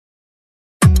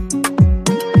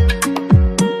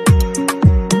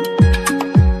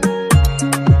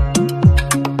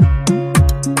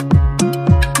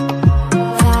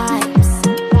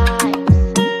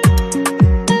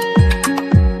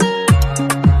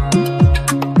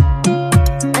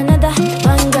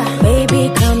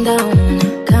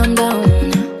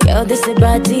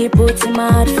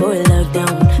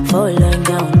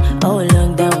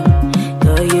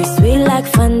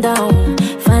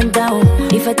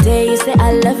tell you say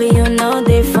I love you, no,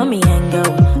 they for me and go.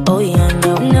 Oh yeah,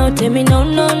 no, no, tell me no,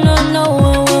 no, no, no.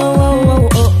 Oh, oh,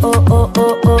 oh, oh, oh, oh,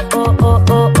 oh, oh, oh, oh,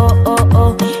 oh, oh, oh,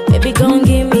 oh. Baby, gon'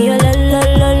 give me a la la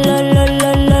la la la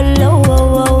la la la. Oh,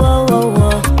 oh, oh, oh,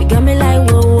 oh. You got me like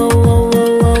whoa, whoa, whoa, whoa,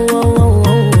 whoa, whoa,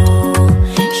 whoa.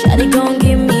 Shawty gon'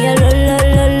 give me a la la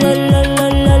la la la la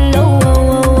la la. Oh, oh,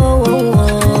 oh,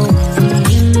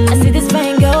 oh. I see this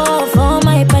fine girl for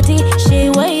my party, she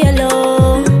wear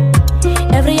yellow.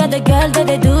 Every other girl that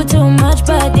they do too much,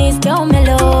 but this girl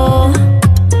mellow.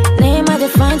 Name of the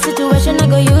fine situation, I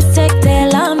go use take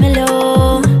tell I'm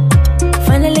mellow.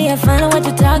 Finally I find out what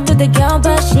to talk to the girl,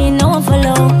 but she ain't no one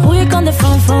follow. Who you on the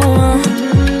phone for?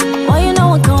 Why you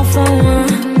know I come from?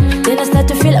 Then I start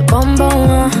to feel a bum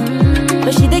bum.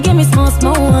 But she dey give me small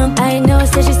small one. I know,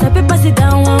 say she stop it, pass it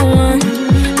down one.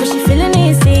 But she feeling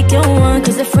insecure one.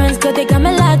 Cause her friends got they got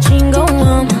me like chingo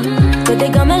one. But they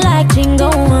got me like chingo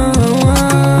one.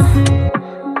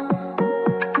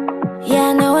 Yeah,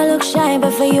 I know I look shy,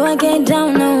 but for you I get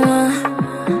down no one.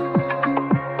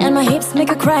 And my hips make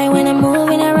her cry when I'm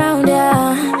moving around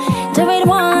her. Do it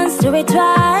once, do it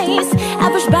twice. I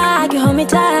push back, you hold me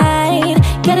tight.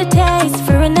 Get a taste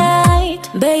for a night.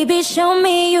 Baby, show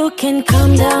me you can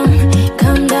calm down,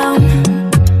 calm down.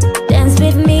 Dance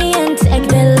with me and take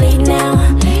the lead now,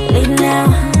 lead now.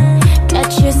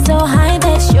 Got you so high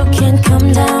that you can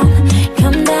come down,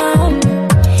 come down.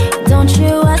 Don't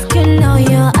you ask, you know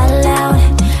you're allowed,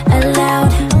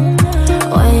 allowed.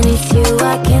 When it's you,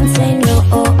 I can't say no.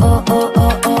 Oh, oh, oh,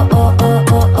 oh, oh, oh, oh,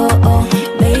 oh, oh, oh.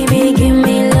 Baby, give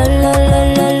me la la la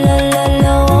la la la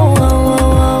la. Oh, oh, oh,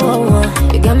 oh, oh.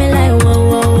 You got me like whoa,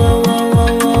 whoa, whoa, whoa,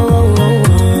 whoa, whoa, whoa.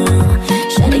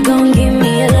 Shawty gon' give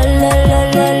me a la la la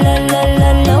la la la la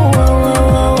la. Oh,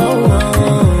 oh, oh,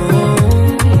 oh.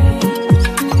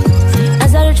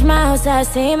 As I reach my house, I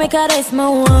see me got a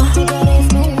small wall.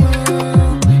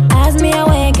 As me I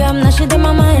wake up, now she did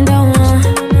my mind on.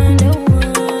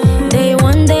 Day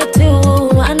one, day two,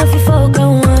 I know if you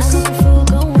focus.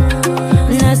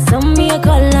 Now send me a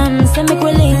call, send me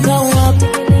quick link go up.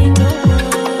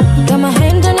 Got my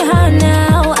hand on your heart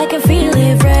now, I can feel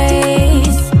it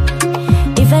race.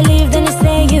 If I leave, then you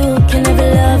say you can never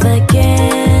love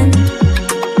again.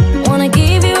 Wanna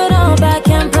give you it all back,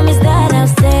 can't promise that I'll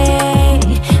stay.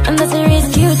 And that's a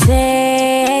risk you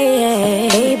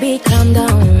take. Baby, calm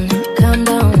down, calm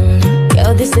down.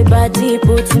 Girl, this is body,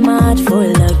 put too much for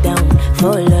lockdown,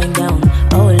 for lockdown,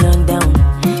 oh lockdown.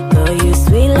 Girl, you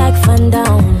sweet like fun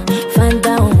down, fun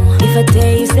down. If I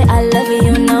tell you say I love you,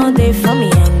 you know they for me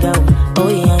and go. Oh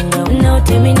yeah, no, no,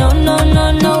 tell me no, no,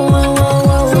 no, no. Oh,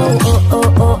 oh, oh,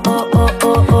 oh, oh, oh, oh, oh,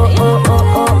 oh, oh,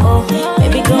 oh, oh, oh.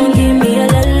 Baby, gon' give me a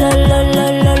la la la la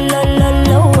la la la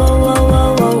la. Oh, oh,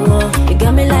 oh, oh, oh. You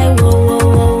got me like whoa, whoa,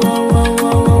 whoa, whoa, whoa,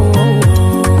 whoa,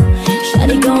 whoa.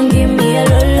 Shawty gon' give me a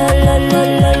la la la la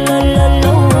la la la la.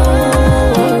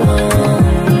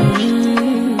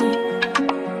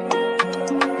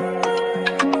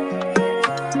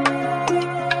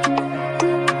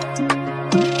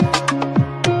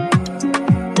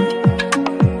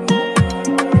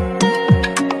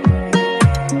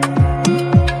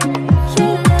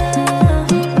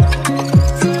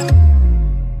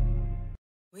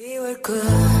 We were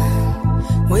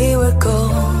good, we were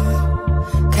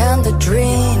gold. Can the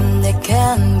dream that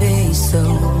can be so?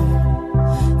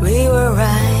 We were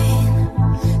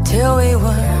right till we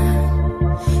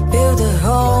weren't. Build a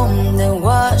home that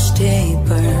was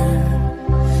deeper.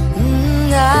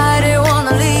 I didn't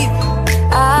wanna leave,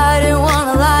 I didn't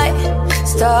wanna lie.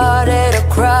 Started to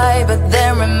cry, but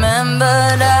then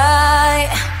remembered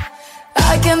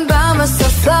I can buy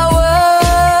myself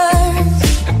flowers,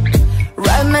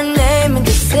 write my name in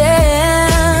the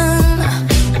sand,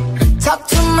 talk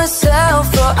to myself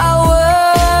for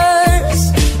hours,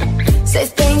 say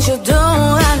things you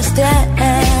don't understand.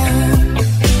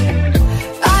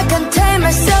 I can take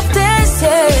myself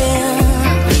dancing,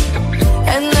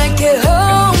 and I can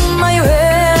hold my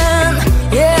hand.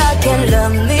 Yeah, I can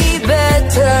love me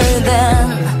better than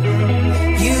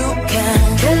you can.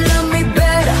 Can love me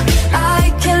better, I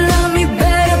can love me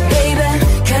better, baby.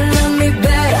 Can love me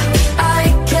better, I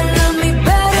can love me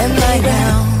better. And my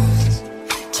gowns,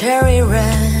 cherry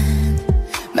red,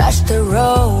 match the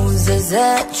roses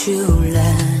that you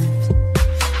left.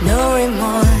 No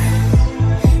remorse,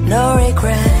 no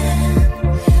regret,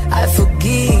 I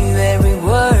forgive every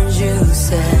word you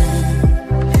said.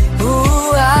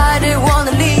 Ooh, I didn't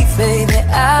wanna leave, baby,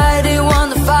 I didn't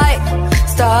wanna fight.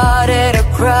 Started to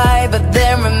cry, but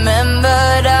then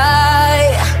remembered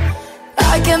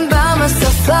I can buy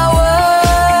myself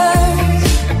flowers,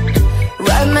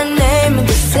 write my name in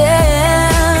the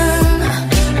sand,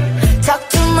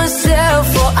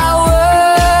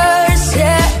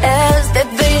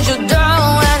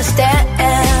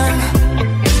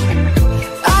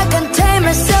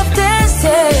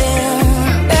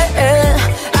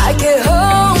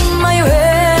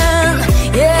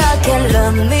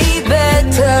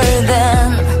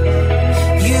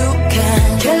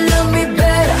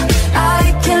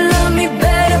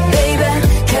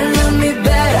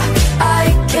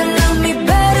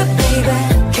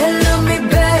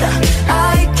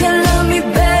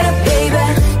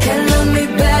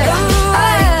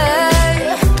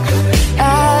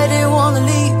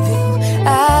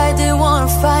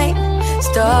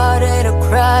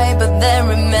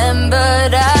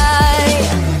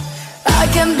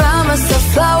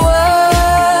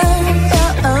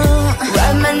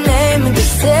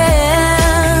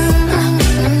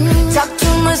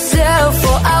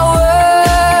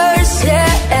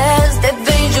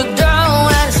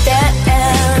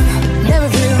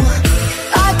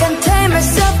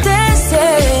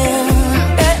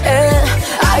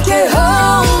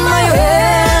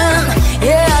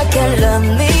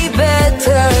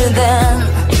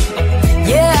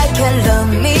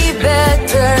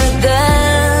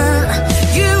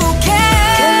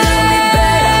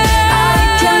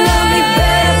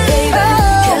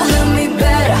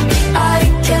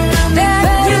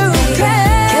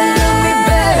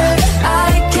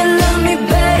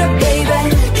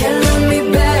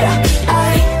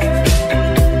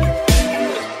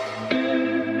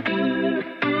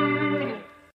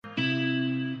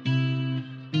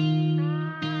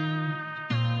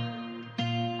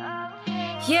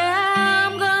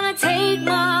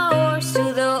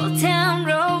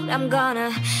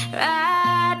 gonna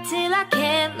ride till I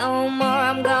can't no more.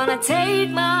 I'm gonna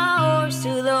take my horse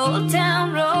to the old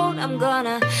town road. I'm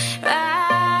gonna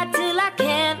ride till I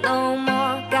can't no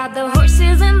more. Got the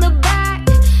horses in the back,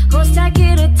 horse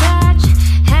tacket attached.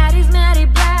 Hat is matty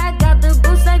black, got the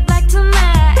boots like black to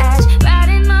match.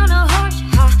 Riding on a horse,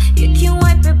 ha, you can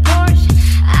wipe your porch.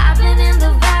 I've been in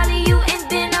the valley, you ain't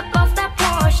been up off that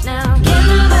porch now. Can't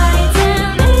nobody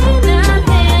tell me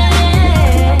nothing.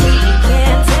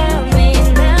 Can't tell me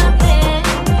nothing.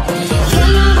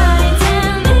 Can't nobody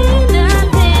tell me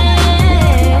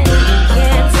nothing.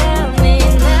 Can't tell me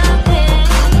nothing.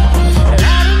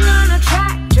 Riding on a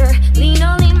tractor, lean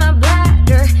all in my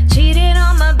bladder. Cheated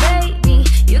on my baby,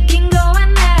 you can go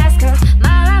and ask her.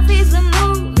 My life is a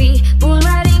movie, bull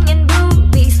riding in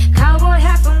boobies. Cowboy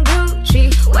hat from Gucci,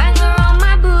 Wagner on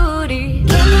my booty.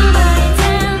 Can't nobody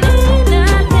tell me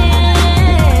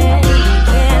nothing.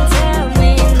 Can't tell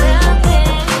me nothing.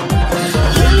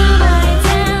 Can't nobody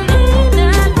tell me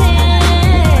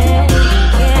nothing.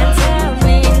 Can't tell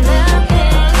me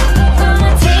nothing.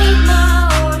 Gonna take my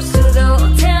horse to the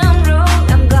old town road.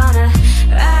 I'm gonna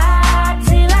ride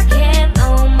till I can't no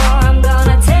more. I'm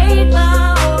gonna take my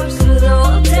horse to the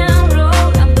old town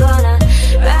road. I'm gonna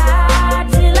ride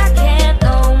till I can't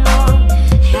no more.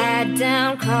 Head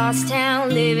down, cross town,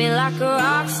 living like a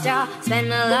rock star.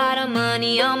 Spend a lot of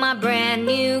money on my brand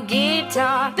new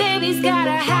guitar. Baby's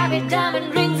gotta have it,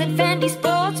 diamond rings and Fendi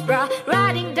sports bra.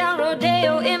 Riding down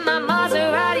Rodeo in my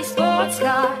Maserati sports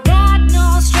car. Got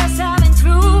no stress, I've been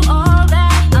through all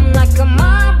that. I'm like a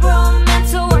Marlboro man,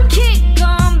 so I kick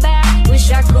on back.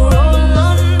 Wish I could roll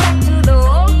on back to the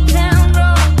old town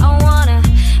road. I wanna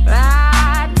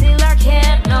ride till I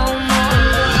can't no more.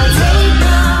 I'll take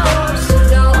my horse to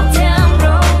the old town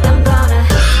road. I'm gonna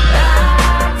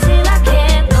ride till I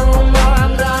can't no more.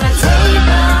 I'm gonna take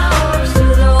my horse to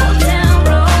the old town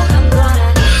road. I'm gonna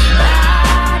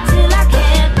ride till I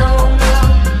can't no more.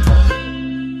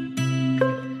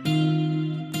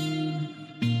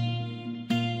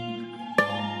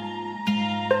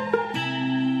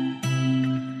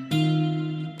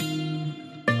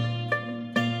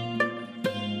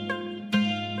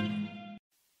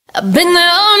 I've been there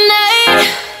all night,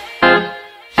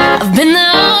 I've been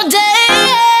there all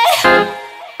day,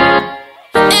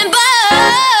 and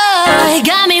boy, you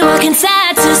got me walking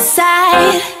side to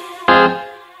side.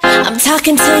 I'm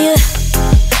talking to you,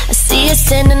 I see you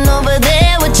standing over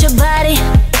there with your body,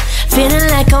 feeling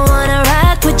like I wanna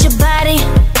rock with your body,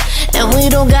 and we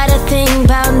don't gotta think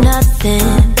about nothing.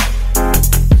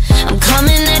 I'm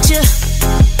coming at you,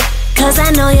 cause I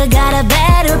know you got a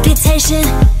bad reputation.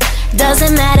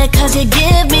 Doesn't matter cause you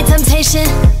give me temptation,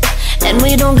 and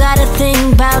we don't gotta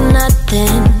think about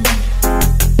nothing.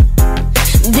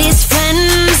 These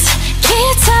friends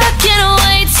keep talking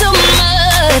way too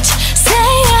much, say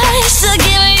I should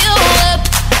give you up,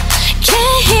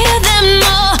 can't hear them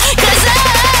more, cause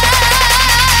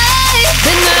I've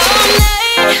been there all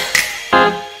night,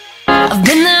 I've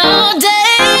been there all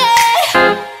day,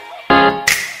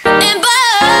 and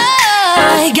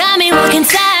boy, you got me walking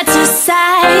side to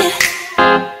side.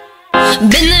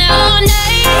 Been there all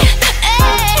night,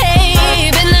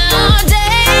 ayy, been there all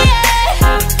day,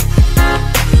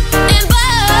 and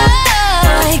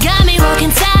boy, got me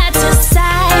walking side to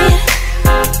side.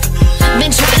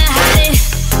 Been trying to hide it,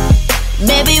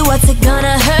 baby, what's it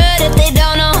gonna hurt if they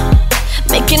don't know?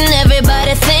 Making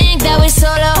everybody think that we're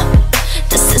solo,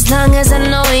 just as long as I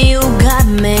know you got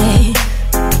me.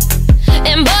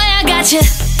 And boy, I got you,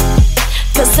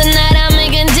 cause tonight I'm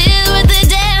making deals with the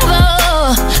devil.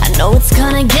 I know it's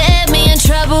gonna get me in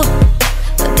trouble,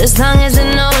 but as long as I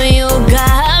know you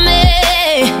got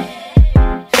me.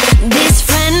 These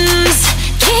friends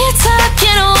keep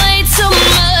talking way too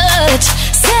much,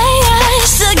 say I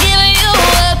should give you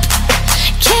up,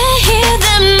 can't hear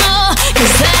them more,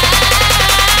 cause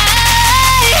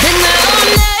I've been there all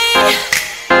night,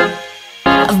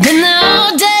 I've been there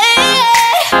all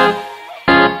day,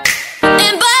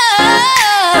 and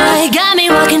boy, got me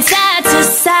walking side to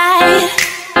side.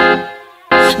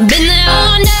 Been there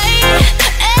all night,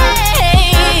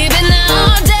 ayy, been there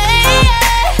all day,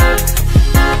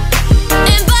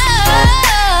 and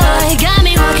boy, got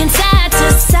me walking side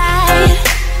to side.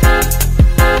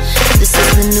 This is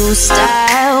the new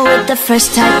style with the fresh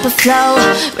type of flow.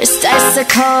 Wrist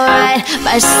icicle, right,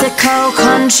 bicycle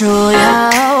control,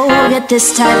 yo. Get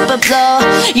this type of blow.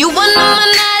 You wanna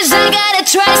manage, I got a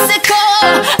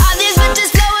tricycle. All these bitches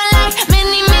flowing like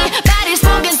mini-me, body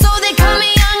smoking, so they call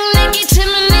me Young Nicky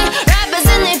Chimney. Rappers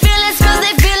and they feel it's cause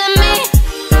they feeling me.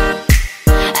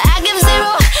 I give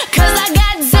zero, cause I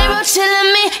got zero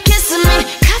chilling me, kissing me,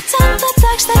 cut talk the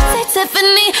talks like say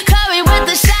Tiffany. Curry with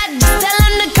the shot, just tell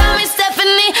him to call me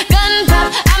Stephanie. Gun pop,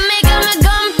 I make him a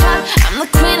gun pop. I'm the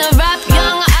queen of rap,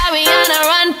 young Ariana,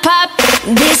 run pop.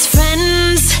 These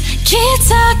friends keep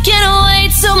talking way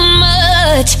too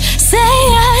much. Say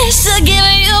I should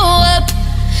give you up.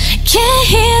 Can't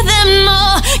hear them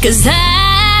more, 'cause I've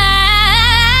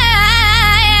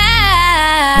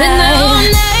been there all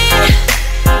night,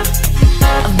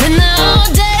 I've been there all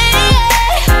day,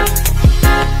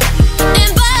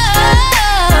 and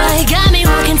boy, got me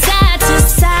walking side to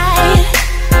side.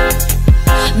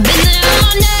 Been there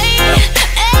all night,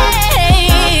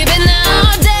 hey, been there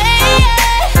all day,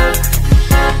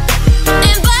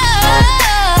 and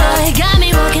boy, got me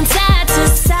walking side to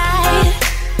side.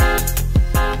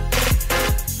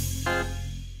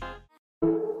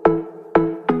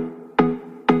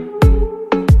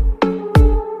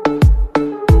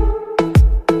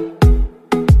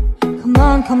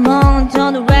 Come on,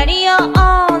 turn the radio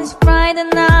on. It's Friday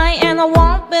night and I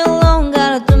won't be long.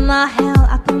 Gotta do my hair,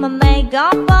 I put my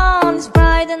makeup on. It's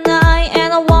Friday night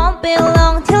and I won't be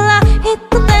long till I hit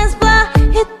the dance floor,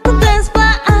 hit the dance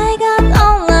floor. I got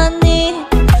all I need.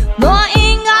 No, I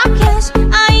ain't got cash,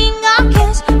 I ain't got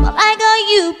cash, but I got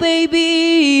you, baby.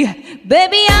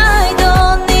 Baby, I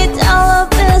don't need all of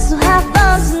this to have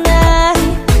fun tonight.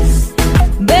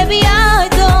 Baby, I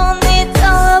don't need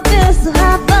all of this to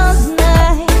have fun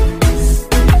tonight.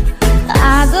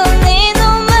 I don't need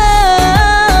no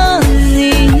money,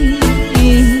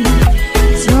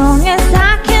 as long as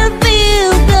I can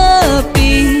feel the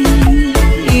beat.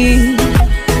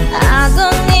 I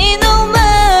don't need no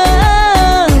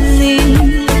money,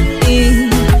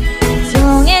 as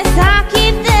long as I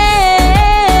keep dancing.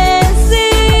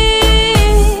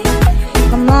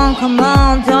 Come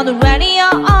on, turn the radio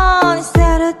on. It's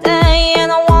Saturday and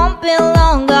I won't be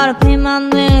long. Gotta pay my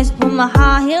nails, put my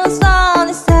high heels on.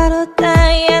 It's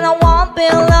Saturday and I won't be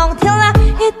long till I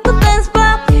hit the dance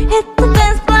floor, hit the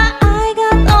dance floor. I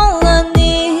got all I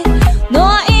need. No,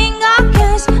 I ain't got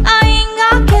cash, I ain't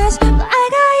got cash, but I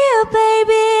got you,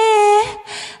 baby.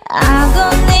 I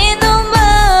don't need no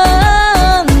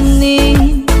money,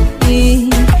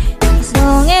 as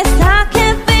long as I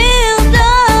can feel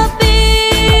the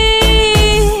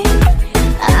beat.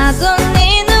 I don't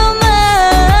need no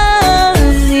money,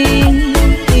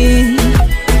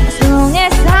 as long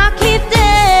as I keep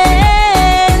dancing.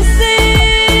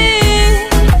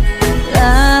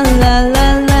 La la la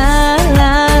la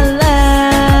la la,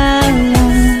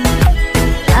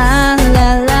 la la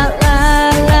la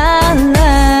la la.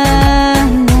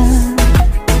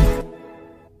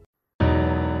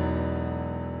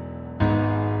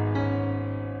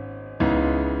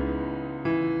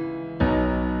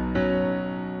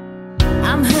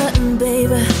 I'm hurting,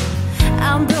 baby,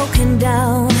 I'm broken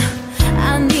down.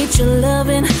 I need your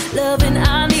loving, loving,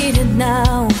 I need it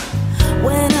now.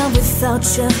 When I'm without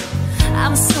you,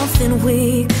 I'm something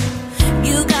weak.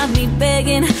 You got me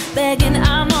begging, begging,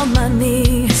 I'm on my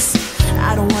knees.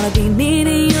 I don't wanna be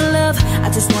needing your love, I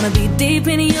just wanna be deep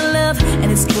in your love.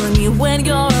 And it's killing me when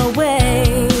you're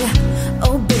away.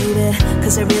 Oh baby,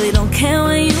 'cause I really don't care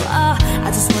where you are. I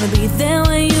just wanna be there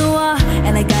when you are.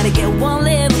 And I gotta get one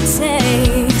little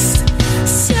taste.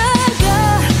 Sugar,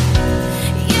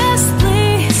 yes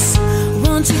please,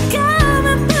 won't you come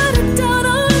and put it down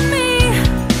on me?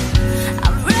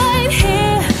 I'm right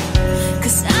here,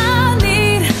 'cause I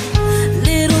need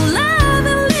little love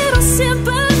and little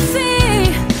sympathy.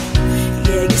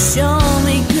 Yeah, you show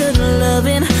me good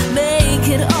loving, make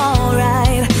it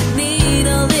alright. Need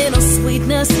a little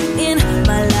sweetness in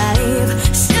my life.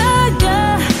 Sugar,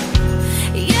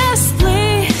 yes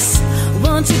please,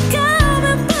 won't you come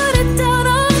and put it down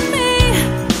on me?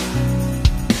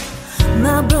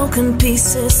 My broken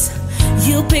pieces,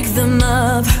 you pick them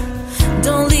up.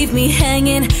 Don't leave me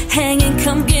hanging, hanging,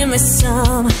 come give me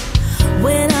some.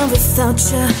 When I'm without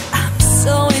you, I'm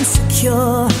so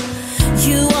insecure.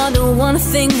 You are the one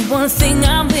thing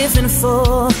I'm living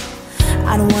for.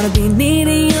 I don't wanna be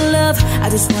needing your love, I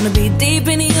just wanna be deep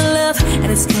in your love. And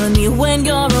it's killing me when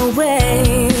you're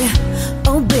away.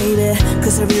 Oh baby,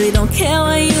 'cause I really don't care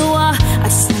where you are. I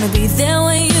just wanna be there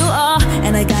when you are.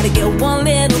 And I gotta get one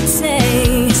little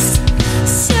taste.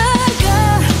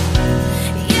 Sugar,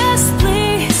 yes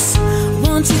please,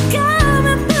 won't you come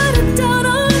and put it down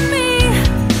on me?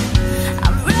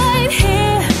 I'm right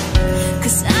here,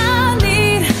 'cause I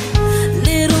need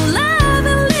little love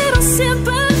and little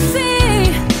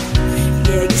sympathy.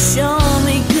 Yeah, you show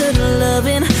me good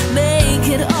loving, make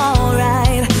it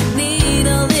alright. Need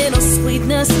a little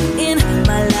sweetness in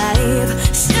my life.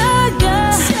 Sugar,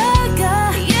 sugar,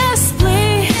 yes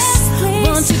please,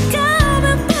 won't you come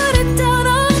and put it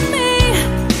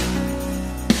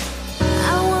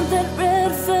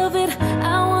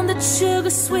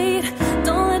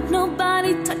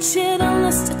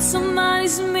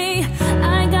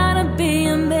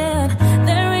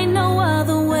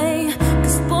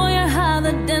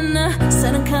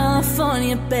on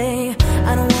you, babe.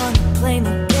 I don't wanna play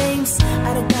no games.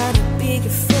 I don't gotta be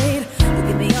afraid. Look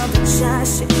at me all the shy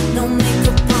shit, no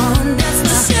makeup on, that's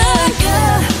my sugar.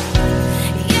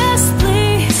 Yes,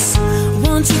 please,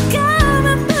 won't you come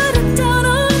and put it down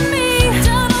on me?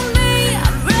 Down on me,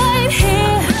 I'm right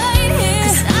here,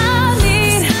 cause I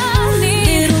need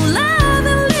little love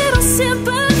and little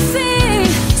sympathy.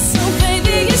 So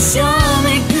baby, you show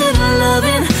me good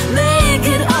loving, make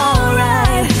it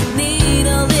alright. Need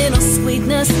a little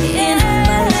sweetness in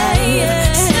my life.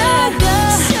 Sugar,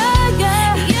 sugar,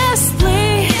 yes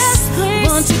please,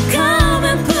 won't you come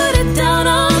and put it down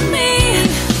on me?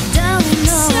 Down on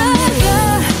sugar,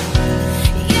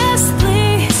 yes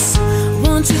please,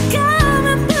 won't you come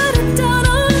and put it down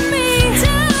on me?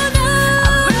 Down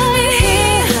on right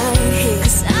here,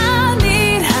 cause I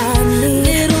need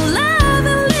little love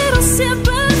and little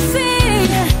sympathy.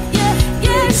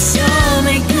 Yeah, show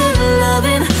me good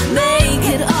loving, make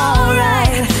it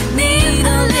alright. Need a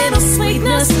little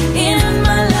sweetness in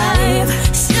my life.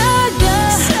 Sugar,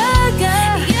 sugar,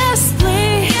 yes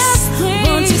please,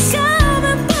 won't you come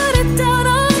and put it down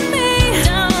on me?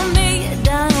 Down on me,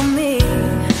 down on me.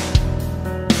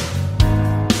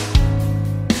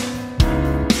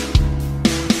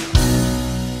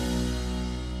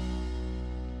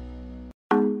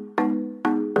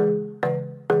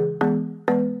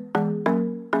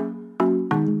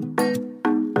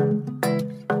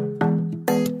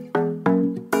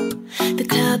 The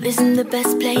club isn't the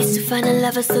best place to find a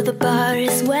lover, so the bar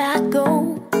is where I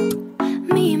go.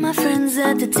 Me and my friends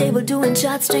at the table doing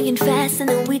shots, drinking fast, and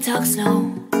then we talk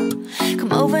slow.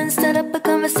 Come over and start up a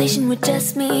conversation with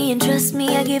just me, and trust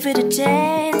me, I give it a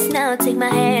chance. Now take my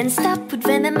hand, stop, put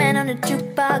Van the Man on the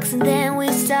jukebox, and then we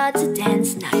start to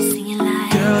dance. Now you're singing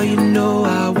like, girl, you know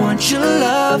I want your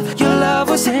love. Your love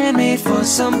was handmade for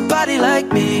somebody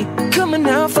like me. Come on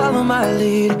now, follow my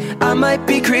lead. I might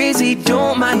be crazy,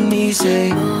 don't mind me.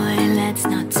 Say, boy, let's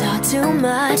not talk too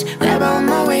much. Grab on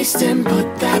my waist and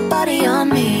put that body on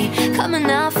me. Come on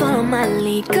now, follow my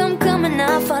lead. Come on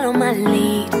now, follow my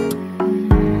lead.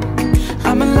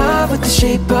 I'm in love with the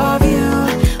shape of you.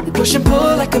 We push and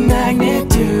pull like a magnet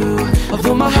do.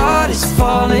 Although my heart is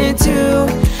falling too,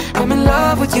 I'm in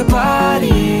love with your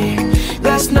body.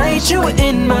 Last night you were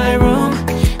in my room,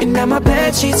 and now my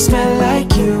bedsheets smell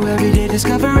like you. Every day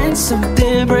discovering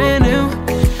something brand new.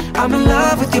 I'm in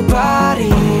love with your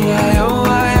body.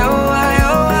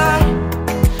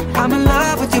 I'm in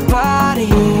love with your body.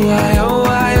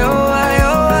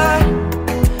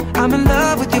 I'm in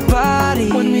love with your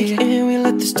body. 1 week in, we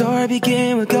let the story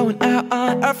begin. We're going out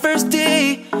on our first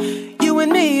date. You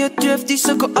and me are thrifty,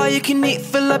 so go all you can eat.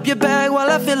 Fill up your bag while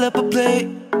I fill up a plate.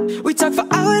 We talk for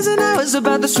hours and hours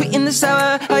about the sweet and the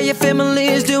sour. How your family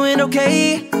is doing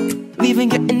okay. Leaving,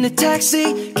 get in the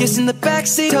taxi, kiss in the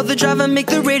backseat. Tell the driver, make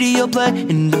the radio play,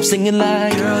 and I'm singing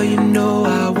like, girl, you know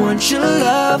I want your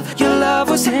love. Your love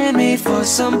was handmade for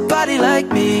somebody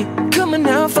like me. Come on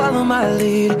now, follow my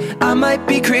lead. I might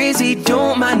be crazy,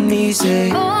 don't mind me. Say,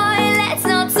 boy, let's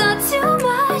not talk too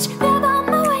much. Grab on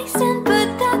my waist and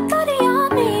put that body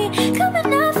on me. Come on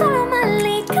now, follow my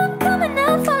lead. Come on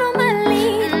now, follow my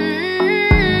lead.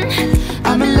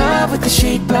 I'm in love with the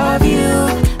shape of you.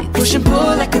 Push and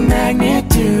pull like a magnet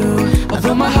do.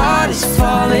 Although my heart is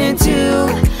falling too,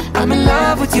 I'm in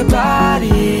love with your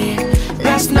body.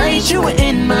 Last night you were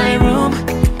in my room,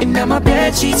 and now my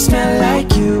bedsheets smell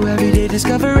like you. Every day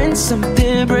discovering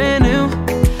something brand new.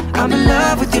 I'm in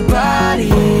love with your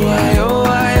body.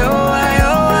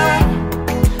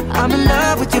 I'm in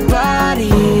love with your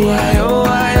body.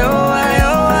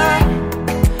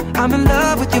 I'm in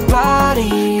love with your body.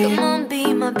 Come on,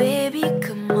 be my baby,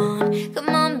 come on. Come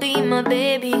on, be my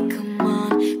baby, come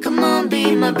on. Come on,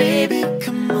 be my baby,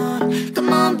 come on.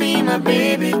 Come on, be my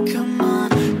baby, come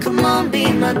on. Come on,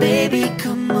 be my baby,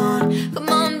 come on. Come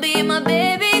on, be my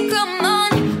baby, come on.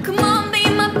 Come on, be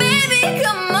my baby,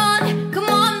 come on. Come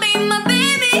on, be my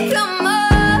baby, come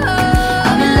on.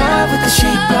 I'm in love with the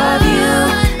shape of you.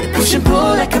 We push and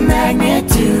pull like a magnet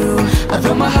do.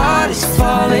 Although my heart is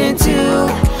falling too,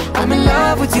 I'm in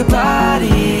love with your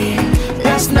body.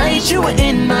 Last night you were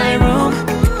in my room,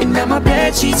 and now my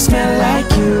bedsheets smell like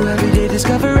you. Every day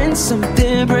discovering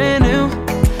something brand new.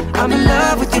 I'm in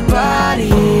love with your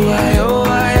body.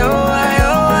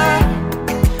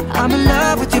 I'm in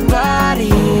love with your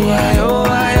body.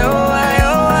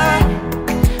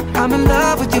 I'm in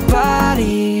love with your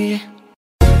body.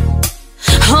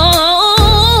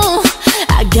 Oh,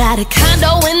 I got a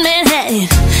condo in Manhattan.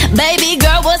 Baby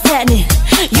girl, what's happening?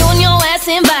 You and your ass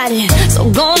invited, so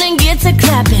go on and get to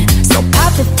clapping. So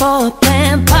pop it for a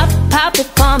plan, pop it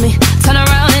for me. Turn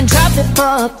around and drop it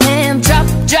for a pen.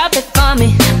 Drop it for me.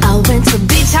 I went to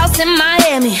beach house in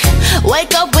Miami.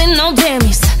 Wake up with no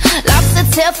jammies. Lobster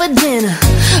tail for dinner.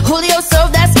 Julio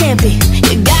served that scampi.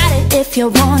 You got it if you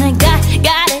want it.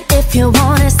 Got it if you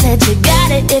want it. Said you got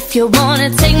it if you want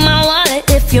it. Take my wallet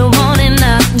if you want it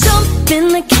now. Jump in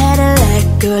the Cadillac,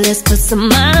 girl, let's put some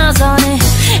miles on it.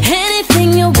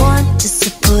 Anything you want, just to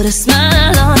put a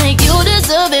smile on it. You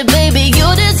deserve it, baby, you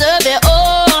deserve it,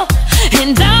 oh.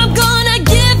 And I'm gonna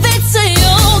give it to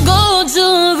you. Gold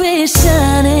jewelry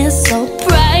shining so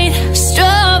bright.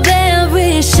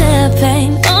 Strawberry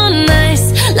champagne, oh nice.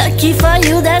 Lucky for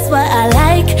you, that's what I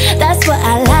like. That's what I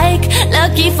like.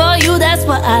 Lucky for you, that's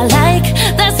what I like.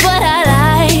 That's what I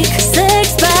like. Sex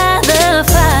by the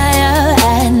fire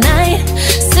at night.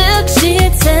 Silk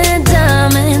sheets and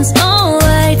diamonds, all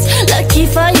white. Lucky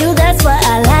for you, that's what I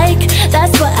like.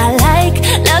 That's what I like.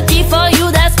 Lucky for you,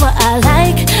 that's what I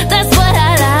like. That's what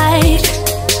I like.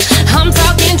 I'm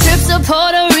talking trips to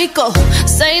Puerto Rico.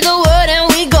 Say the word and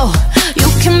we go. You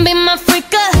can be my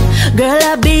freaka, girl,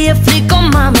 I'll be a flico,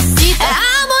 mamacita. I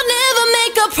will never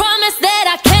make a promise that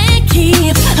I can't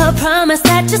keep. A promise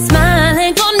that your smile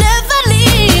ain't gon' never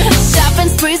leave. Shopping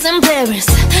sprees in Paris,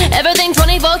 everything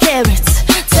 24 carats.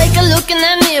 Take a look in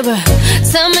that mirror.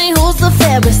 Tell me who's the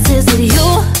fairest. Is it you?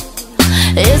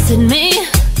 Is it me?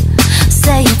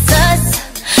 Say it's us,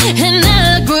 and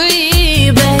I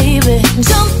agree, baby.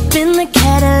 Jump in the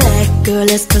Cadillac, girl,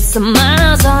 let's put some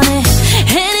miles on it.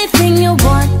 Anything you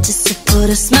want, just to put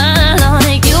a smile on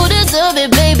it. You deserve it,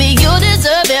 baby, you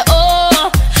deserve it, oh.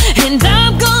 And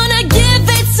I'm gonna give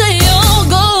it to you.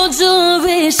 Gold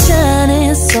jewelry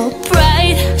shining so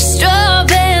bright.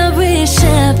 Strawberry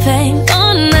champagne,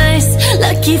 oh nice.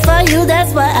 Lucky for you,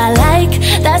 that's what I like.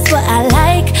 That's what I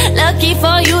like. Lucky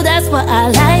for you, that's what I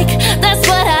like. That's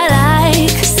what I like.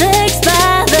 Sex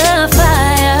by the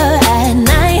fire at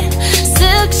night.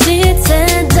 Silk sheets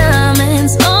and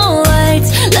diamonds, all white.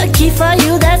 Lucky for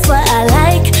you, that's what I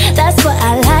like. That's what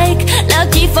I like.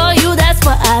 Lucky for you, that's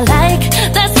what I like.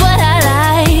 That's what I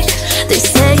like. They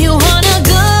say you want a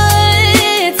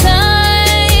good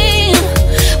time.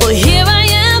 Well, here I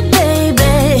am,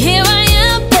 baby. Here I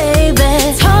am,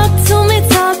 baby. Talk to me,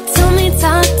 talk to me,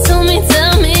 talk to me.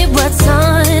 Tell me what's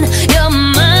on your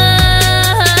mind.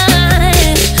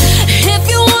 If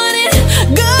you want it,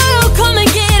 girl, come and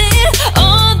get it.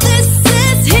 All this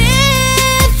is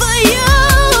here for you.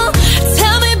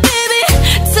 Tell me, baby,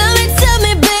 tell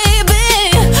me, baby,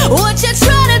 what you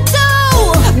tryna do?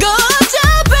 Gold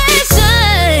jewelry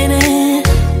shining,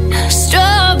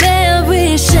 strawberry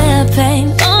champagne,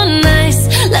 oh nice.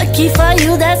 Lucky for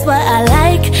you, that's what I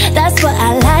like. That's what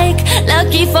I like.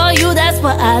 Lucky for you, that's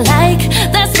what I like.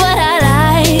 That's what I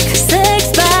like.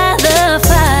 Sex by the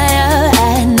fire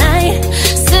at night.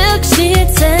 Silk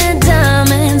sheets and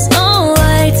diamonds, all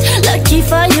white. Lucky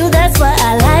for you, that's what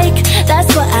I like.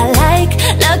 That's what I like.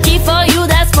 Lucky for you,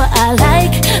 that's what I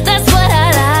like. That's what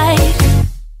I like.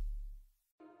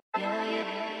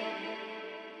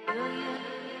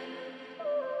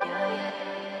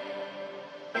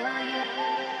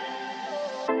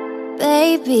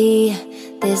 Baby,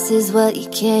 this is what you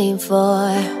came for.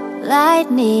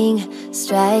 Lightning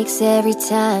strikes every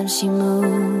time she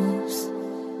moves,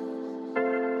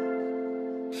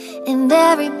 and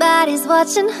everybody's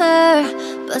watching her,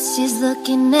 but she's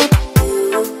looking at you.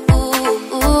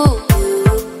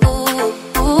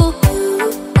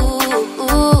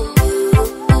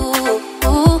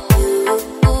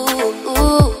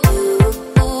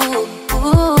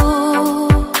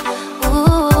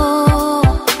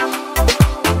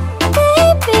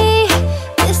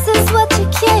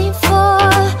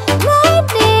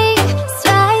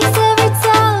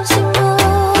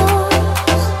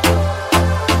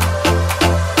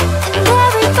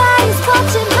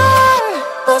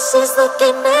 She's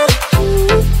looking at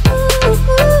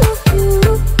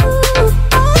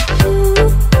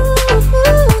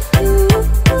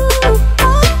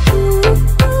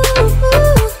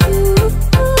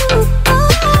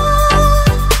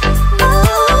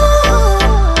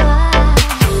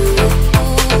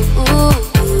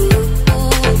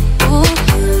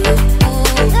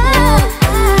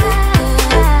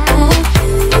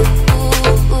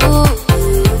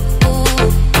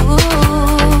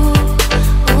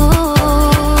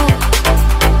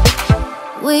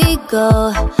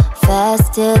go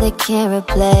fast till they can't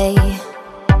replay.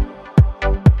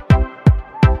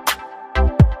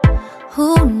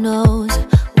 Who knows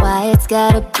why it's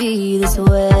gotta be this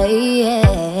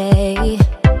way?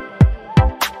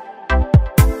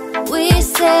 We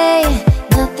say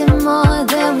nothing more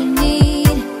than we need.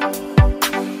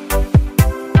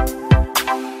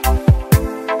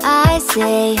 I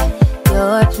say you're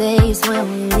your place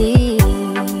when we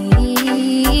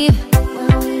leave.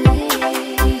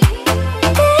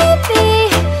 Baby,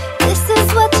 this is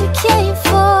what you came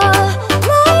for.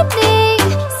 Lightning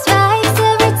strikes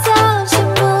every time she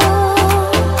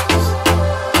moves,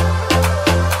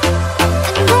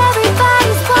 and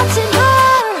everybody's watching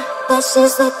her, but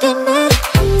she's looking at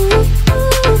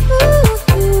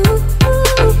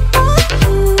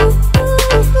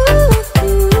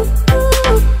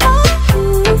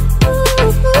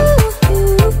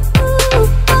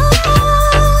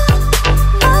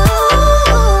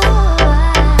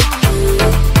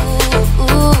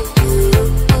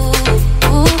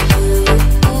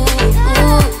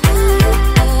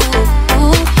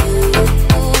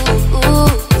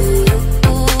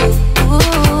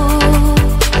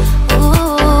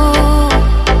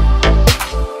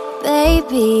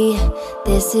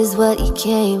this is what you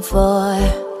came for.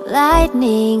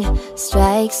 Lightning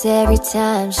strikes every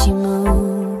time she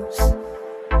moves.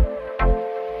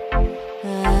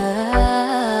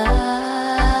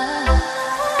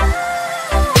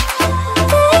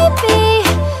 Baby,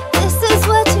 this is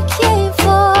what you came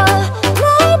for.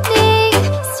 Lightning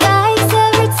strikes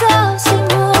every time she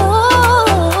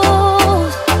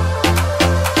moves,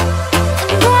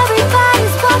 and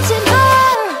everybody's watching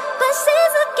her, but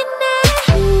she's looking at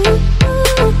you.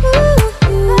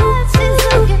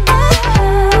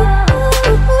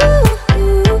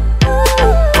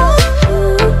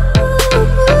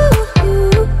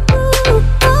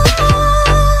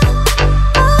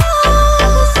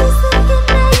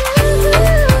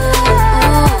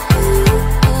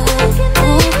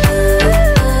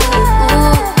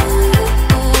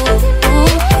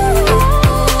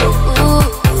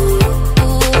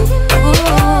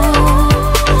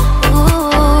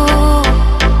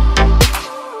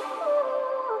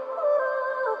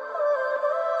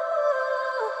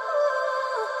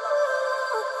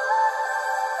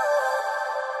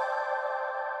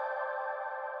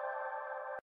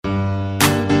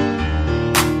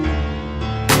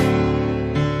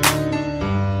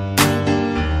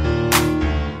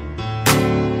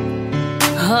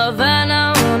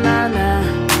 Havana, oh na na.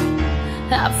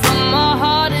 Half of my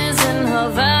heart is in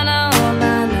Havana, oh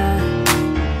na na.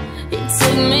 He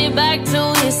took me back to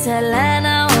East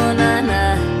Selena, oh na na.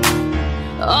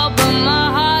 Oh, but my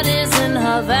heart is in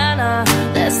Havana.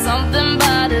 There's something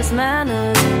about his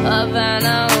manners,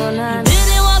 Havana, oh na na. He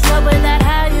didn't walk up with that,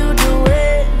 how you do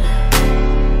it.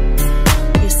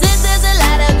 He said there's a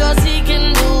lot of girls he can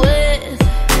do it.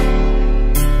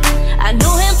 I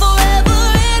knew him forever.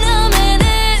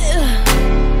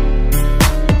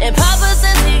 And Papa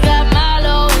says he got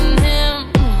Milo in him.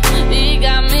 He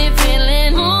got me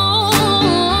feeling, ooh.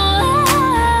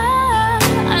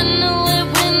 I knew it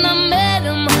when I met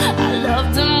him. I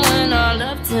loved him when I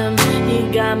loved him. He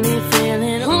got me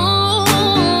feeling, ooh.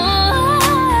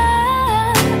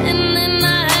 And then I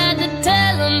had to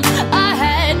tell him I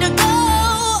had to go.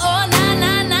 Oh, na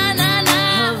na na na na.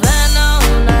 Havana,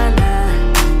 oh na na.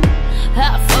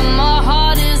 Half of my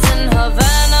heart is in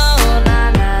Havana, oh na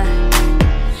na.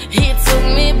 He took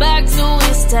me back to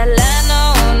East Atlanta,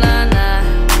 oh na na.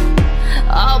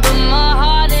 Oh, but my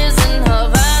heart is in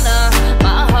Havana.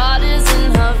 My heart is in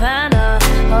Havana,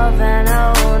 Havana,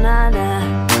 oh na na.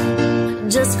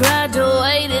 Just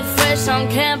graduated fresh on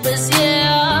campus,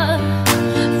 yeah.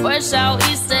 Fresh out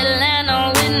East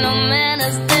Atlanta with no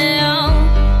manners down.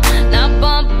 Now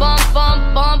bump, bump, bump,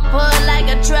 bump, put like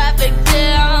a traffic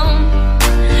jam.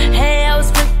 Hey, I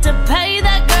was quick to pay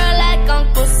that girl like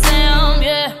Uncle Sam,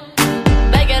 yeah.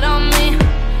 On me,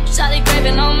 shawty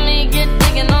craving on me, get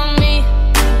digging on me.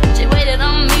 She waited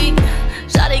on me,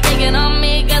 shawty caking on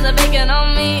me, got the bacon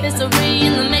on me. History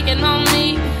in the making on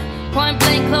me. Point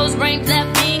blank, close range,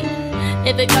 left feet.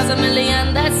 If it costs $1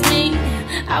 million, that's me.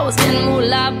 I was getting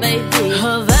moolah, baby.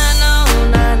 Havana, oh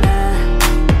na na.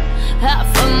 Half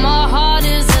of my heart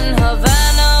is in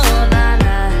Havana, oh na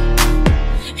na.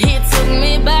 He took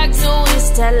me back to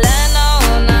East Atlanta,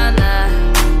 oh na na.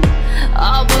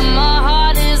 Oh, but my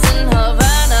heart is in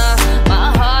Havana. My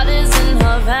heart is in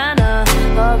Havana,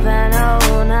 Havana,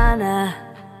 oh na na.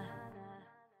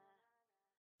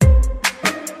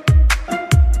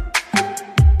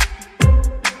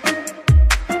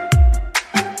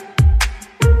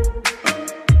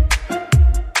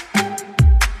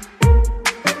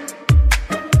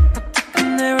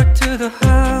 To the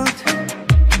heart,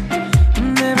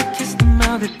 never kissed a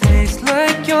mouth that tastes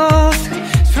like yours.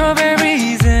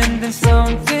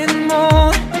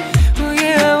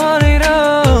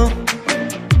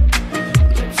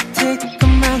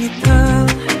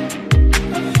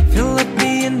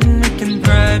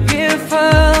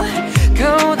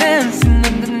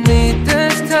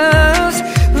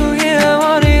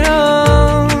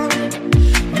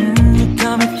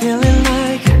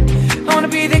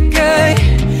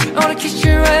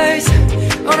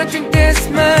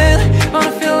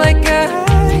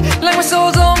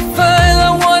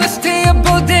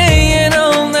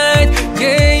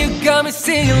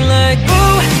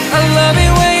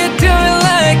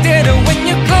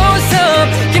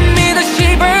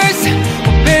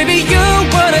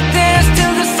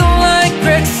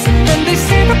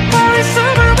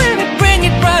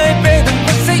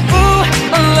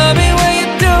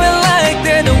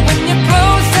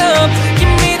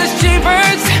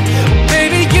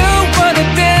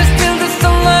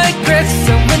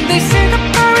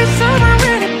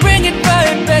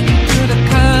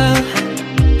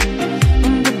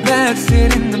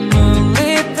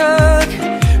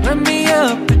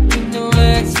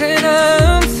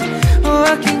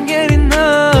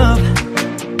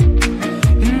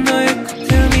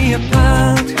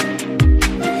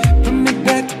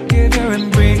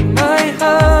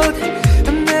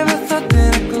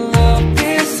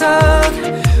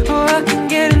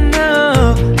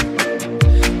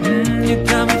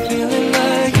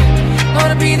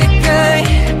 be the guy.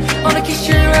 Wanna kiss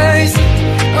your eyes,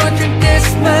 wanna drink this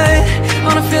night,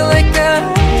 wanna feel like that.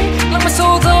 Let my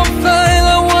soul on fire,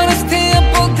 I wanna stay up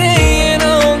all day and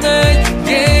all night.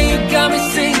 Yeah, you got me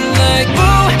singing like,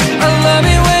 ooh, I love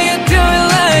it when you do it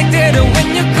like that. And when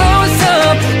you close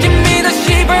up, give me the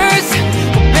shivers.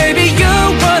 Baby, you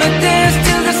wanna dance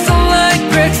till the sunlight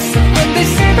breaks. And when they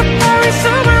say the bar is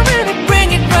over, really bring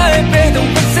it right back. The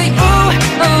one say, ooh,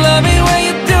 I love it when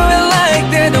you do it like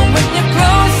that. And when you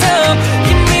close up,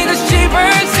 give me the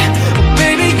shivers.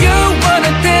 Baby, you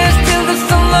wanna dance till the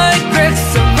sunlight breaks.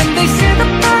 And when they say the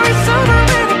bar is over,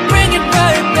 really bring it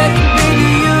right back. Baby,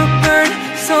 you burn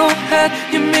so hot,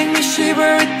 you make me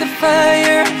shiver with the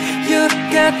fire. You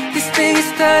got this thing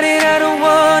started, I don't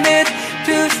want it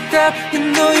to stop. You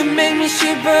know you make me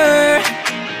shiver.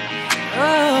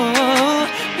 Oh,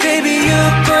 baby, you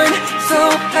burn so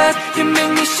hot, you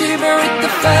make me shiver with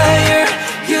the fire.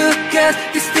 You got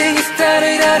this thing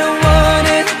started, I don't want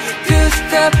it to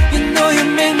stop. You know you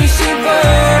make me shiver.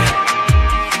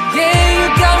 Yeah, you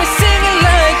got me singing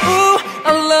like, ooh,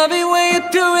 I love it when you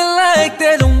do it like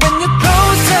that. And when you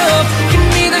close up, give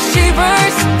me the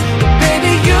shivers.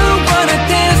 Baby, you wanna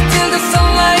dance till the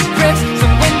sunlight breaks. So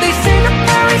when they say the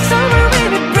bar is over,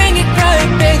 baby, bring it right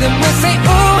back. Then we'll say,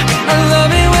 ooh, I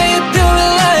love it when you do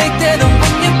it like that. And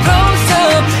when you close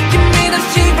up, give me the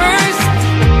shivers.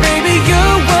 Baby, you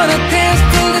wanna dance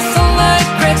till the sunlight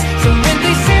breaks. So when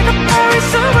they say the bar is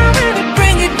over, baby,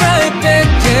 bring it right back,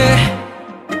 yeah.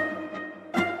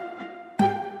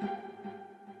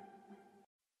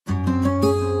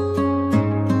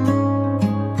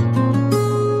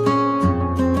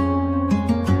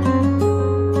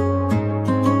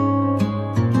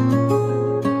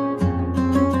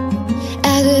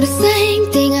 I do the same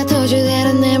thing, I told you that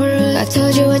I never would. I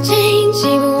told you I'd change,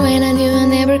 even when I knew I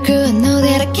never could. I know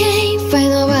that I can't find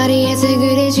nobody as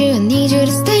good as you. I need you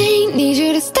to stay, need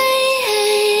you to stay.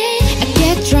 I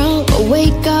get drunk, I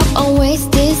wake up, I'm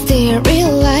wasted still.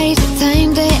 Realize the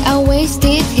time that I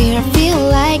wasted here. I feel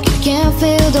like I can't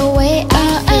feel the way I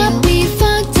feel. I'll be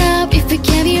fucked up if we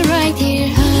can't be right here.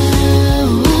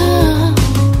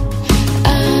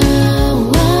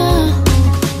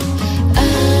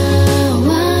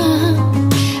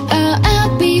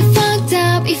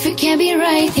 If you can't be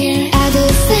right here, I do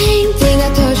the same thing. I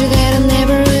told you that I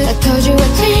never would. I told you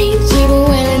I'd change, even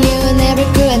when I knew I never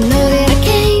could. I know that I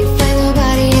can't find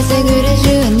nobody as good as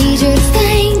you. I need you to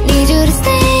stay, need you to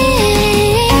stay.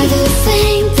 I do the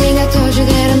same thing. I told you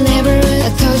that I never would.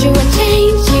 I told you I'd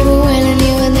change, even when I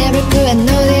knew I never could. I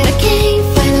know that I can't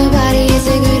find nobody as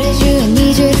good as you. I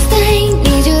need you to stay,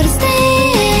 need you to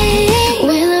stay.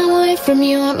 When I'm away from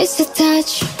you, I miss your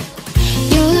touch.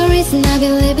 You're the reason I've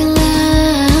been living life.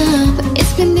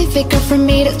 It's been difficult for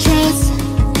me to trust,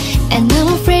 and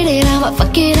I'm afraid that I'ma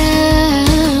fuck it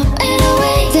up in a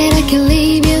way that I can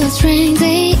leave you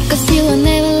strangely. Cause you will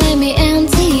never let me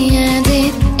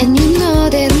empty-handed, and you know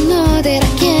that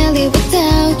I can't live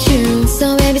without you.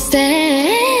 So baby, stay.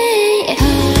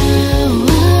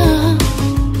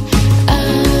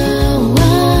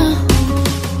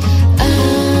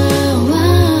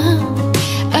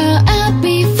 I'll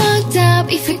be fucked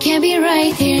up if you can't be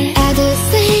right here. I do the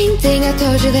same thing. I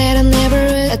told you that I never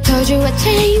would. I told you I'd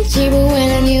change, even when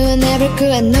I knew I never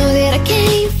could. I know that I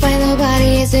can't find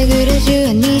nobody as good as you.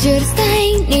 I need you to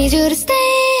stay, need you to stay.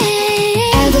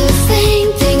 I do the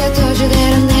same thing. I told you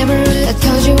that I never would. I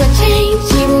told you I'd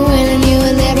change, even when I knew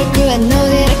I never could. I know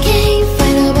that I can't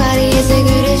find nobody as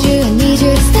good as you. I need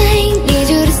you to stay, need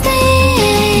you to stay.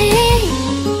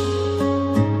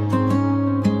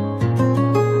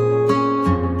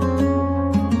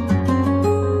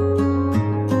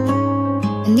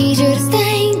 I need you to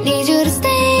stay, need you to stay.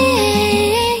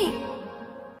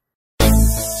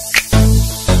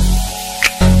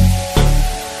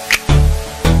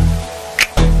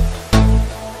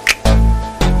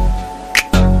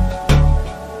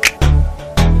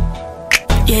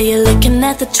 Yeah, you're looking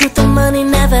at the truth, the money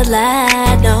never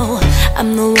lied. No,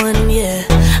 I'm the one, yeah,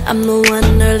 I'm the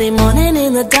one. Early morning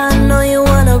in the dawn, know you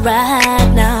wanna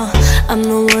ride now. I'm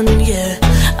the one, yeah,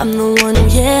 I'm the one,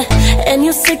 yeah. And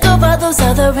you're sick of all those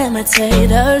other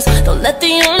imitators. Don't let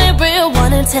the only real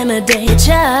one intimidate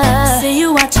ya. See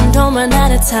you watching, don't run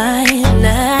out of time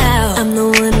now. I'm the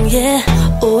one, yeah,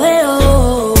 oh, eh,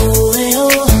 oh, eh,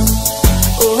 oh,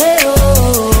 oh, eh,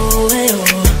 oh, eh,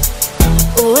 oh,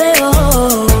 oh, eh, oh,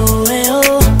 eh,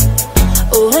 oh,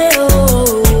 oh, eh,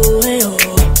 oh, eh, oh.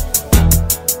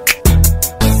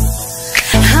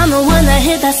 I'm the one that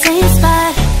hit that same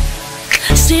spot.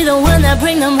 She the one that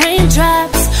bring them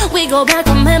raindrops. We go back,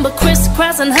 remember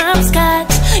crisscross and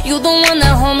hopscotch. You the one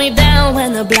that hold me down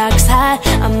when the block's hot.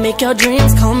 I make your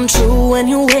dreams come true when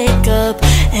you wake up,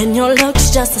 and your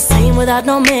looks just the same without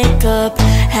no makeup.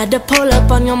 Had to pull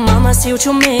up on your mama, see what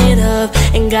you made of.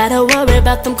 Ain't gotta worry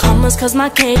about them commas, cause my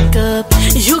cake up.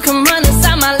 You can run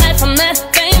inside my life from that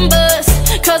fame bus,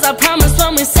 cause I promise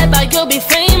when we set back you'll be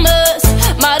famous.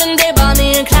 Modern day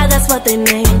Bonnie and Clyde, that's what they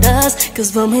named us.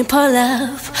 Cause when we pull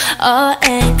up, all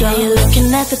ain't yeah, you're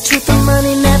looking at the truth, the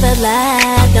money never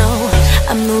lied, no.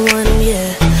 I'm the one,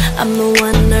 yeah, I'm the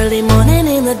one. Early morning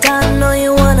in the dawn, know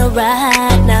you wanna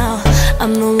ride now.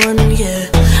 I'm the one, yeah,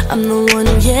 I'm the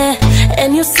one, yeah.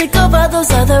 And you're sick of all those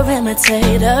other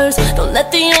imitators. Don't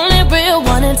let the only real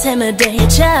one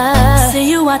intimidate ya.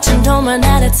 See you watching, don't run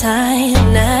out of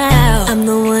time now. I'm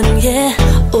the one, yeah,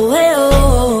 ooh, eh,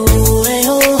 oh, ooh, eh,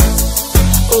 oh,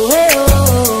 ooh, eh,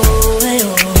 oh, eh,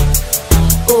 oh,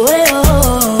 ooh, eh,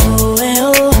 oh, eh,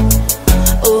 oh,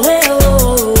 ooh, eh,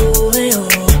 oh, eh, oh.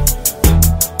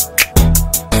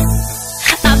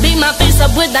 I beat my face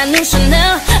up with that new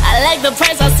Chanel. I like the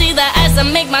price, I see the eyes that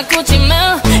make my Gucci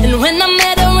melt. And when I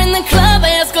met her in the club,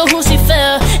 I asked her who she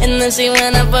felt, and then she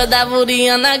went and put that booty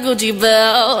on that Gucci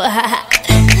belt.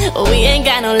 We ain't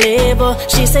got no label.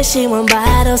 She said she want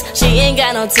bottles. She ain't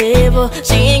got no table.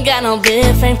 She ain't got no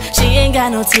bed frame. She ain't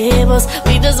got no tables.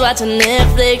 We just watching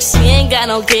Netflix. She ain't got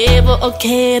no cable.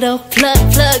 Okay though, plug,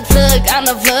 plug, plug. I'm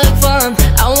the plug for him.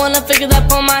 I wanna figure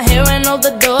that on my hair and hold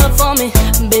the door for me.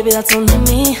 Baby, that's only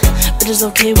me, but it's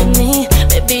okay with me.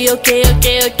 Baby, okay,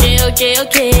 okay, okay, okay,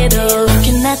 okay though.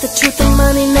 Looking at the truth, the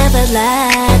money never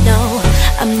lied, no.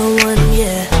 I'm the one,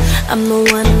 yeah, I'm the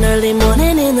one. Early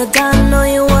morning in the dawn, know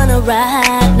you wanna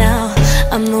ride now.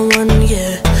 I'm the one,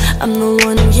 yeah, I'm the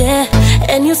one, yeah.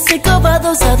 And you're sick of all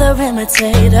those other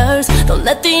imitators. Don't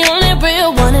let the only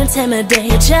real one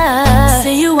intimidate ya.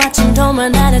 See you watching, don't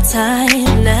run out of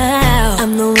time now.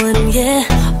 I'm the one, yeah,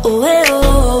 ooh, eh,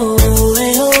 oh, ooh,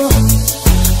 eh, oh,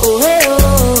 ooh, eh, oh,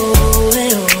 ooh,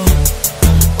 eh,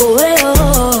 oh, ooh, eh,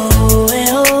 oh, ooh, eh,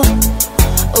 oh,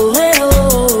 ooh, eh, oh,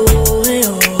 ooh, eh,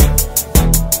 oh.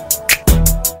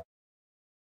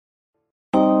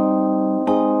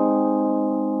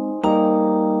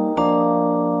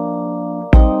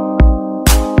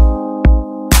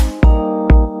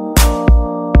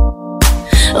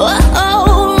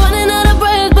 Oh, running out of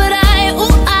breath, but I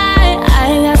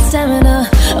got stamina.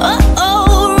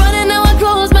 Oh, running now I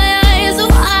close my eyes.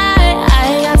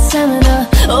 I got stamina.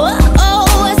 Oh,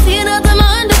 I see another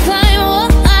mountain to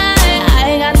climb.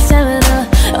 I got stamina.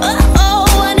 Oh,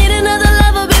 I need another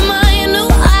lover be mine.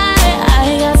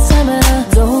 I got stamina.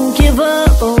 Don't give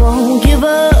up, I won't give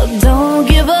up. Don't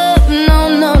give up, no,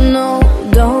 no, no.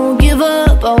 Don't give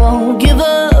up, I won't give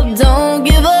up. Don't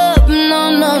give up, no,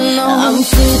 no, no. I'm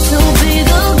free to be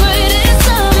the greatest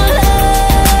of my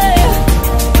life.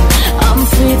 I'm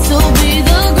free to be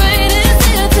the greatest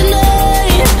here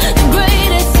tonight. The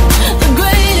greatest, the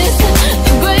greatest,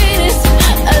 the greatest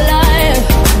alive.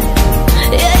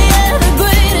 Yeah, yeah, the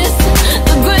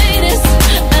greatest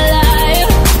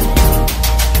alive.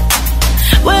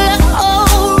 Well,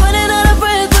 oh, running out of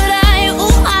breath, but I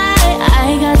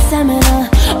got stamina.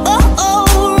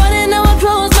 Oh, running now I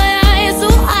close my eyes.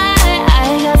 I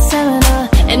got stamina.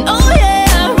 And oh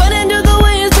yeah, running to the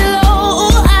waves below.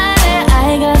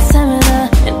 I got stamina.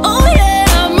 And oh yeah,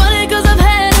 I'm running cause I've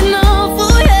had enough.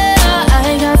 Oh yeah,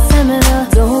 I got stamina.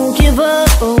 Don't give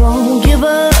up, I won't give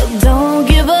up. Don't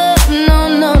give up, no,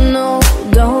 no, no.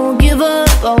 Don't give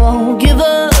up, I won't give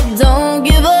up. Don't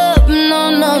give up, no,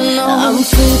 no, no. I'm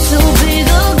free to be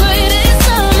the greatest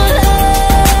of my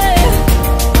life.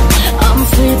 I'm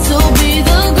free to be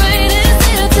the greatest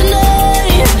here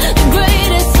tonight. The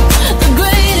greatest, the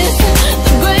greatest,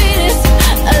 the greatest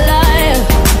alive.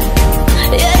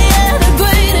 Yeah, yeah, the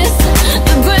greatest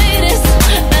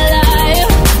alive.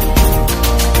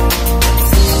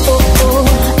 Oh,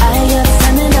 I got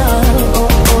stamina.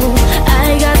 Oh,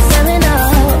 I got stamina.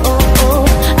 Oh,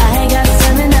 I got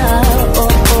stamina. Oh,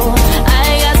 I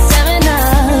got stamina.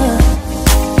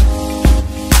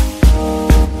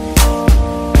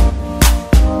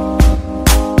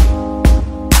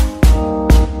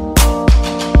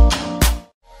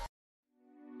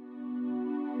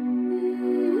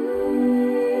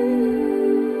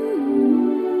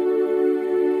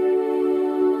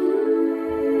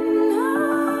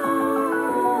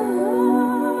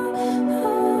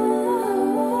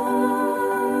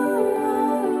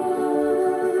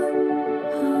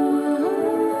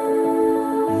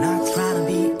 Not trying to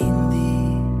be indie,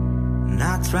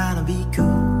 not trying to be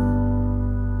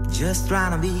cool, just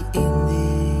trying to be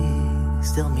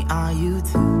indie. Tell me, are you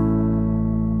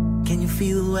too? Can you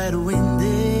feel where the wind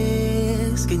is?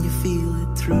 this? Can you feel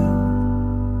it through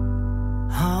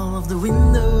all of the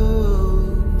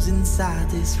windows inside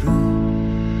this room?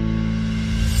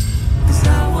 'Cause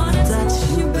I wanna touch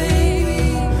you,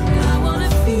 baby. I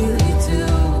wanna feel you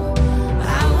too.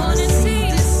 I wanna see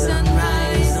the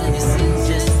sunrise on your sins,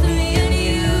 just me and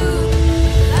you.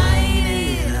 Light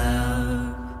it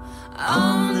up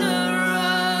on the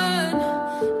run.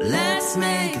 Let's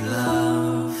make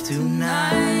love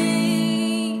tonight.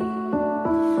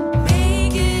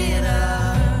 Make it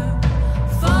up,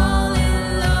 fall in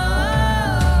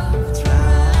love,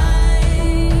 try.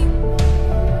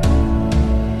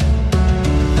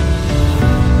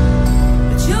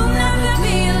 But you'll never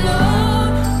be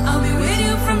alone. I'll be with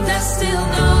you from dusk till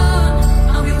dawn.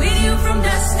 I'll be with you from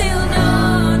dusk till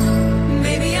dawn.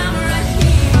 Baby, I'm right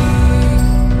here.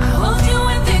 I hold you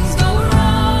when things go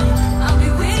wrong. I'll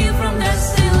be with you from dusk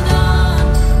till dawn.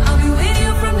 I'll be with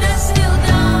you from dusk till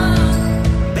dawn.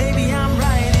 Baby, I'm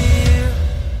right here.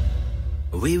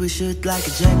 We were shot like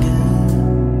a jacket,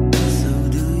 so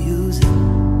do use it.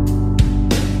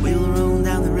 We'll roll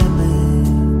down the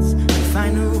rapids,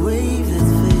 find a wave that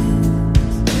fits.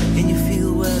 Can you feel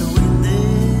where the wind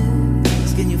is?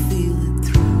 Can you feel it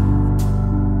through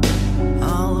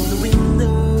all of the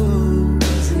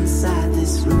windows inside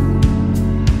this room?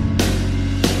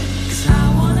 'Cause I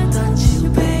wanna touch you,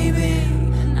 baby,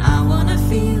 and I wanna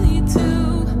feel you too.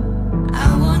 I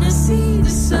wanna see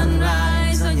the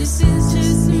sunrise on your sins,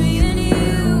 just me and you.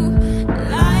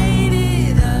 Light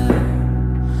it up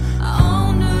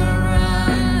on the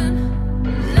run.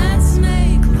 Let's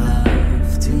make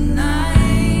love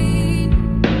tonight.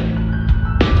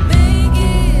 Make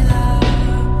it up,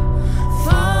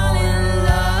 fall in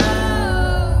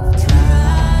love,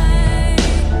 try.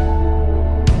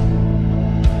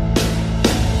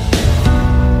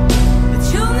 But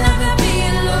you'll never be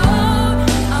alone.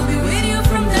 I'll be with you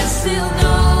from dusk till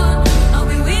dawn. I'll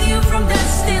be with you from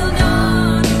dusk till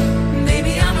dawn.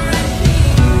 Baby, I'm right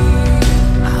here.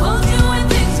 I hold you when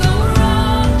things go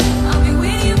wrong. I'll be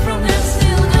with you from dusk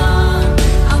till dawn.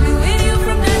 I'll be with you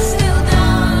from dusk till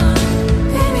dawn.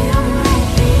 Baby, I'm right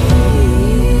here.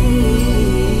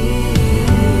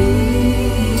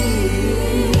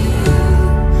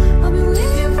 I'll be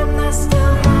with you from dusk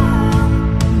till dawn.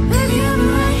 Baby, I'm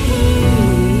right here.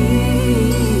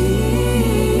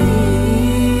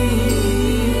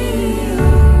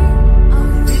 I'll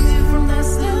be with you from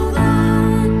dusk till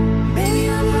dawn. Baby,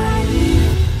 I'm right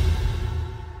here.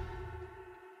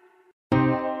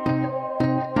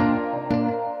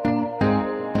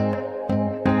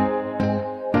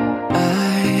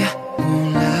 I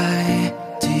won't lie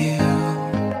to you.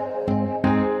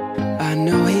 I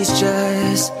know he's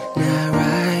just not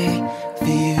right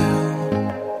for you.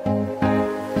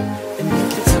 And you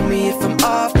can tell me if I'm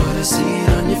off, but I see it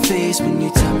on your face when you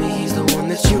tell me he's the one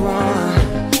that you want.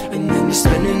 And then you're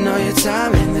spending all your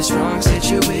time in this wrong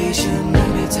situation.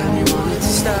 Every time you want it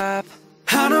to stop.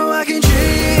 I know I can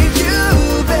treat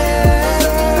you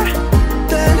better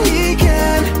than he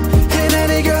can. And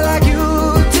any girl like you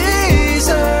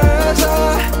deserves a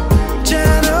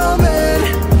gentleman.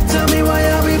 Tell me why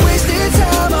are we wasting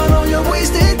time on all your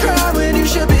wasted crime when you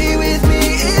should be with me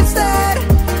instead.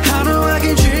 I know I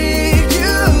can treat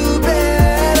you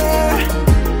better,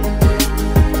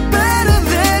 better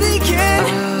than he can.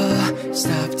 I'll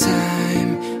stop time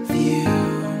for you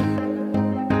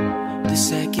the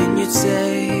second you'd say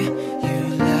you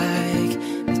like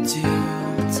me too.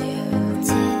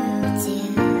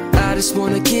 I just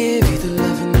wanna give you the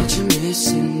loving that you're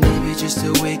missing, baby, just to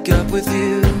wake up with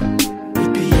you.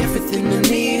 You'd be everything I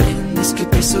need, and this could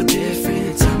be so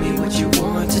different. Tell me what you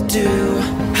want to do.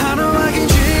 I know I can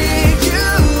treat you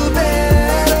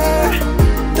better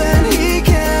than he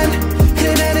can.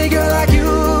 And any girl like you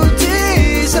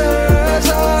deserves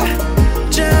a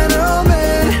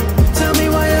gentleman. Tell me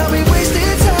why are we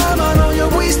wasting time on all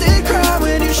your wasted crime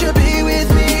when you should be with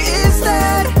me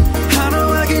instead. I know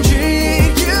I can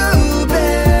treat you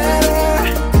better,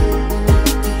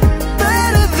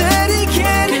 better than he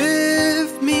can. Give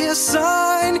me a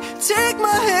sign, take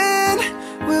my hand,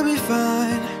 we'll be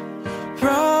fine.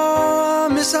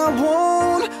 Promise I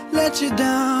won't let you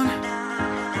down.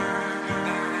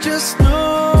 Just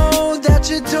know that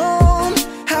you don't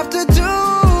have to do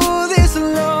this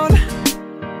alone.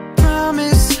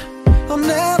 Promise I'll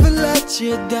never let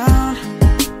you down.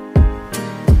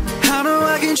 I know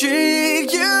I can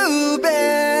treat you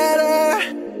better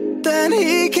than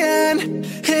he can.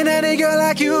 And any girl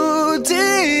like you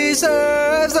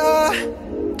deserves a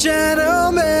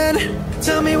gentleman.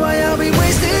 Tell me why are we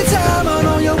wasting time on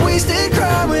all your wasted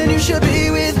crime when you should be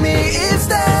with me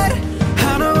instead.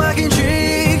 I know I can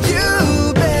treat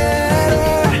you better.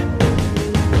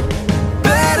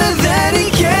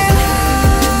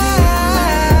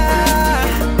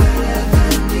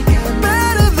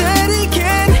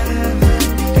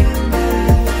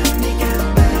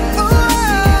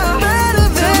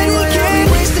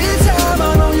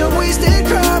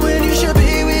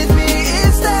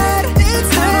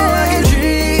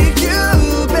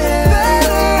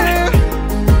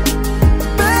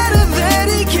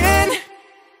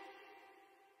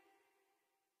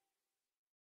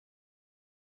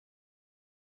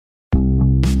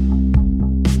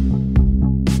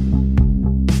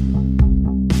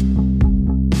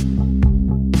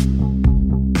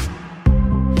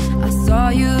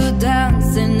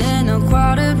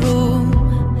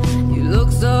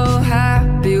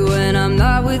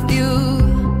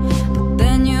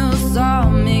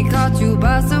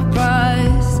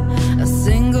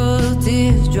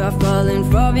 teardrop falling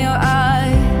from your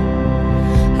eye.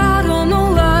 I don't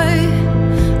know why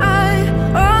I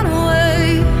run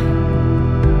away.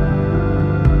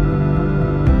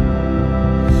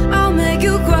 I'll make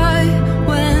you cry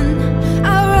when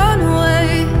I run away.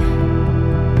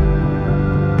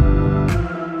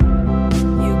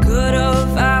 You could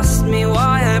have asked me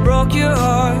why I broke your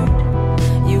heart.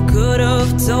 You could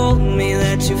have told me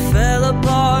that you fell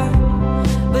apart.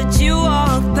 But you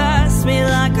walked past me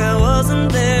like I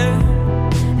wasn't there,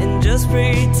 and just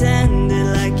pretended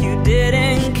like you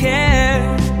didn't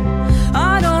care.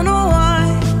 I don't know why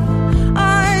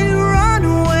I run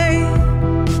away.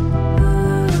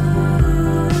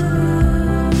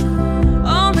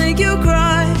 I'll make you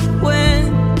cry when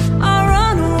I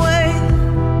run away.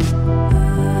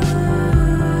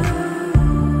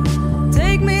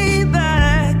 Take me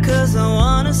back, 'cause I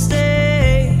wanna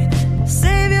stay.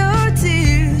 Save your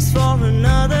tears for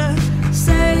another.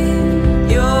 Save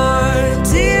your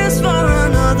tears for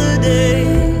another day.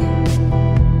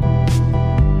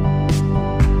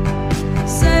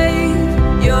 Save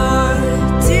your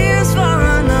tears for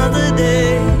another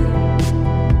day.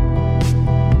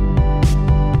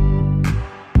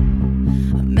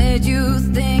 I made you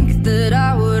think that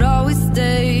I would always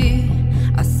stay.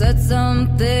 I said some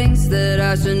things that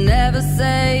I should never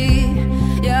say.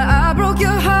 Yeah, I broke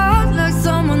your heart like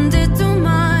someone did to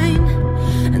mine,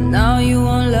 and now you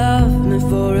won't love me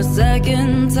for a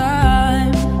second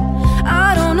time. I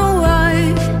don't know why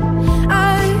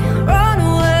I run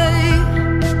away.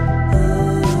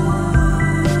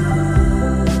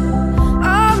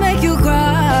 I'll make you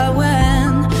cry when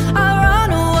I run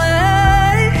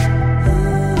away.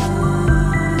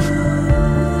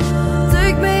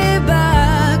 Take me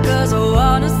back, 'cause I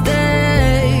wanna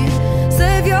stay.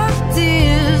 Save your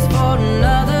tears for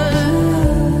another.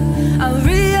 I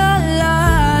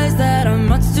realize that I'm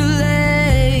much too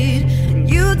late, and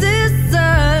you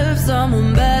deserve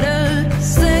someone better.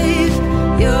 Save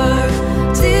your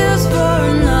tears for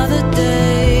another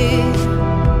day.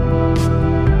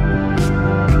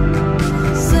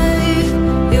 Save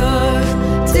your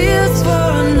tears for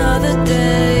another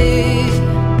day.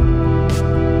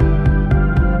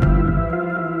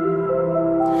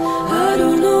 I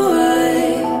don't know why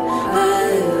I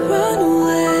run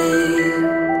away.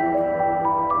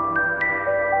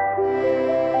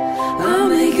 I'll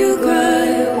make you cry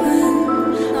when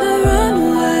I run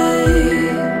away.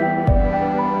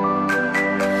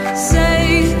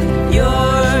 Save your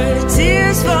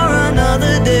tears for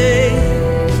another day.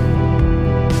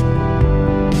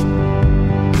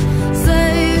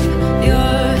 Save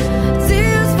your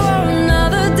tears for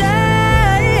another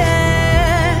day.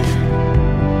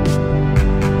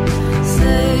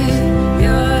 Save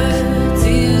your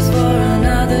tears for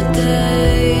another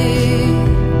day.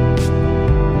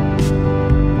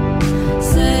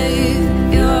 Save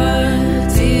your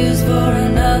tears for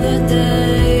another day.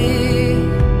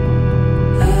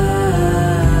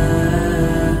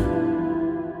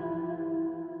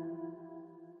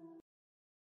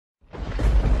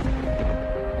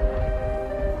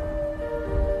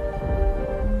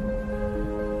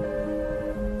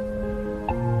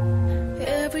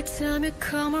 Every time you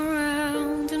come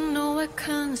around, you know I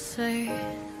can't say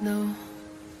no.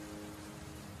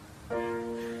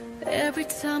 Every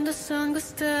time the sun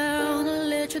goes down, I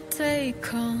let you take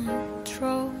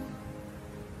control.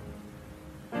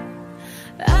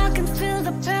 I can feel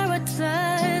the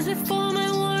paradise before my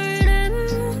word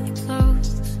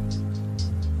implodes.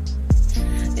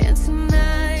 And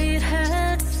tonight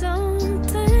had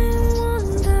something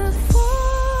wonderful.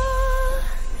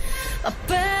 A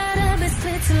bad habit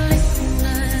lead to late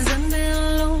nights and being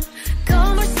alone.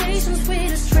 Conversations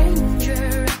with a stranger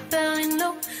I barely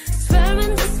know.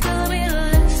 Swearing this will be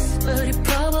less, but it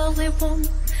probably won't.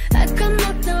 I can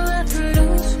knock the left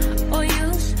loose, or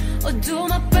use, or do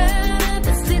my bad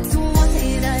habits lead to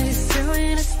white eyes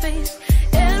staring at space.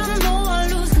 And I know I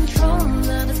lose control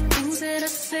of the things that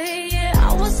I say. Yeah,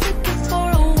 I was looking for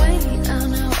a way, and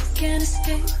now I can't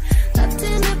escape.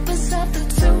 Nothing happens after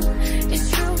two. It's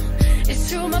true, it's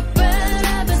true. My bad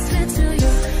habits lead to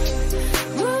you.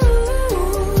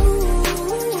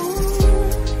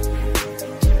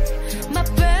 My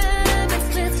bad habits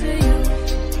lead to you.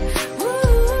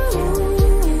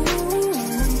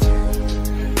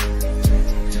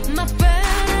 My bad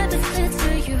habits lead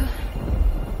to you.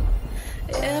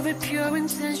 Every pure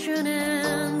intention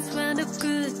ends when the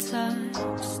good times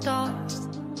start.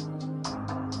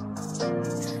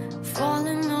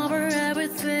 Falling over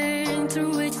everything to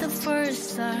reach the first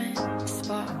sign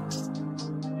spark.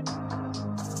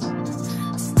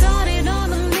 Started on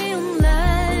a million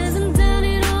lies and then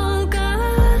it all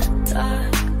got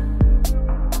dark.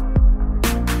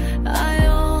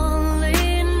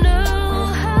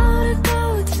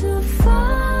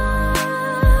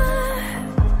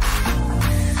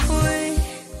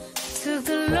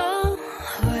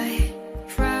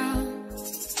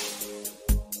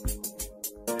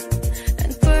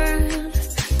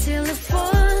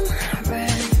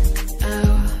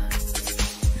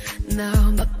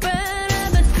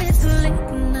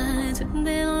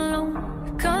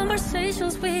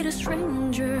 a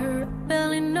stranger,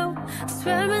 barely know.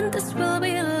 Swearing this will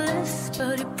be a list,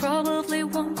 but it probably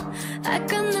won't. I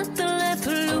got nothing left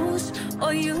to lose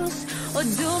or use, or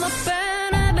do my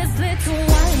bad habits lead to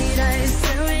white eyes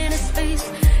staring at space.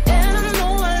 And I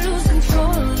know I lose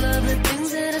control of the things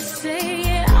that I say.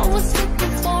 Yeah, I was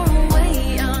looking for a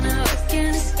way out, now I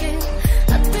can't escape.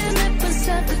 Nothing happens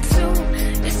after two.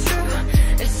 It's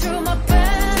true, my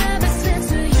bad habits lead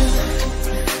to you.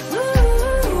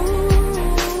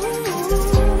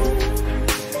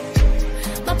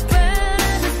 My bad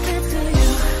habits lead to you.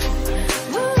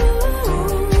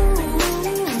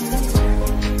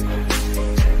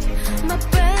 My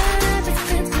bad habits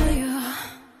lead to you.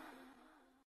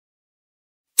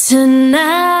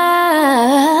 Tonight,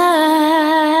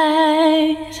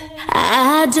 I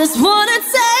just wanna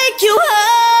take you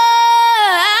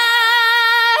high,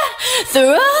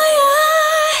 throw your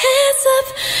hands up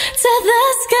to the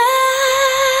sky.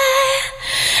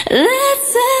 Let's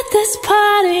set this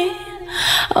party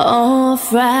on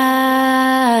fire.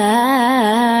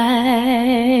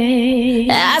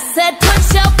 I said put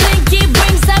your pinky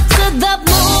rings up to the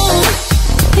moon.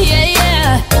 Yeah, yeah.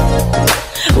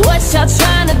 What y'all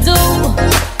trying to do?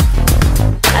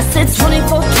 I said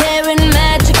 24 karat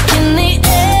magic in the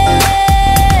air.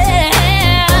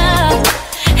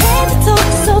 Head to toe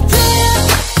so clear.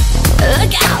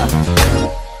 Look out.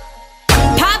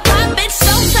 Pop, pop, it's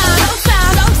showtime.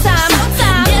 Showtime, showtime,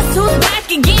 showtime. Guess who's back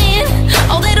again?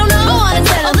 Oh, they don't know what to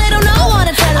tell 'em. Oh, they don't know what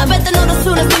to tell 'em. I bet they know as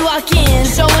soon as we walk in.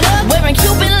 Showing up, wearing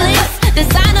Cuban links,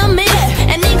 designer mix,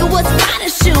 and Inglewood's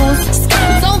finest shoes.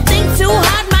 Don't think too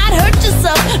hard, might hurt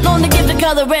yourself. Known to give the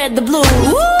color red the blue.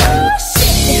 Woo,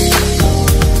 shit.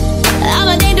 I'm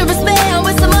a dangerous man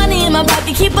with some money in my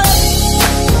pocket. Keep up.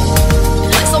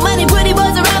 So many pretty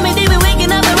boys around me, they be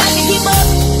waking up and I can keep up.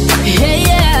 Yeah,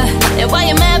 yeah. And why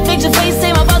you mad? Fix your face,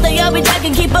 say my fault, they all be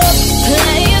talking. Keep up.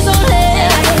 Players only.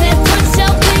 I said put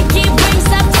your pinky rings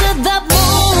up to the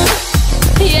moon.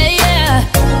 Yeah, yeah.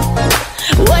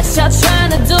 What y'all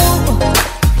trying to do?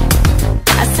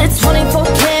 I said 24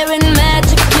 karat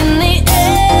magic in the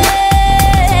air.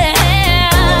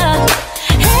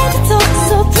 Head to toe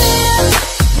so clear.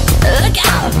 Look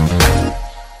out.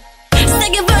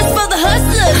 Second verse for the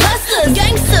hustlers,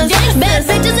 gangsters, bad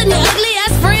bitches and your ugly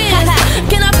ass friends.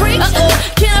 Can I preach? Uh-oh.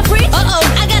 Can I preach? Uh-oh.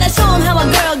 I gotta show 'em how a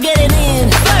girl get it in.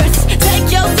 First, take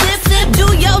your sip, do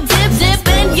your dip,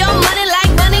 spend your money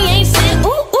like money ain't shit.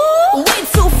 Ooh, ooh, we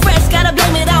too fresh, gotta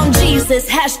blame it on Jesus.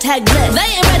 Hashtag blessed. They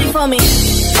ain't ready for me.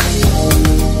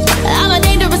 I'm a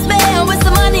dangerous man with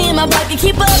some money in my pocket.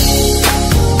 Keep up.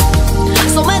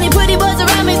 So many pretty boys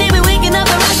around me, they be waking up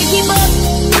and I can keep up.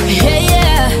 Yeah,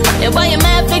 yeah. And why you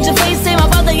mad? Fix your face, say my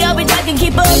father, y'all be talking.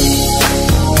 Keep up.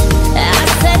 I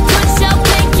said put your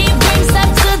pinky rings up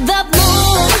to the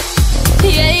moon.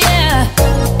 Yeah, yeah.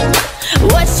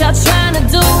 What y'all trying to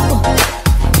do?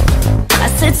 I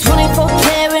said 24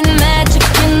 karat magic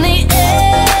in the air.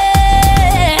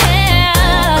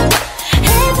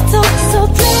 Head to toe so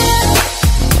clear.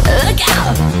 Look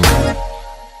out.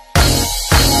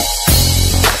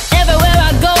 Everywhere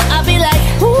I go, I'll be like,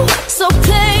 ooh, so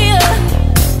clear.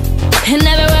 And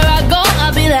everywhere I go,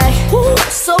 I'll be like, ooh,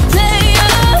 so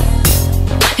player.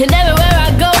 And everywhere I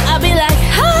go, I'll be like,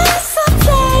 ah, so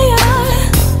player.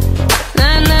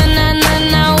 Nah, nah, nah, nah,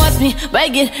 nah, watch me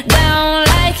break it down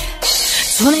like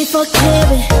 24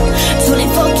 karat,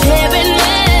 24 karat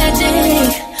magic.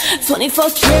 24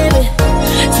 karat,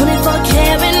 24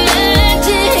 karat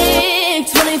magic.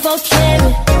 24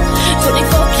 karat,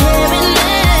 24 karat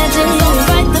magic. Don't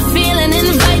fight the feeling,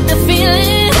 invite the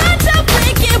feeling.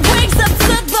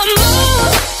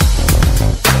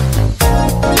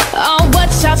 Oh, what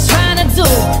y'all trying to do?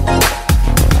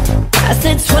 I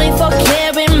said 24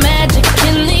 karat magic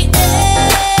in the air.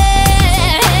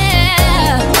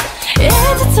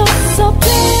 Yeah, the top so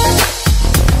clear.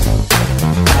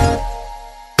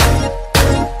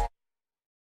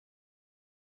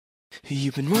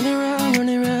 You've been running around,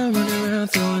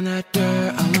 throwing that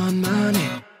dirt all on my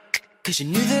name. 'Cause you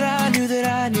knew that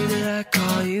I'd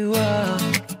call you up.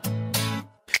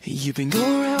 You've been go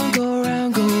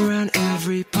around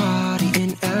every party in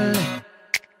LA.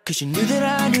 'Cause you knew that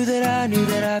I'd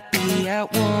be at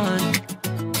one.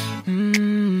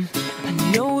 I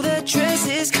know that dress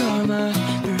is karma,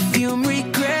 perfume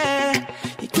regret.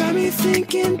 You got me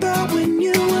thinking about when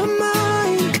you were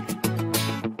mine.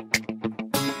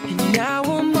 And now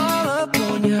I'm all up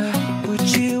on you, what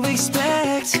you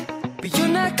expect? But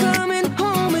you're not coming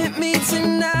home with me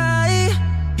tonight.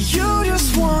 You just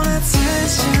want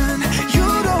attention, you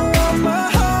don't want my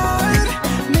heart.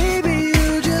 Maybe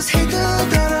you just hate the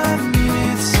thought of me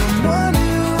with someone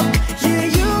new. Yeah,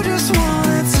 you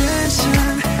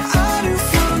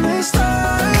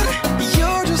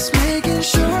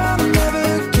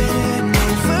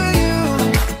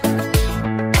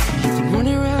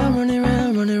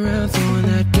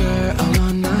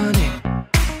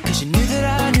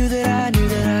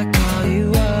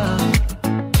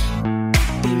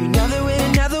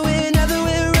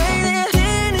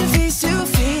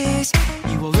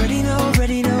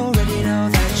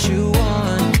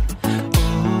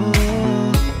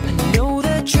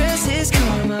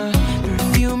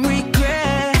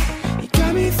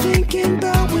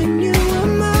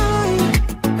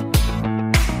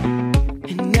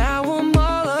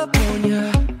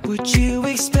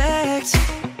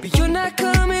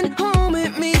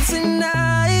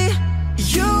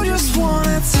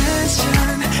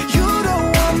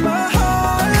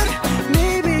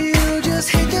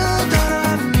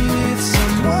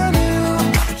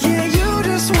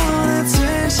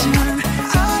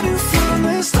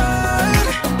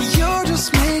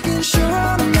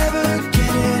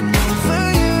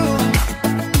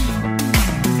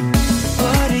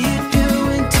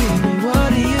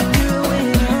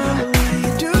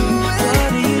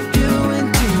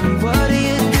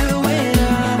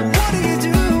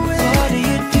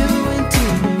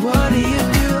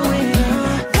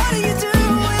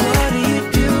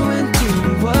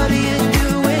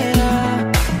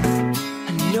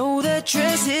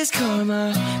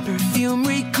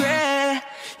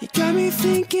me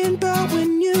thinking about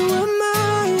when you were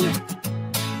mine.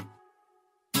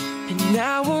 And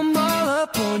now I'm all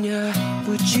up on ya.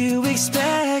 What you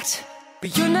expect?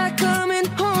 But you're not coming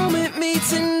home with me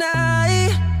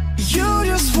tonight. You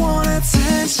just want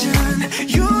attention.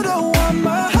 You don't want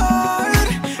my heart.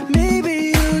 Maybe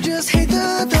you just hate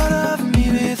the thought of me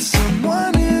with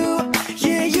someone new.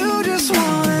 Yeah, you just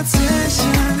want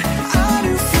attention. I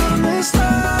knew from the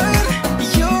start.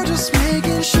 You're just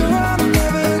making sure I'm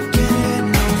never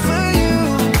getting over you.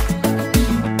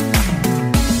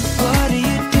 What are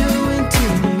you doing to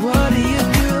me? What are you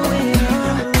doing?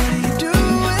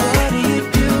 What are you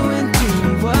doing to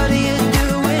me? What are you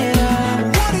doing?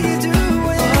 What are you doing?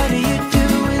 What are you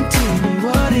doing to me?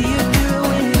 What are you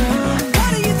doing?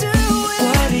 What are you doing?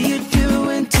 What are you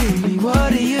doing to me?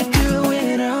 What are you doing?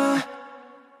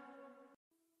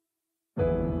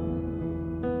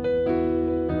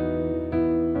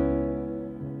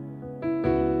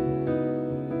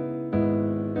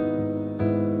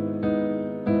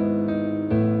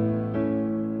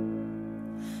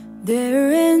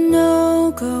 There ain't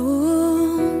no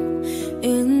gold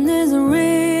in this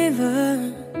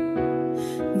river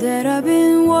that I've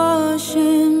been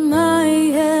washing my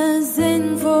hands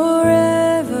in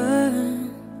forever.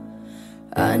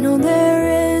 I know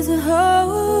there is a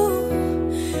hole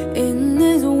in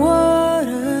these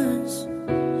waters,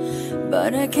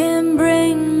 but I can't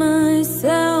bring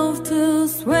myself to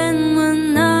swim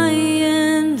when I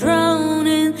am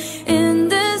drowning in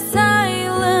this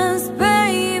silence.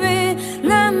 Baby,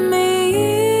 let me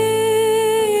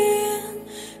in.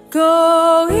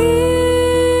 Go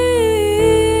easy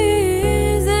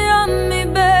on me,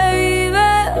 baby.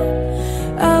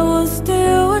 I was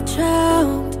still a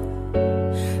child,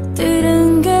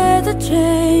 didn't get the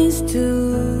chance to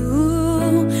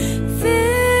feel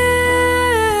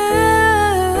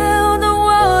the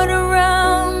water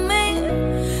around me.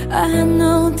 I had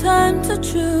no time to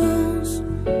choose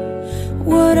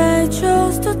what I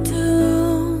chose to do.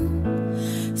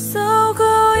 So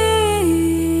go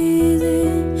easy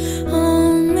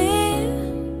on me.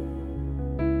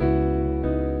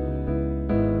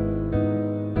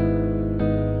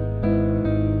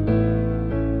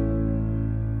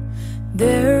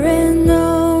 There ain't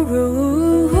no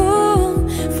rule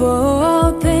for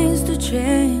all things to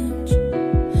change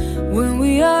when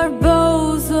we are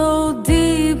both so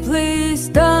deeply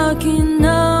stuck in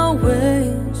our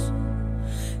ways.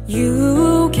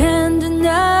 You can't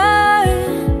deny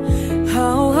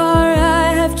how hard I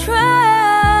have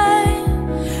tried.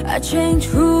 I changed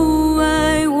who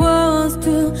I was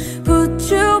to put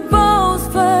you both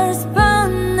first, but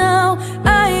now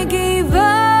I give up.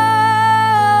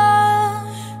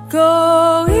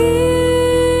 Go easy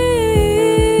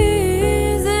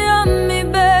on me,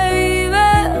 baby.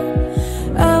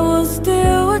 I was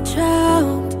still a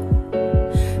child,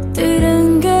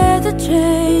 didn't get the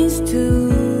chance to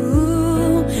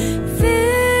feel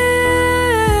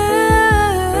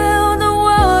the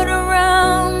water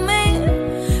around me.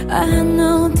 I had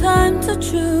no time to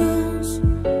choose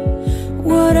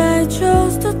what I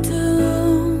chose to do.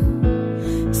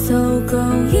 So go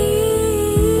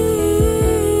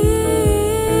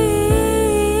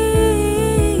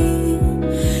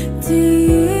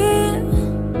easy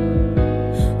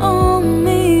on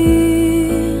me.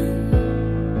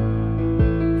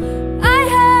 I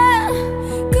had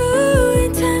good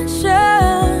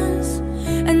intentions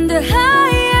and the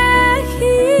highest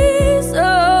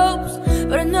hopes,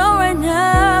 but I know right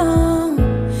now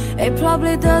it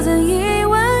probably doesn't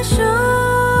even show.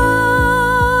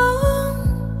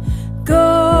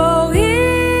 Go easy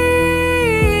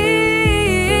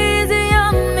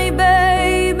on me,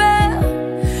 baby.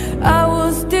 I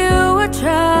was still a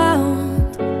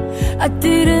child, I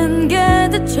didn't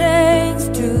get the chance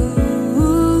to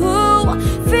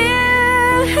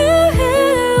feel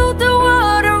the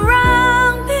water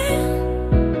around me.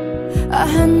 I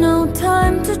had no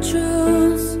time to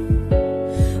choose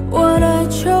what I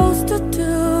chose to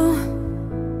do.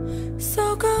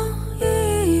 So go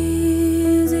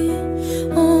easy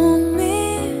on me.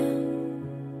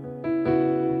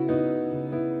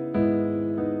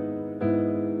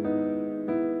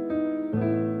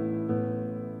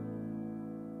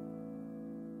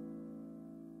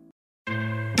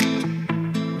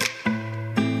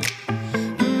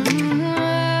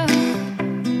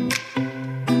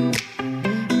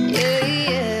 Yeah,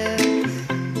 yeah.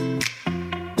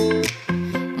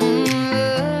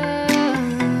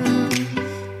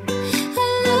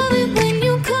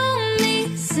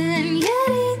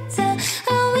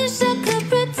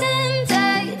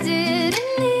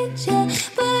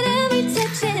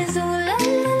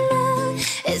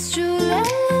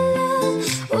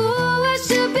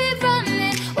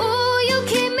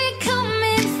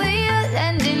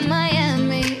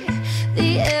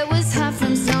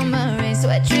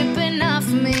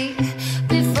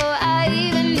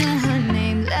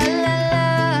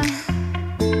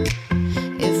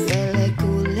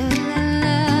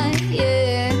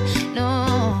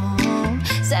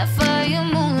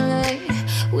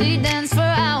 We danced for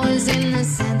hours in the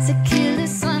sun to kill the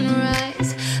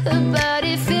sunrise. The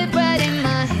body fit right in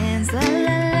my hands, la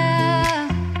la la.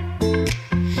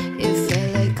 It felt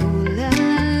like ooh la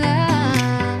la la.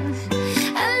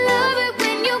 I love it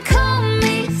when you call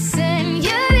me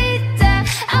señorita.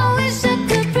 I wish I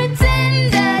could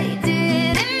pretend I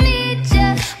didn't need ya,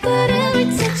 but every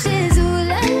touch is ooh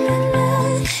la la la.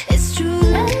 It's true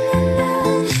la la la.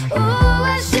 Ooh,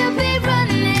 I should be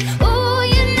running. Ooh,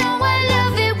 you know I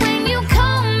love it when you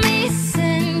call me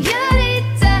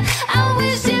señorita. I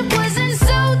wish it wasn't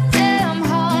so damn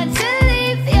hard to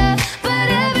leave ya, but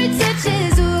every touch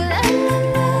is ooh la la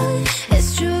la. It's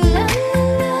true la la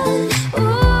la.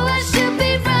 Ooh, I should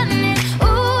be running.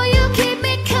 Ooh, you keep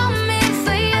me coming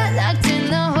for you, locked in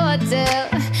the hotel.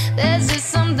 There's just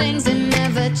some things that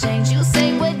never change. You say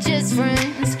we're just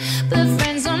friends, but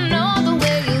friends don't know the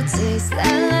way you taste, la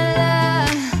la la.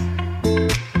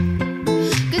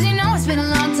 Cause you know it's been a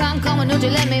long time coming, don't you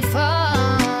let me fall.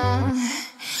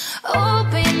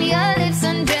 Open your lips,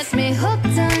 undress me,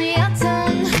 hooked on your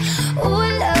tongue. Ooh,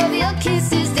 love, your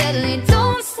kiss is deadly.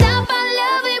 Don't stop, I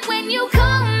love it when you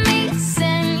call me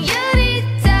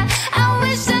señorita. I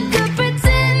wish I could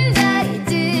pretend I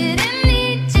didn't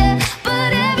need ya,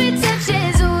 but every touch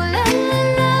is ooh la la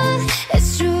la.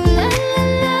 It's true la la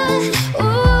la.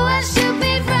 Ooh, I should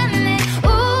be running.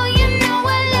 Ooh, you know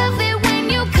I love it when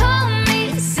you call me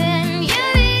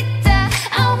señorita.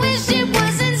 I wish it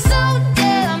wasn't so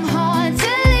damn hard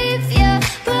to leave ya,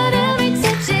 but every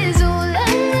touch is ooh la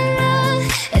la la.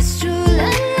 It's true la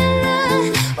la la.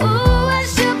 Ooh, I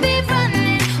should be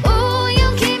running. Ooh, you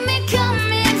keep me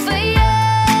coming for ya,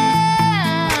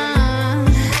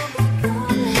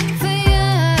 for ya.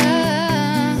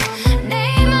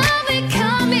 Name, I'll be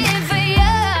coming for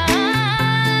ya.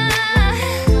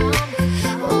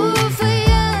 Ooh, for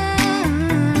ya,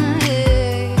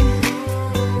 yeah.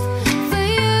 For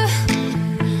ya.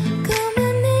 Call my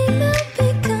name, I'll be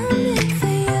coming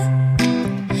for ya.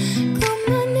 Call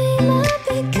my name, I'll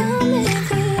be coming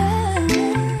for ya.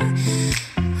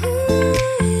 Ooh,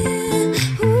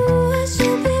 yeah. Ooh, I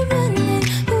should be running.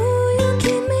 Ooh, you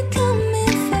keep me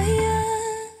coming for ya.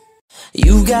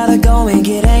 You gotta go and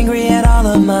get angry at all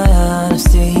of my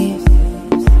honesty.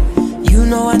 You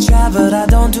know I try, but I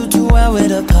don't do too well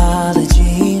with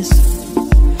apologies.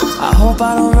 I hope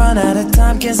I don't run out of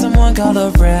time. Can someone call a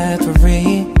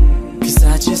referee? Cause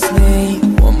I just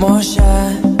need one more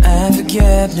shot at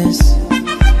forgiveness.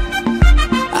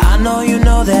 I know you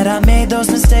know that I made those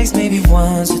mistakes maybe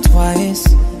once or twice.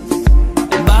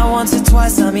 And by once or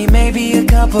twice I mean maybe a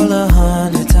couple of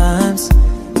 100 times.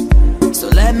 So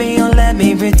let me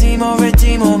redeem all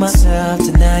myself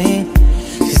tonight.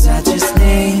 Cause I just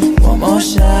need one more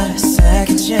shot,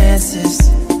 second chances.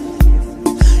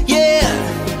 Yeah,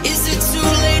 is it too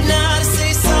late now to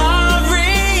say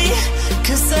sorry?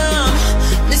 Cause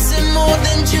I'm missing more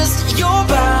than just your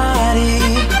body.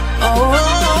 Oh,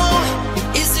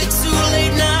 is it too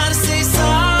late now to say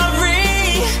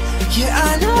sorry? Yeah,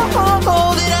 I know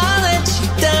that I let you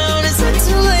down. Is it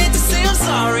too late to say I'm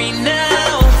sorry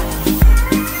now?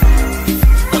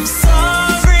 I'm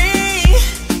sorry,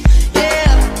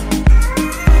 yeah.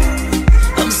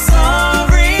 I'm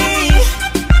sorry.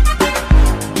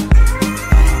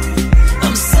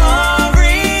 I'm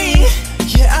sorry,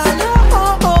 yeah. I know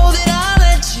that I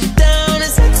let you down.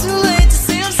 Is it too late to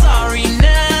say I'm sorry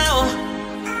now?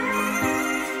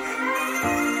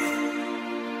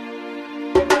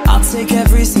 I'll take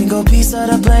every single piece of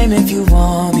the blame if you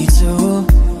want me to,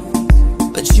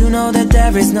 but you know that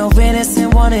there is no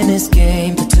innocent one in this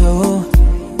game but two.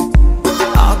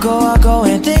 I'll go,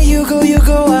 and then you go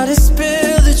out and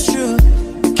spill the truth.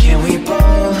 Can we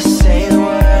both say the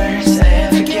words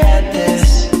and forget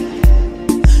this?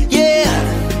 Yeah,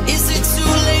 is it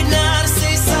too late now to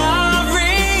say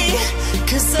sorry?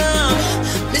 Cause I'm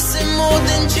missing more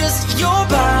than just your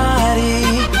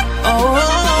body.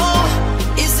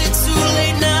 Oh, is it too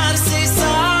late now to say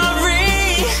sorry?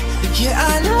 Yeah,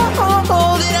 I know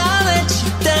that I let you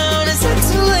down. Is it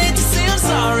too late to say I'm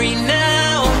sorry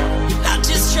now? Not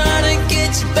just trying to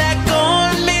get you back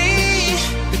on me.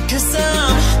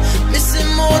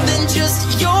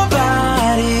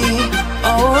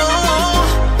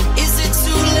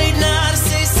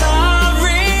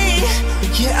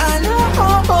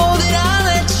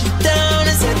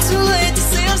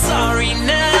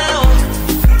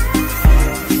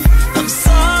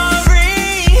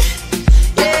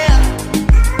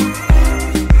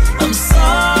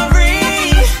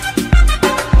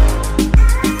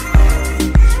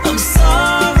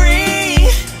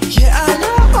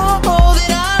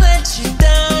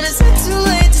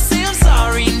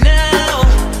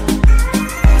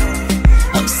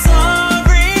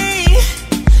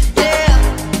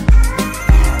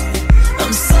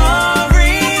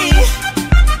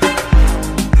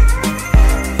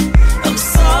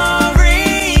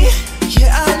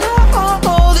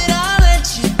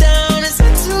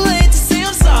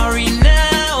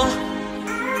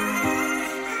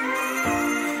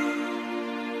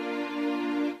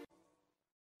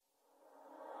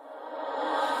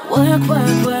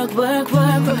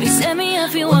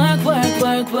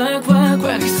 work, work, work,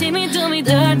 work. You see me do me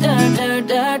dirt, dirt, dirt,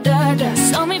 dirt, dirt, dirt.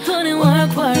 Saw me put in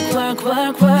work, work, work,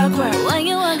 work, work, work. When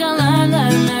you walk, I learn,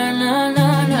 learn, learn, learn,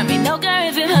 learn, learn. Me no care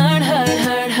if it hurt, hurt,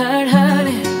 hurt, hurt, hurt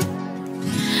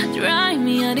it. Drive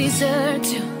me, I deserve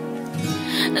to.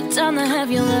 The time to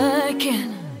have you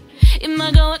looking. It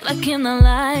might go out like him, I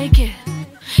like it.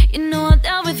 You know I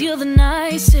dealt with you the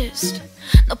nicest.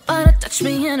 Nobody touched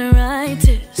me in a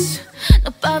righteous.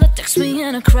 Nobody text me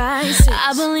in a crisis.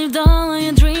 I believed all of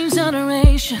your dreams of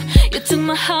duration. You took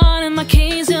my heart and my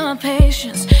keys and my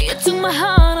patience. You took my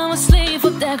heart on my sleeve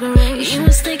for decoration. You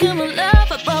was thinking of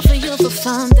love, I bought for you for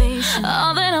foundation.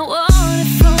 All that I wanted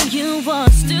from you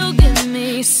was to give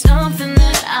me something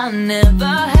that I never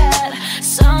had,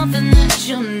 something that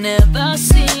you've never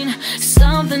seen,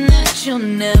 something that you've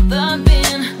never been.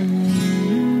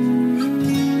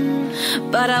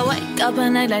 But I wake up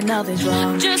and act like nothing's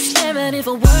wrong. Just get ready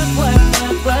for work, work,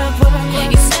 work, work,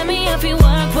 work. You send me up, you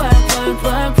work, work, work,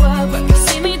 work, work, work. You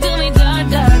see me do me dirt,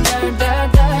 dirt, dirt,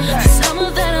 dirt, dirt, dirt. Some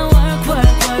of that I work,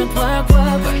 work, work, work,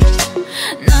 work, work.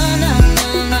 Nah, nah,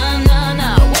 nah, nah, nah,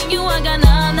 nah. When you walk, I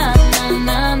nah, nah, nah,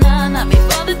 nah, nah, nah.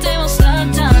 Before the day was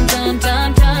done, done, done,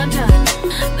 done, done, done.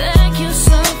 Beg you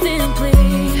something,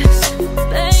 please.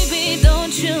 Baby,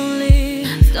 don't you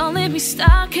leave. Don't leave me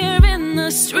stuck here in the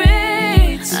street.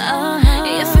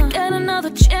 If I get another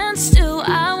chance to,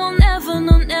 I will never,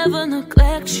 no, never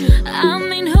neglect you. I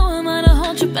mean, who am I to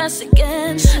hold your best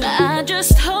against you? I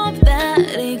just hope that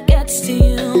it gets to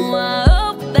you. I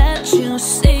hope that you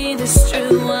see this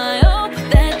true. I hope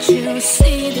that you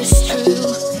see this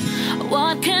true.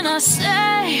 What can I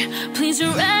say? Please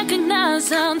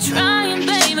recognize I'm trying,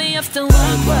 baby. After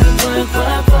work, work, work,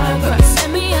 work, work, work.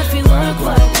 Send me if you work,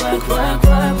 work, work, work,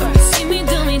 work, work. See me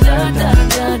do me dirt, dirt,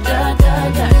 dirt, dirt,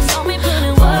 dirt, dirt. Saw me put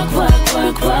in work, work,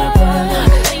 work, work, work.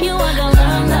 When you walk, I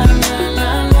learn, learn, learn,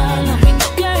 learn, learn, learn. We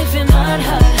don't care if it hurt,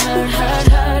 hurt, hurt, hurt,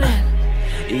 hurt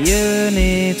it. You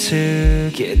need to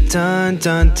get done,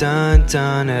 done, done,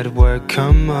 done at work,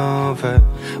 come over.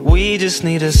 We just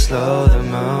need to slow the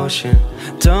motion.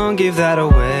 Don't give that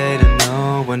away to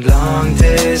no one. Long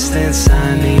distance,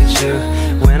 I need you.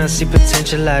 When I see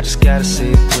potential, I just gotta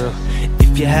see it through.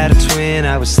 If you had a twin,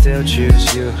 I would still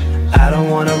choose you. I don't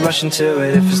wanna rush into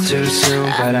it if it's too soon,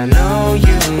 but I know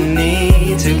you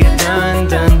need to get done,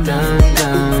 done, done,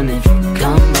 done if you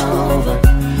come over.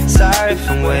 Sorry if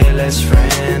I'm way less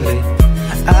friendly.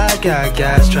 I got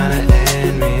guys trying to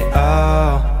end me,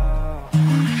 oh.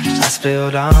 I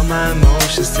spilled all my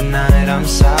emotions tonight, I'm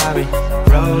sorry.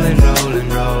 Rolling, rolling,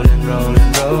 rolling,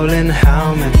 rolling, rolling.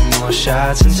 How many more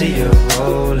shots until you're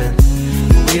rolling?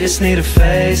 We just need a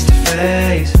face to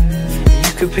face.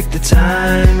 You could pick the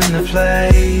time and the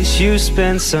place. You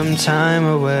spend some time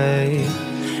away.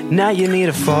 Now you need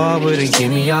to forward and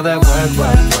give me all that work,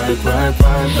 work, work, work,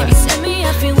 work, work. You send me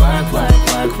up, you work, work,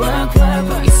 work, work, work,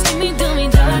 work. You see me do me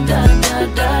dirt, dirt,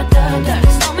 dirt, dirt, dirt, dirt.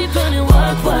 Saw me put in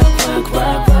work, work, work,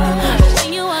 work, work.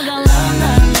 When you walk, I learn,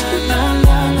 learn, learn, learn,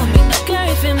 learn, learn. Me no care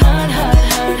if it hurt, hurt,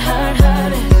 hurt, hurt,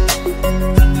 hurt it.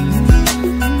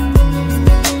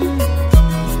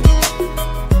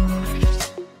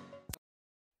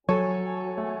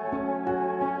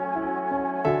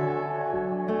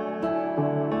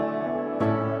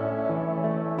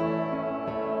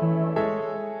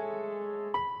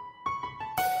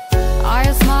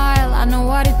 I smile, I know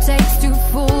what it takes to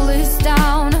pull this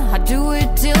down. I do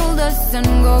it till the sun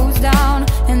goes down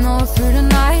and all through the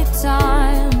night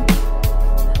time.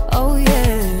 Oh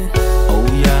yeah. Oh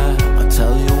yeah, I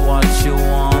tell you what you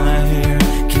wanna hear.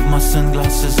 Keep my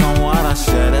sunglasses on while I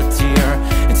shed a tear.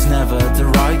 It's never the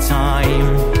right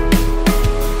time.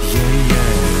 Yeah,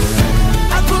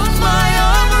 yeah. I put my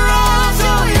arm around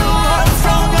so you how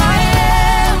strong I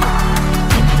am.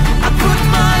 I put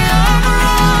my arm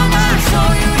around and show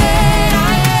you that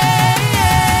I am.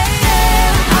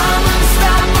 I'm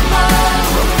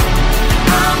unstoppable.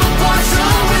 I'm a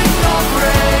partial with no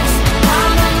break.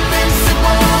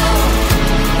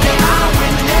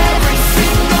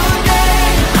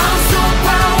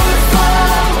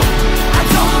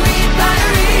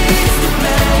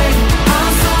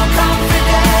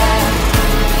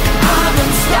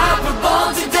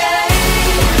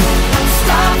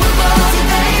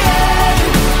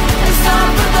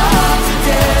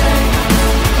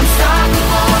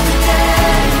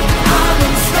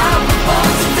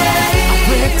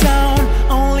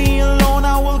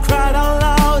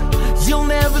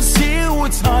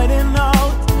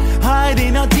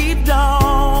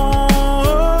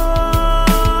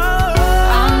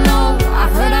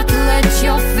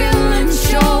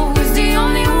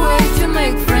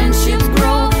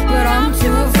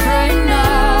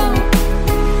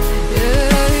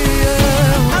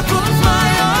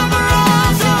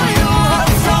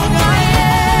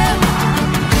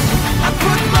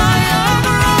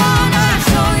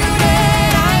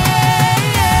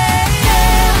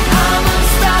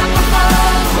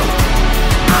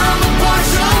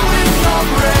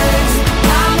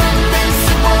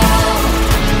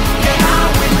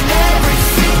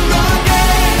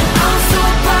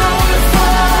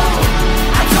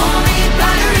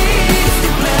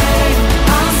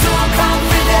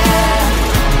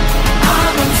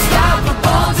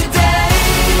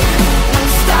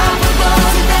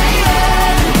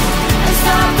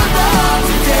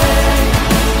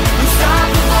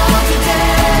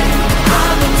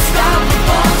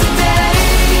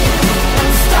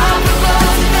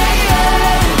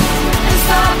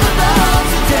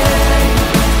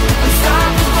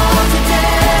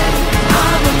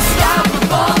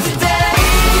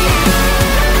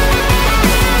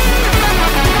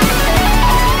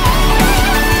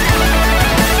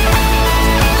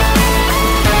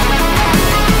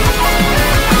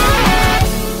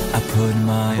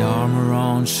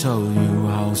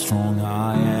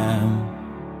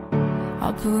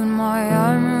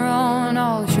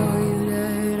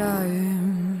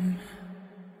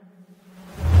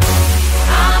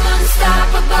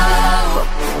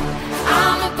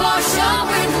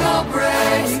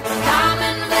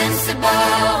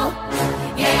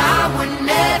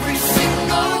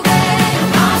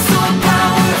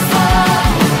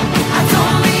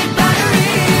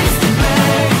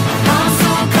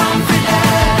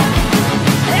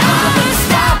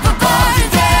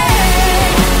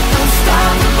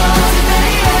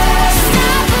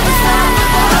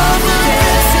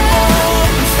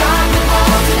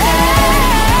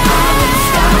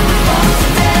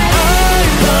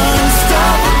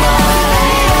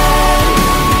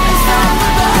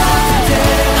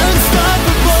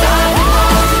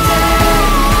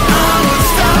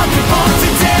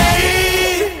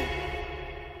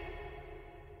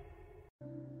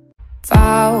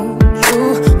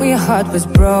 heart was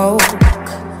broke.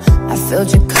 I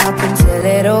filled your cup until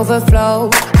it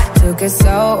overflowed. Took it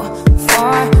so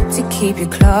far to keep you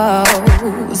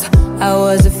close. I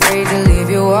was afraid to leave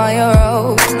you on your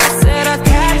own. Said I'd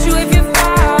catch you if you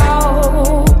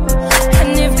fall,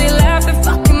 and if they laugh, they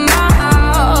fucking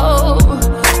mouth.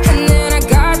 And then I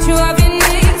got you off your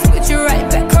knees, put you right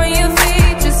back on your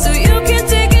feet, just so you can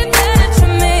take advantage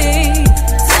of me.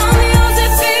 Tell me how's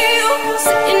it feel,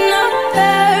 sitting up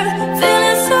there,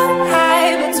 feeling so high,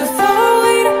 but too far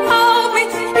away to hold me.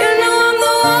 You know I'm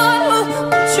the one who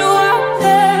put you out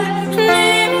there,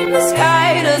 name in the sky.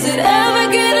 Does it ever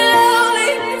get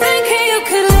lonely? Thinking you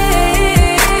could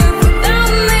live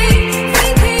without me,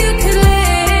 thinking you could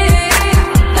live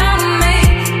without me.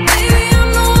 Baby, I'm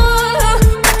the one who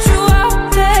put you out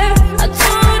there. I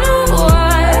don't know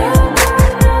why.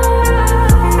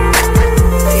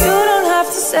 You don't have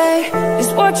to say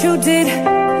just what you did,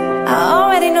 I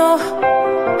already know.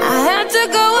 I had to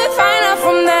go and find out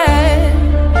from there.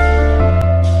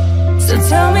 So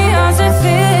tell me how's it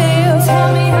feel, tell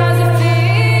me how's it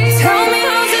feel, tell me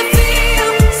how's it feel,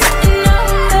 sitting up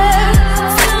there,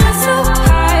 feeling so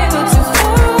high, but too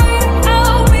far away to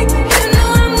hold me. You know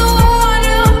I'm the one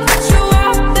who put you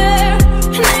out there,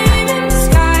 name in the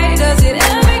sky. Does it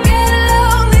ever get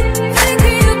lonely?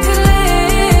 Thinking you could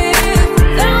live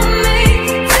without me,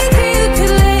 thinking you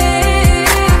could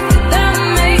live without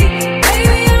me.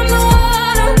 Baby, I'm the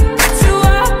one who put you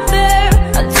out there.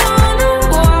 I don't know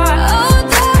why, oh,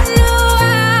 don't know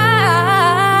why.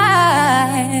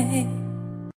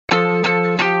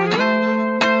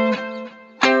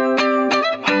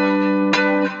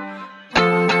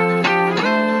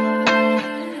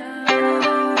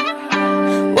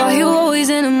 Why you always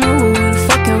in a mood,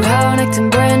 fucking around, acting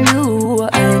brand new?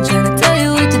 I ain't tryna tell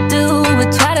you what to do,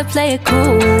 but try to play it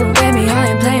cool. Baby, I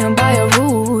ain't playing by your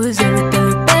rules, everything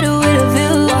look better with a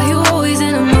view. Why you always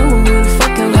in a mood,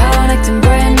 fucking around, acting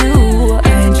brand new? I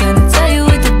ain't tryna tell you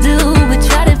what to do, but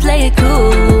try to play it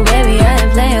cool. Baby, I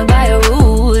ain't playing by your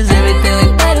rules, everything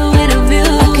look better with a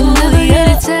view. I can never get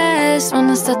a test when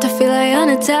I start to feel like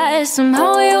unattached.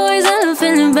 Somehow I always end up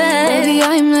feeling bad. Baby,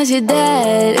 I'm not your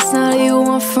dad, it's not what you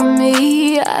want from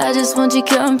me, I just want your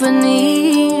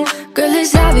company. Girl,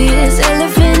 it's obvious,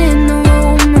 elephant in the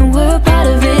room, and we're a part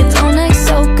of it. Don't act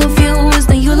so confused,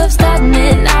 then you love starting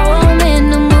it. Now I'm in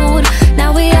the mood,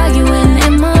 now we arguing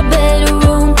in my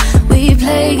bedroom. We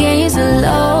play games of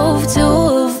love to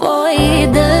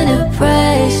avoid the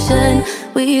depression.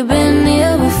 We've been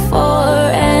here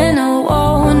before, and I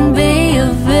won't be a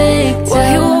victim.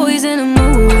 Why you always in a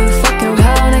mood, fucking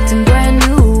around, acting brand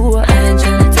new? I ain't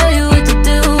tryna tell you what to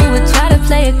do, but try to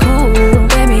play it cool.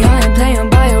 Baby, I ain't playing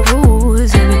by your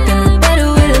rules, everything look better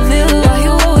with a view. Why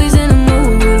you always in a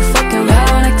mood, fucking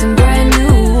around, acting brand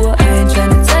new? I ain't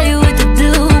tryna tell you what to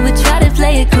do, but try to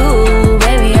play it cool.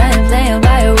 Baby, I ain't playing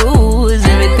by your rules,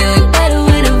 everything look better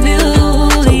with a view.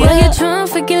 So why you tryna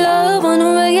figure love on the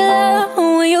regular?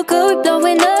 When you cooked up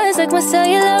with nuts like my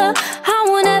cellular, I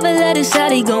won't ever let a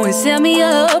shawty go and set me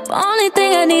up. Only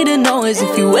thing I need to know is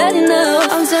if you wet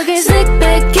enough. I'm talking slick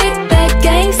back, kick back,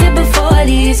 gang sipping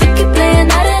 40s. You keep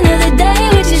playing out another day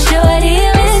with your shorty.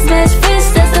 Mismatch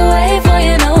fist, that's the way for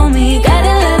you know me.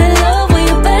 Gotta let it love when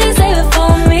you better save it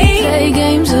for me. Play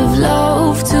games of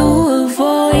love to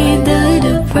avoid the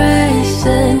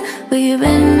depression. We've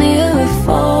been here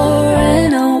before,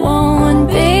 and I won't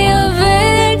be a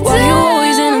victim. Why you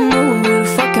always in a mood,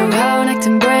 fucking around,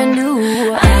 acting brand new?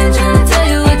 I ain't tryna tell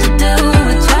you what to do,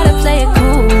 but try to play it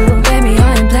cool. Baby, I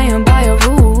ain't playing by your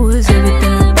rules,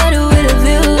 everything look better with a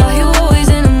view. Why you always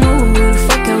in a mood,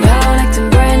 fucking around, acting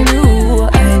brand new?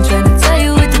 I ain't tryna tell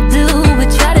you what to do, but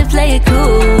try to play it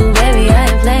cool. Baby, I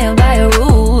ain't playing by your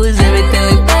rules, everything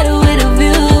look better with a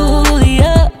view,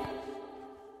 yeah.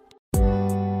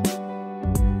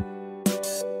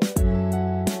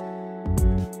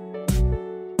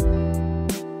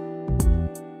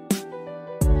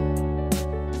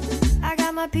 I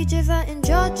got my peaches out in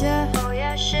Georgia. Oh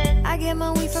yeah, shit. I get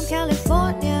my weed from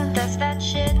California. That's that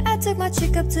shit. I took my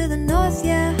chick up to the north,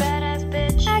 yeah. Badass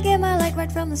bitch. I get my light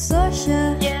right from the source,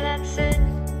 yeah. Yeah, that's it.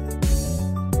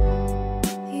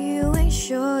 You ain't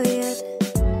sure yet,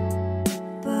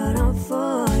 but I'm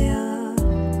for ya.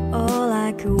 All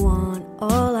I could want,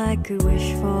 all I could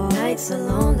wish for. Nights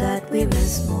alone that we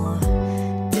miss more.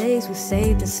 Days we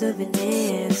saved as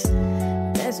souvenirs.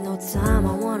 There's no time,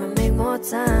 I wanna make more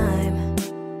time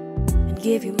and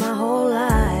give you my whole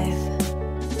life.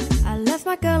 I left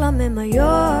my girl, I'm in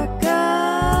Mallorca.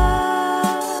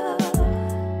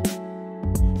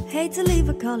 Hate to leave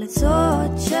her, call it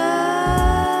torture.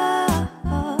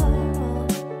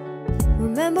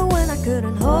 Remember when I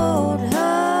couldn't hold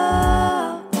her?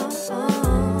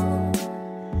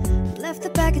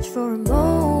 for a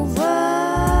move.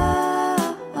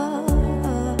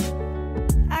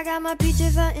 I got my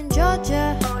peaches out in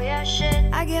Georgia. Oh yeah,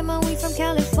 shit. I get my weed from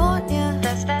California.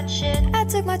 That's that shit. I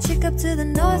took my chick up to the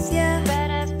north, yeah.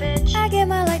 Badass bitch. I get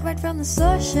my light right from the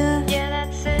source, yeah. Yeah,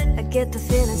 that's it. I get the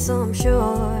feeling, so I'm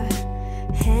sure.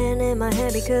 Hand in my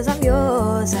hand because I'm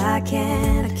yours. I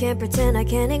can't pretend, I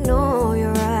can't ignore.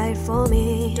 You're right for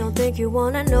me. Don't think you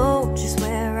wanna know just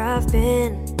where I've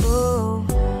been. Oh,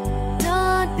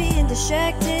 not being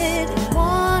distracted. And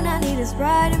one I need is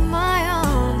right in my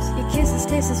arms. Your kisses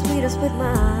taste the sweetest with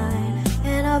mine,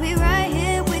 and I'll be right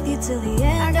here with you till the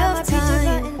end of time. I got my peaches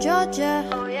out in Georgia.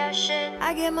 Oh yeah, shit.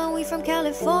 I get my weed from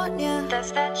California.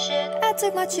 That's that shit. I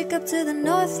took my chick up to the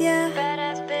north, yeah.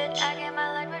 Badass bitch. I get my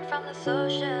light right from the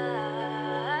social.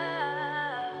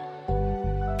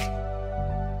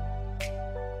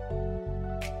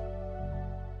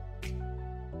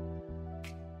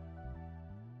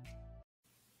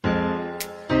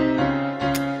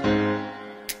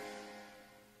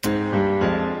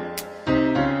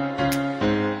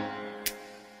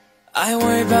 I ain't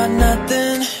worried about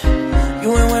nothing. You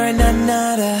ain't wearing that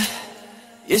nada.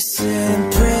 You're sitting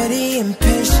pretty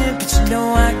impatient, but you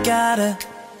know I gotta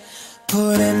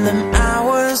put in them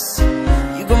hours.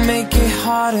 You gon' make it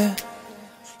harder.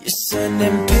 You're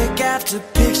sending pic after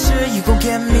picture. You gon'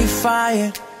 get me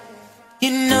fired.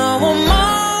 You know I'm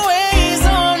always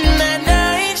on that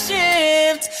night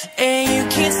shift, and you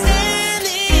can't stand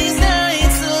these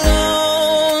nights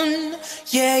alone.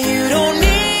 Yeah, you don't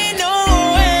need no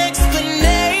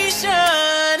explanation,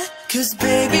 'cause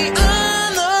baby,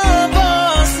 I'm the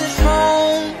boss at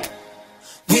home.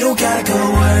 We don't gotta go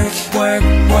to work, work,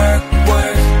 work,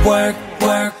 work, work,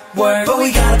 work, work, but we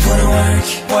gotta put in work,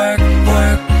 work,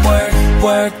 work, work,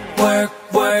 work, work,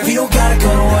 work. We don't gotta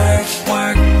go to work,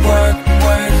 work, work,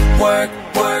 work, work,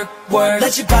 work, work.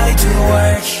 Let your body do the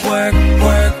work, work,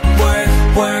 work, work,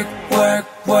 work, work,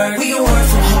 work. We can work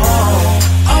from home,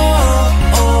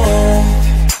 oh, oh.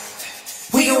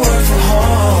 We can work from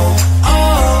home,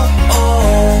 oh,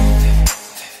 oh.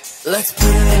 Let's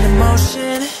put it into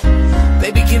motion.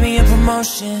 Baby, give me a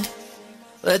promotion.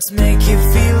 Let's make it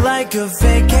feel like a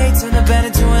vacate, turn the bed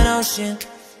into an ocean.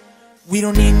 We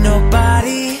don't need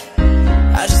nobody,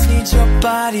 I just need your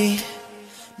body.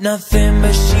 Nothing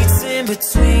but sheets in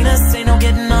between us, ain't no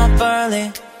getting off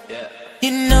early.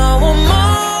 You know I'm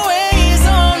always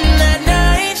on that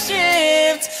night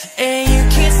shift, and you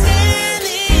can't stand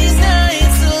these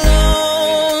nights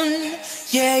alone.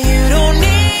 Yeah, you don't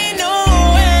need no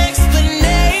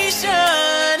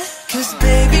explanation, 'cause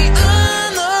baby,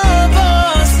 I'm the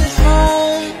boss at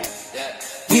home.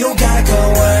 We don't gotta go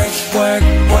work, work,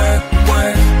 work,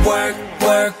 work, work,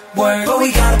 work, work, but we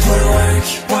gotta put in work,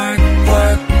 work,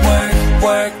 work, work,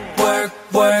 work, work,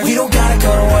 work. We don't gotta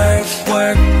go to work,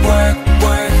 work, work,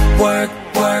 work, work,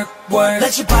 work, work.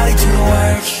 Let your body do the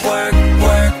work, work,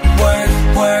 work, work,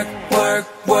 work, work,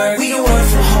 work. We can work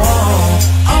from home,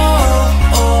 oh,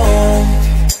 oh.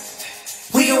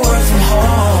 We can work from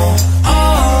home,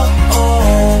 oh,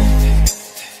 oh.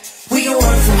 We can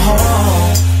work from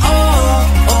home, oh,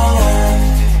 oh.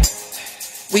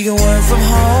 We can work from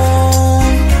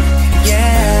home,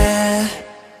 yeah.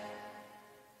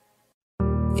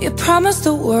 You promised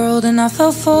the world and I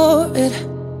fell for it.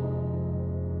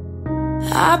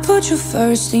 I put you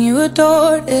first and you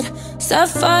adored it. Set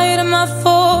fire to my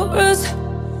forest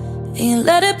and you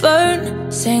let it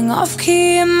burn. Sang off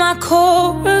key in my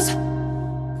chorus,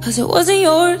 'cause it wasn't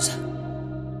yours.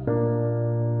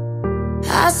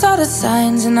 I saw the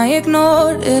signs and I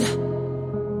ignored it.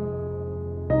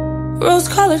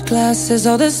 Rose-colored glasses,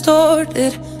 all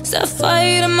distorted. Set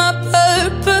fire to my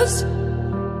purpose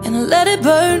and I let it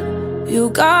burn. You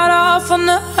got off on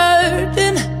the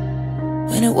hurting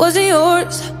when it wasn't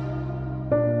yours.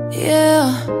 Yeah,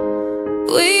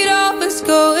 we'd always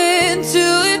go into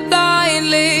it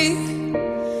blindly.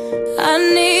 I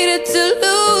needed to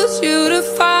lose you to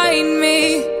find me.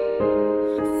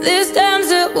 This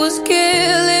dance, it was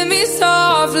killing me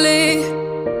softly.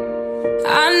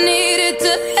 I needed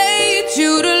to hate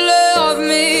you to love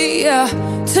me, yeah.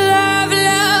 To love,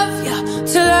 love, yeah.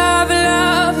 To love,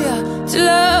 love, yeah. To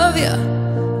love, yeah.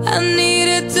 I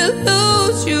needed to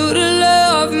lose you to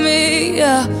love me,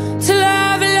 yeah. To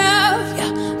love, love,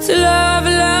 yeah. To love,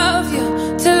 love, yeah.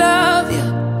 To love, yeah.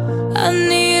 I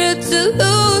needed to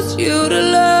lose you to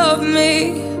love me.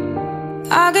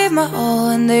 I gave my all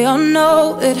and they all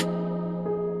know it.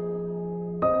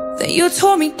 Then you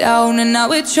tore me down and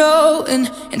now it's showing.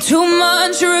 In 2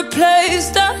 months you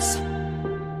replaced us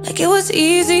like it was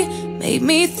easy. Made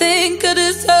me think I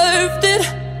deserved it.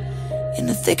 In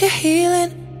the thick of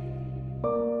healing,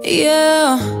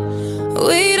 Yeah,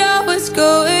 we'd always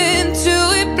go into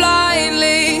it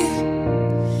blindly.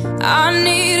 I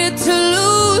needed to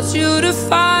lose you to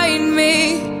find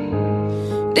me.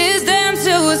 This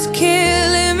dancer was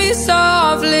killing me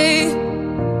softly.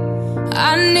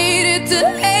 I needed to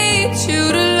hate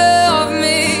you to love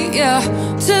me, yeah.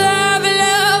 To love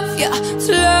ya,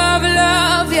 to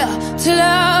love ya, to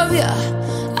love ya.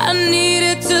 I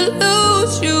needed to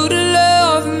lose you to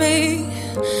love me.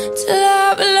 To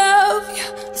love ya,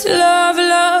 to love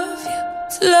ya,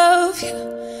 to love ya.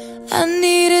 I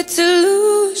needed to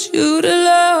lose you to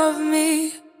love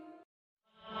me.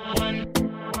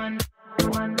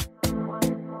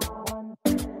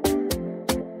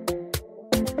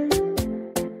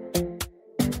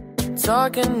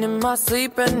 Talking in my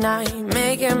sleep at night,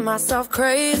 making myself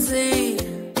crazy.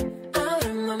 Out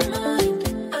of my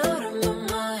mind, out of my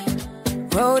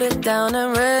mind. Wrote it down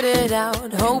and read it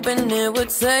out, hoping it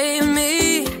would save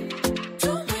me.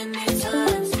 Too many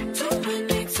times.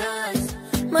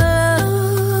 My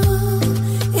love,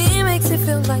 he makes it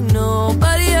feel like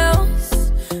nobody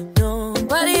else,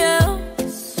 nobody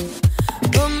else.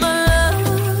 But my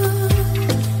love,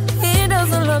 he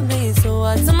doesn't love me, so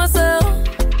I tell myself,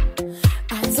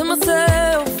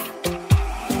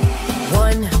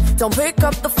 one, don't pick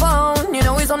up the phone. You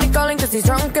know he's only calling cause he's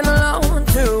drunk and alone.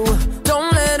 Two,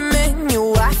 don't let him in.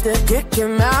 You have to kick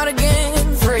him out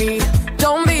again. Three,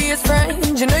 don't be his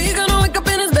friend. You know you're gonna wake up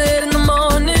in his bed in the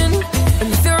morning.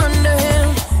 And if you're under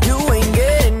him, you ain't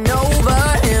getting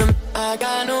over him. I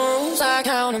got no rules, I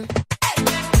count him.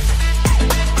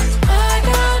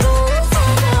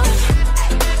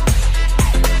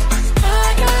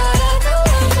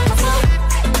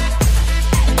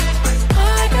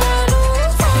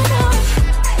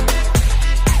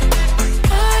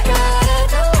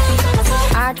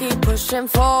 Pushing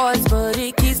forwards, but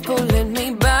he keeps pulling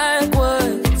me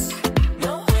backwards.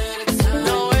 Nowhere to turn,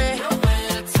 nowhere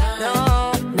to turn. No,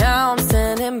 now I'm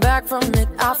standing back from it.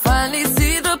 I finally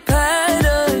see the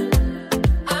pattern.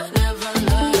 I never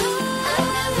loved.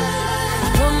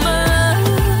 But my love,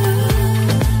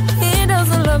 he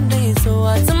doesn't love me, so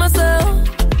I tell myself,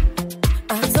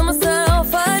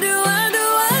 I do.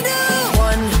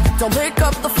 One, don't pick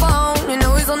up the phone. You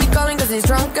know he's only calling cause he's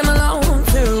drunk and alone.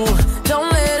 Two, don't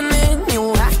let him in,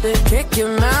 you have to kick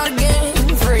him out again.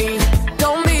 Three,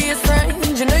 don't be his friend.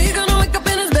 You know you're gonna wake up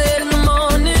in his bed in the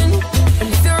morning. And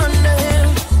if you're under him,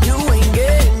 you ain't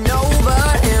getting over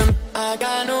him. I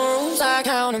got no rules, I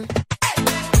count him.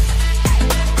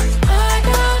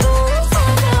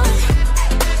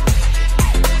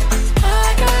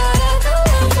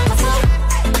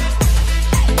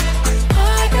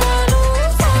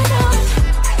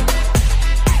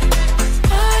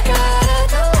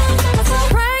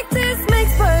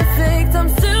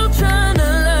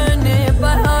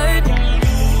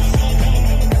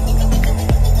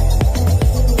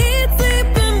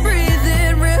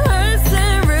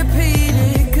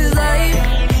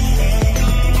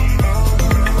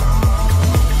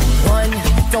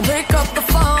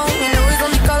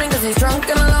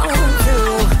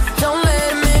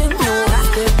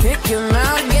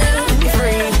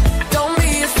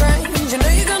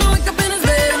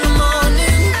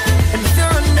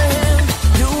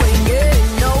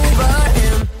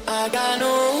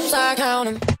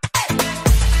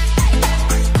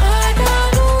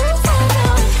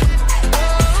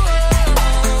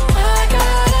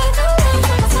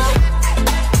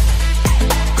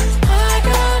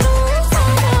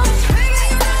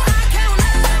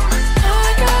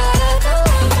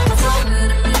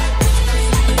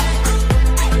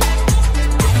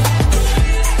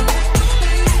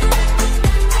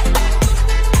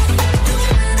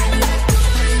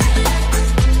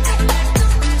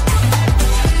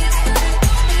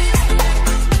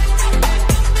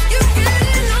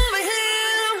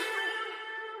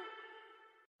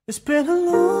 It's been a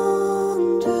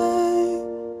long day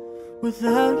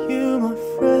without you, my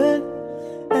friend,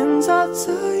 and I'll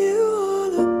tell you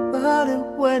all about it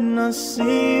when I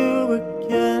see you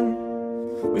again.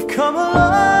 We've come a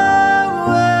long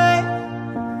way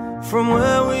from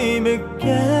where we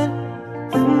began,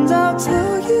 and I'll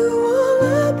tell you all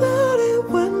about it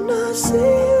when I see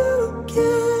you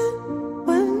again.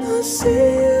 When I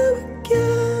see you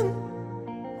again.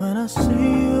 When I see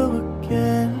you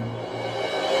again.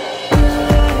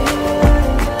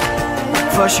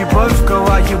 First you both go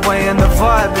out your way and the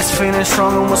vibe is feeling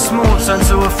strong and what's small turn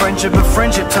to a friendship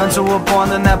turn to a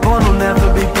bond, and that bond will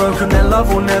never be broken, that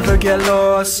love will never get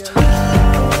lost.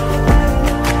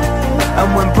 And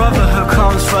when brotherhood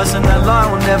comes first and that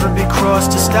line will never be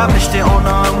crossed, established it on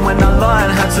our own when that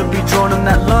line had to be drawn. And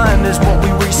that line is what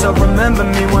we reach, so remember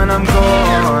me when I'm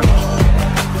gone.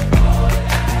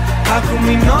 How can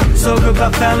we not talk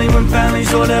about family when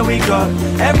family's all that we got?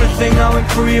 Everything I went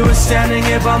through, you were standing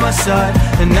here by my side,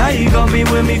 and now you gon' be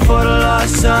with me for the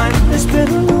last time. It's been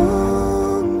a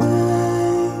long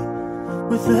day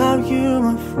without you,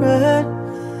 my friend,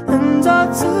 and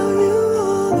I'll tell you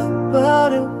all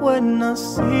about it when I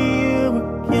see you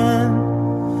again.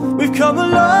 We've come a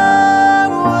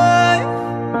long way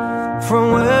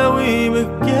from where we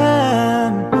began,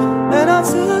 and I'll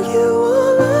tell you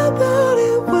all about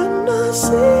it when I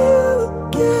see you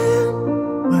again.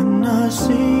 When I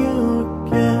see you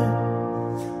again.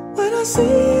 When I see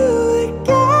you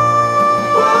again.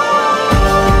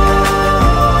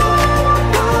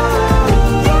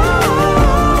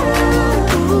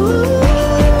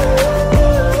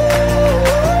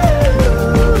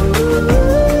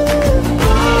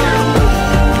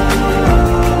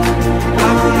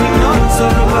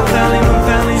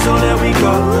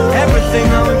 Everything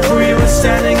I went through, you were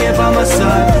standing here by my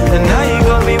side, and now you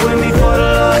gon' be with me for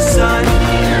the last time.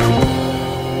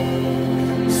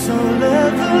 So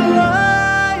let the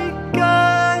light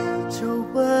guide your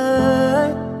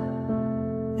way.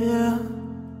 Yeah.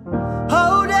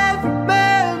 Hold every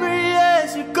memory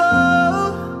as you go,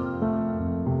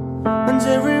 and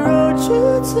every road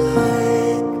you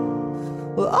take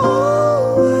will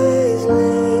always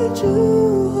lead you.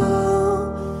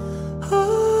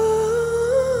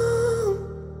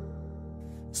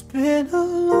 Been a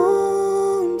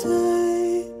long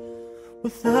day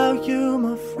without you,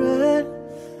 my friend,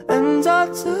 and I'll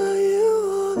tell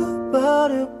you all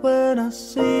about it when I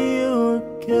see you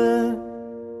again.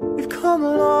 We've come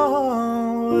a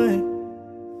long way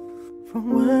from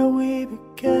where we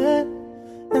began,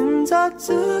 and I'll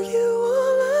tell you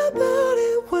all about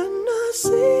it when I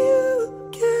see you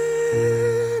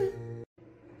again.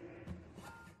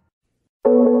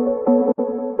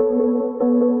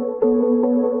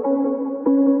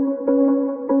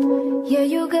 Yeah,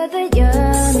 you got the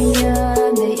yummy,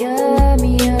 yum, the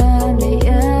yummy, yum, the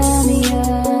yummy,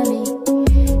 yummy.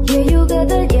 Yeah, you got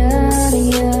the yummy,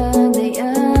 yum, the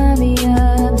yummy,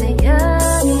 yum, the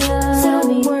yummy, yummy. So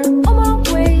we're on my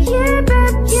way, yeah,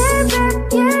 babe, yeah, babe,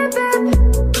 yeah, babe.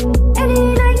 Any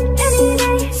night, any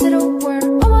day. So we're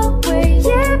on my way,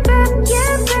 yeah, babe,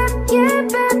 yeah, babe, yeah,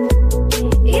 babe.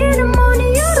 In the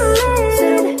morning, you're the late. So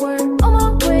we're on my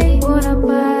way, wanna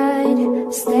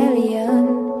bite stallion.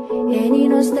 And you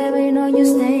know, stepping on you,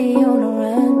 stay on the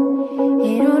run.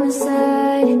 And on the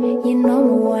side, you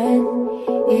number one.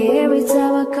 Every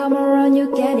time I come around,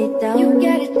 you get it down. You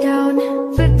get it down.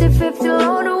 50-50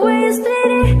 all the way, you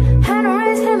split it. I don't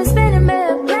raise him and spin it,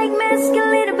 man. Like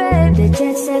mescalina, babe. The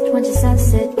jet set, when the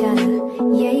sunset, kinda.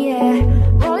 Yeah, yeah.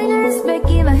 Rolling eyes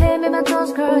back in my head, make my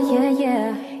toes curl, yeah,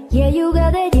 yeah. Yeah, you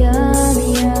got that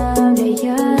yummy, yum, the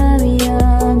yummy,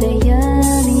 yum, the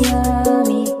yummy,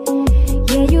 yummy.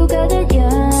 Yeah, you got that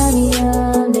yummy,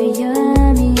 yum, the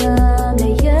yummy, yum, the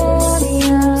yummy,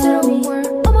 yum. So we're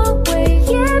on my way,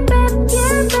 yeah, babe,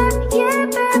 yeah, babe, yeah,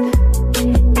 babe.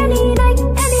 Any night,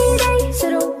 any day. So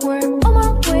we're on my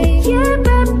way, yeah,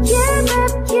 babe, yeah,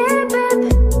 babe, yeah, babe.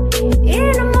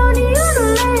 In the morning, you're the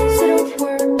late. So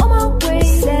we're on my way,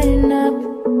 setting up,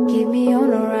 keep me on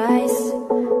the rise.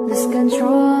 Lose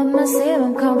control myself,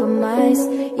 I'm compromised.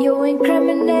 You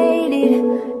incriminated,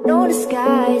 no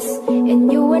disguise,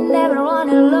 and you were never on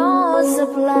a long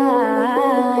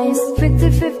supplies.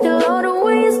 50-50 all the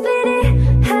way, you split it.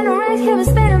 I don't right here,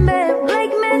 spin it, babe.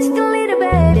 Like magic, a little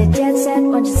bit. The jet set,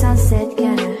 watch the sunset,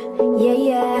 kinda. Yeah,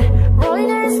 yeah.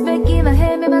 Rolling eyes back in my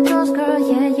head, make my toes curl,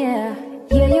 yeah, yeah.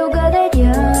 Yeah, you got that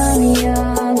yummy,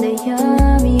 yum, the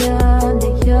yummy, yum, the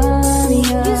yummy,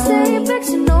 yum. You say it back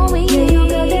to know me. Yeah, you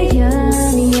got that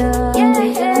yummy, yum, yeah, the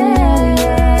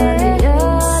yummy,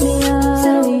 yummy, yum.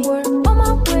 So we're on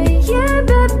my way, yeah,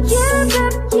 babe, yeah,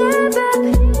 babe, yeah, babe.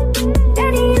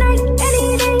 Any night, any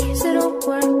day. So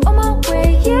we're on my way,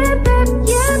 yeah, babe,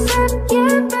 yeah, babe,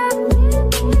 yeah, babe.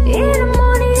 In the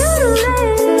morning, you're the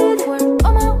late. So we're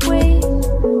on my way.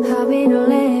 Hop in a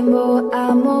Lambo,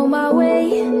 I'm on my way.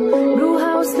 Blue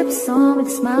house slips on with a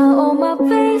smile on my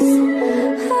face.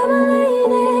 I'm a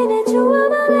lady, and you are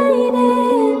my lady.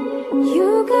 You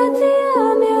got the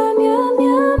yum, yum, yum,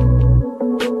 yum.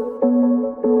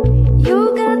 You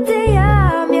got the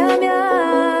yum, yum,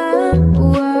 yum.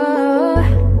 Whoa.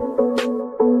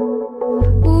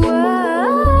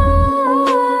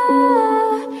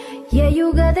 Whoa. Yeah, you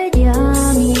got the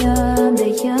yummy, yum, the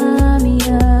yummy,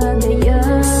 yum, the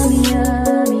yummy,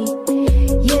 yummy.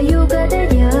 Yeah, you got the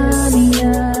yummy,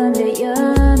 yum, the yummy.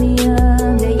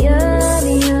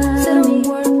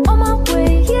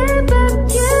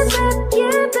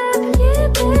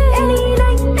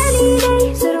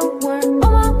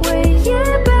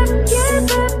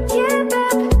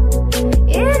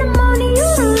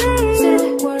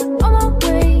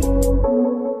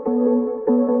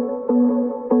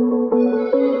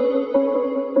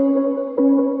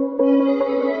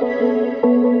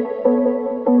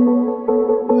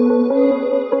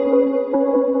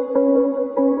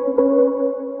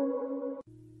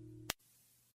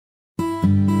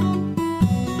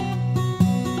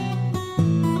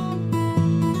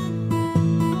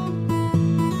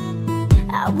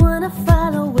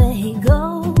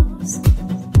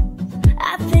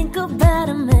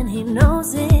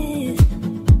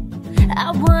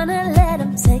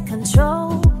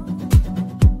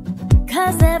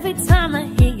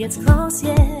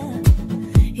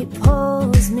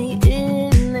 pulls me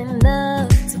in enough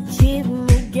to keep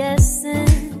me guessing.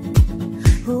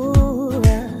 Ooh,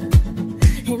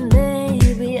 and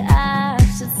maybe I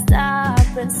should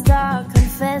stop and start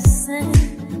confessing.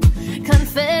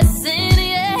 Confessing,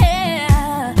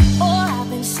 yeah. Oh, I've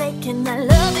been shaking. I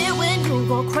love it when you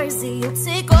go crazy. You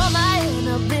take all my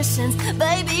inhibitions.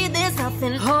 Baby, there's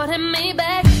nothing holding me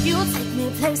back. You take me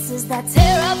places that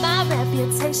tear up my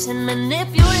reputation.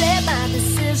 Manipulate my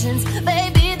decisions.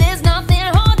 Baby, there's nothing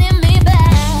holding me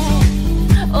back.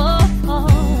 Oh, oh,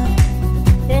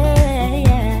 yeah,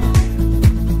 yeah.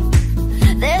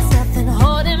 There's nothing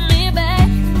holding me back.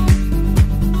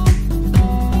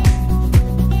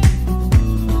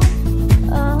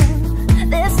 Oh,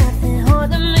 there's nothing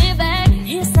holding me back.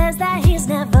 He says that he's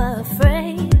never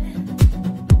afraid.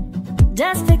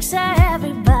 Just picture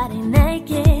everybody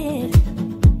naked.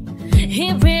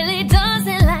 He really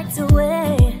doesn't like to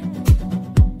wait.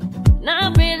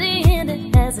 Not really into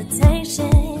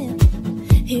hesitation.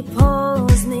 He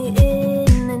pulls me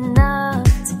in enough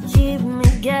to keep me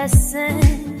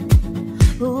guessing.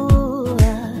 Ooh,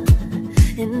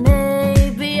 and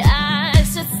maybe I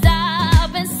should stop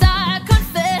and start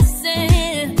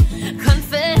confessing.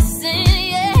 Confessing,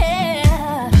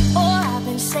 yeah. Oh, I've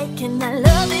been shaking. I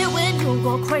love it when you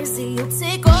go crazy. You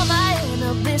take all my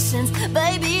inhibitions.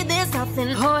 Baby, there's nothing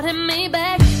holding me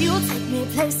back. You take me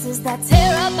places that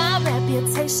tear up my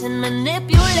reputation.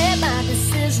 Manipulate my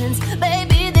decisions.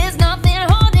 Baby, there's nothing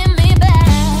holding me back.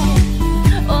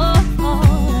 Oh, oh,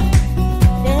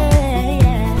 yeah,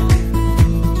 yeah.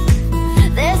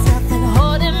 There's nothing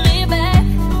holding me back.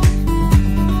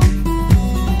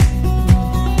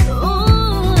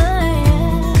 Ooh,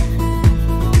 yeah.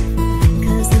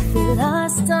 'Cause if we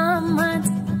lost our minds,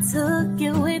 took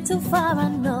it way too far, I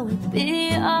know it'd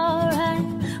be alright.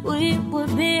 We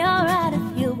would be alright if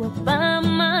you were by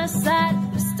my side.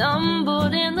 We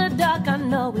stumbled in the dark, I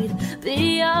know we'd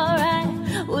be alright.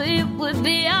 We would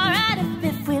be alright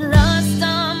if we lost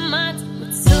our minds. We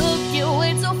took it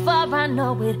way too far, I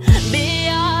know we'd be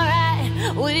alright.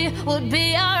 We would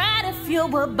be alright if you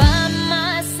were by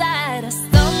my side. I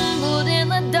stumbled in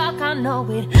the dark, I know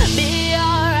we'd be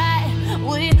alright.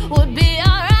 We would be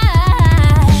alright.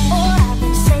 Oh, I've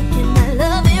been shaking. I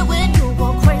love it when you go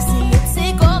crazy. You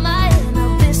take all my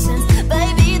inhibitions.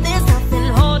 Baby, there's nothing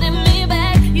holding me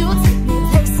back. You take me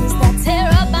places that tear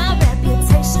up my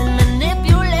reputation.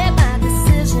 Manipulate my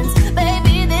decisions.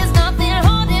 Baby, there's nothing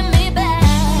holding me back.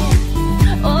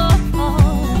 Oh,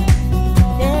 oh,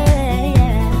 yeah,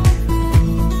 yeah.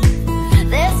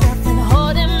 There's nothing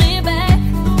holding me back.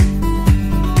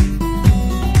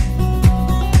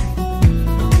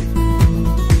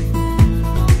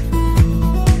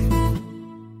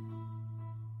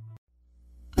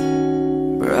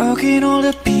 Broken all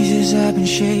the pieces I've been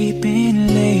shaping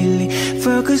lately.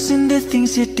 Focusing the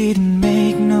things that didn't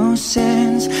make no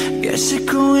sense. Guess that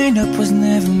growing up was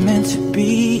never meant to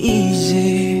be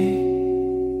easy.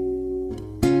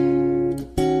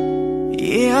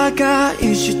 Yeah, I got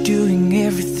used to doing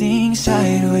everything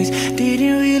sideways.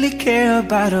 Didn't really care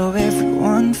about how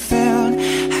everyone felt.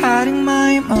 Hiding my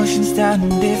emotions down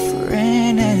in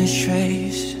different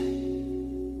ashtrays.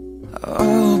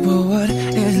 Oh, but what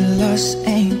is lost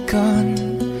ain't gone.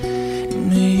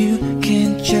 No, you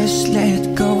can't just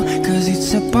let go. 'Cause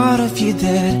it's a part of you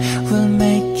that will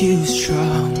make you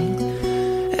strong.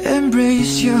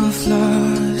 Embrace your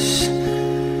flaws.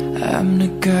 I'm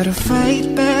not gonna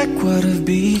fight back what I've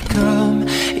become.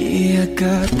 Yeah, I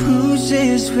got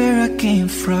bruises where I came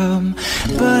from,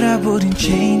 but I wouldn't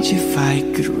change if I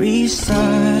could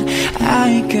restart. I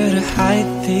ain't gotta hide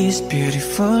these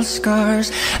beautiful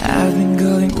scars. I've been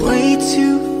going way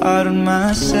too hard on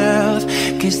myself.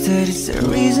 Guess that is the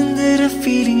reason that I'm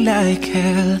feeling like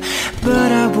hell. But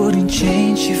I wouldn't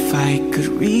change if I could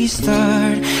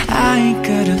restart. I ain't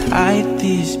gotta hide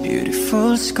these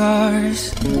beautiful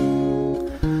scars.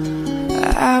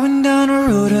 I went down a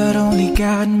road that only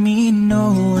got me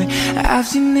nowhere. I've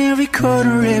seen every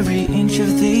corner, every inch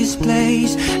of this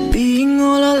place. Being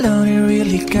all alone, it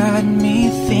really got me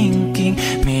thinking.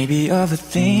 Maybe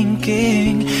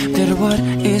overthinking that what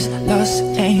is lost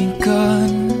ain't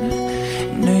gone.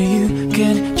 No, you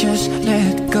can't just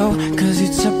let go. 'Cause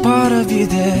it's a part of you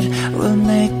that will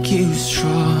make you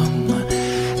strong.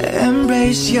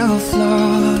 Embrace your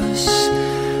flaws.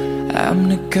 I'm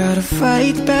not gonna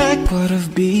fight back what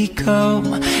I've become.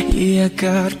 Yeah, I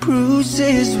got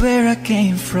bruises where I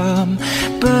came from,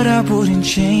 but I wouldn't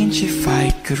change if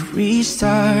I could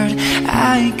restart.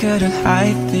 I ain't gotta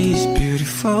hide these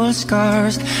beautiful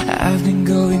scars. I've been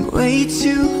going way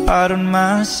too hard on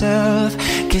myself.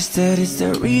 Guess that is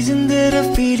the reason that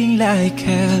I'm feeling like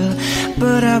hell.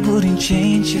 But I wouldn't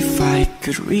change if I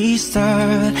could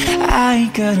restart. I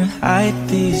ain't gotta hide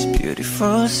these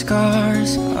beautiful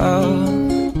scars. Oh,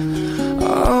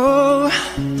 oh,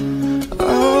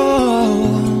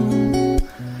 oh,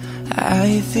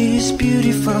 hide these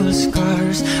beautiful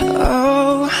scars.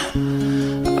 Oh,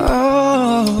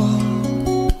 oh,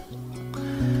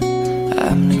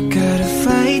 I'm not gonna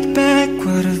fight back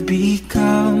what I've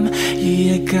become.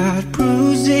 Yeah, I got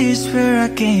bruises where I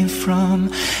came from,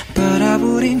 but I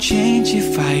wouldn't change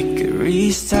if I could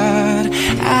restart.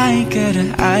 I ain't gotta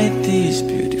hide these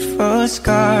beautiful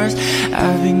scars.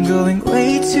 I've been going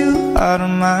way too hard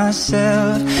on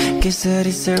myself. Guess that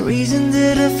is the reason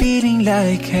that I'm feeling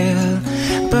like hell.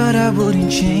 But I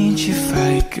wouldn't change if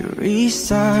I could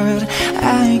restart.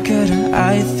 I ain't gotta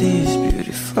hide these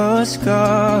beautiful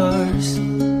scars.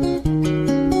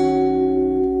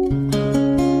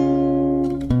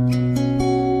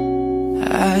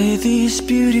 Hide these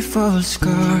beautiful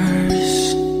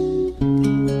scars.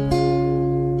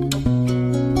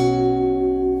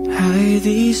 Hide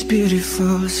these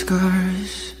beautiful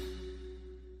scars.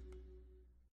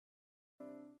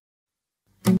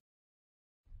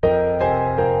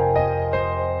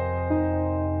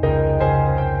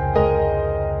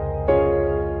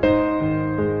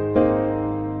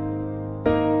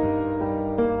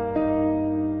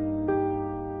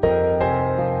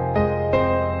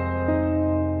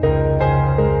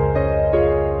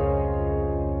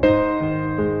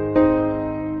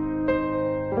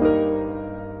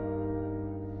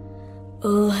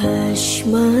 Oh hush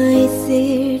my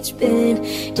fear, it's been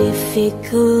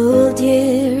difficult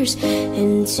years,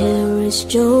 and terrorists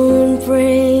don't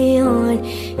prey on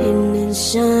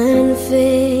innocent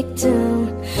victim.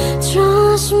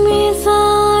 Trust me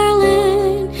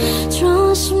darling,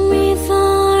 trust me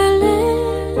darling.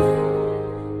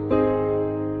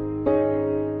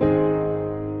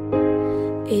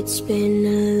 It's been a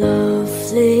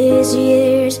loveless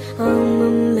years, I'm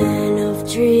a man of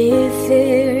three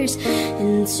fears: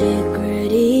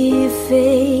 integrity,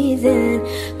 faith, and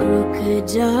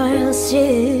crocodile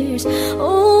tears.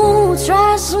 Oh,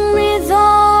 trust me,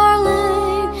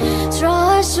 darling,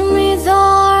 trust me,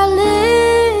 darling.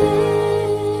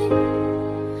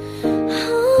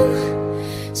 Oh,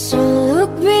 so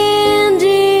look me in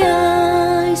the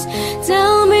eyes,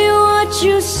 tell me what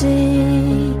you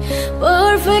see.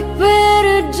 Perfect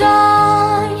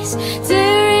paradise,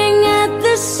 tearing at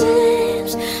the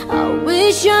seams. I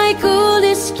wish I could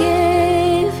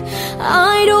escape.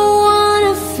 I don't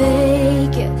wanna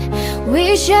fake it.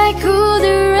 Wish I could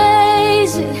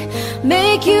erase it,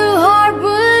 make you hard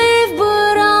believe,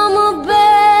 but I'm a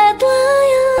bad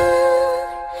liar,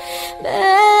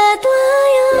 bad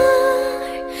liar.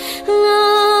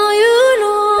 Now you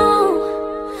know,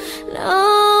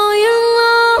 now you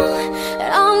know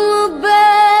that I'm a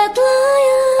bad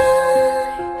liar,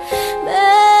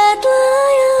 bad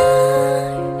liar.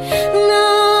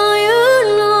 Now you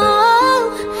know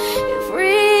you're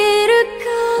free to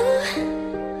go.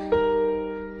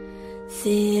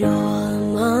 That all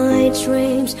my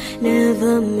dreams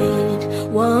never meant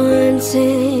one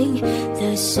thing.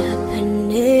 There's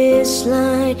happiness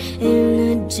line in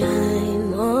a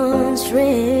diamond's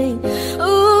ring.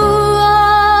 Oh,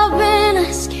 I've been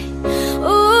asking,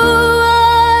 oh,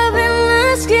 I've been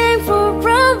asking for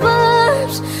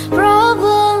problems,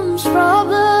 problems,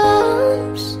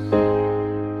 problems.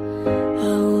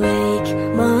 Awake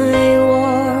my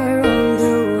war on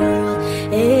the world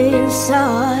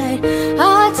inside. I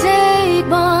take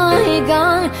my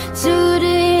gun to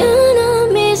the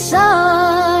enemy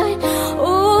side.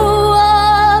 Oh,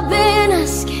 I've been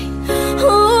asking,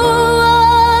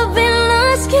 oh, I've been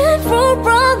asking for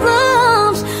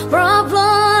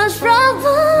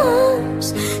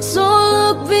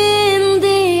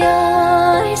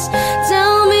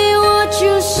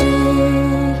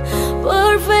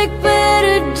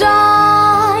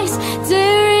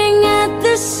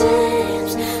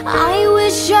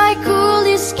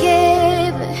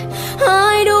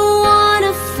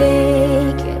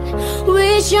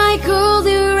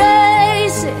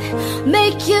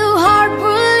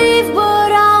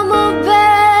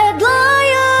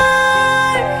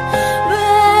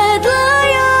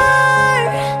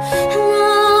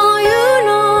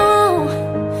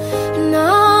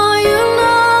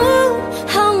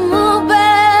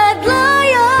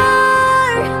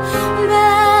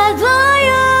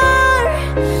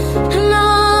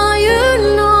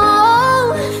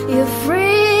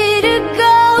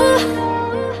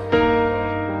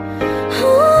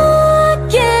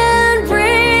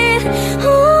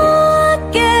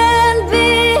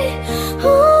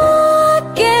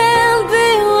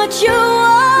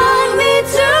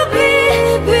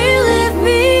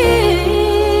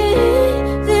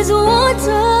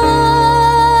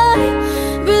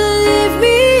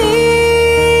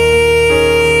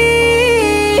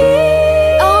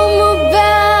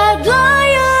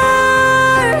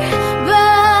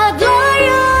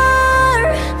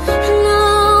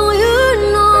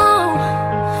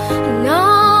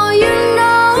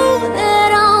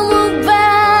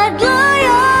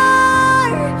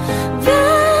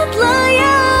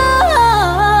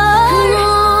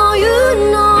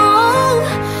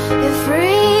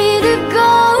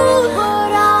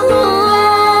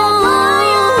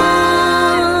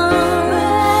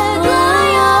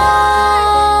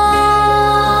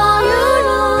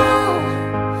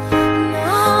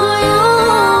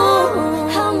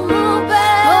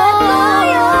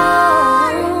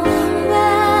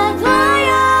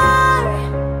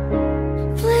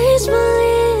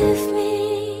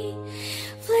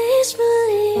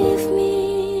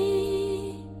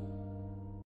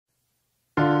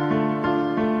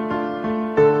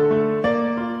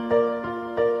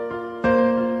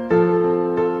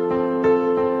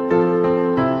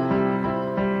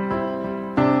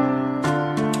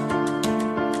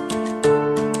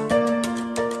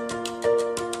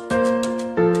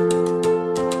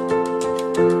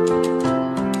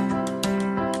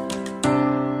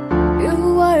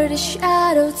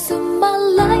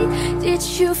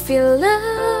feel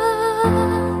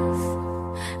love.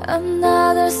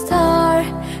 Another star,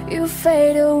 you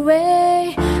fade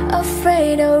away.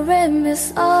 Afraid of rim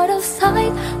is out of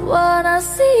sight. Wanna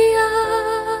see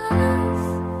us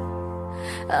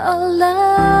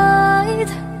alight.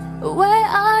 Where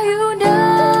are you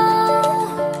now?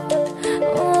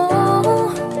 Oh,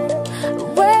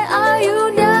 where are you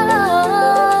now?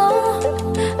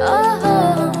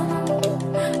 Oh,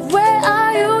 where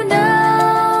are you now?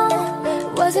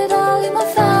 Was it all in my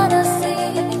fantasy?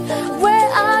 Where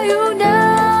are you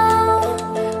now?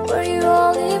 Were you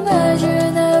all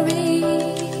imaginary?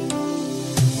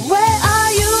 Where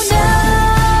are you now?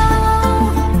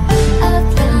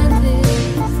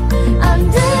 Atlantis,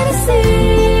 under the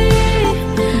sea,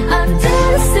 under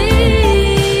the sea.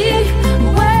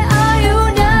 Where are you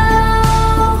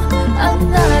now?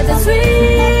 Another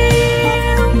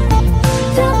dream.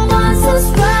 The monsters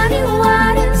running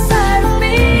wild inside of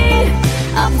me.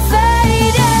 I'm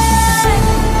faded.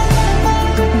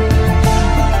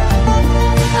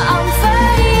 I'm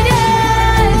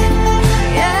faded.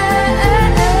 Yeah,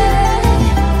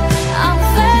 I'm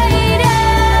faded.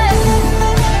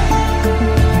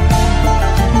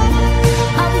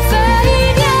 I'm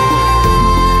faded.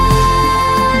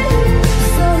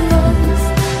 So lost.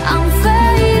 I'm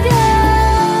faded.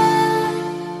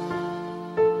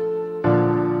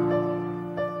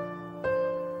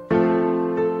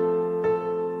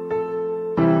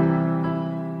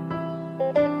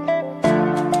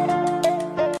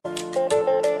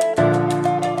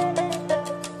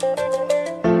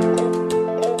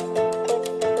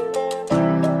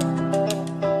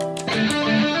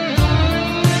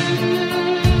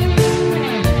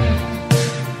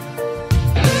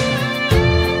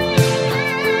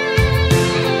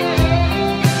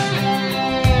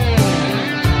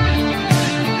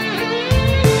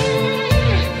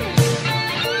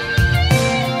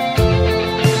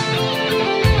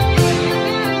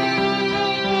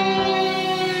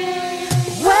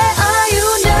 Where are you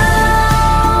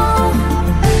now?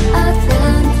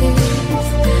 Atlantis,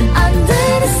 under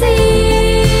the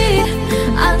sea,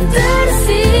 under the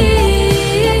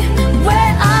sea.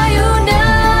 Where are you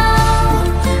now?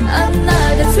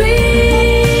 Another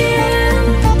dream.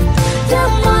 The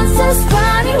monsters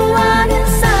running wild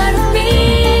inside of me.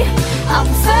 I'm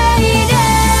faded.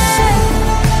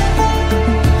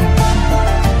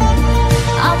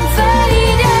 I'm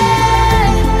faded.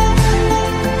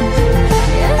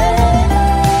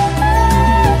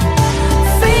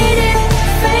 Faded,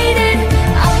 faded,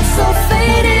 I'm so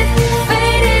faded,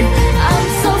 faded, I'm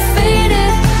so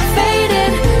faded,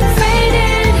 faded,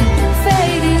 faded,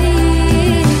 faded.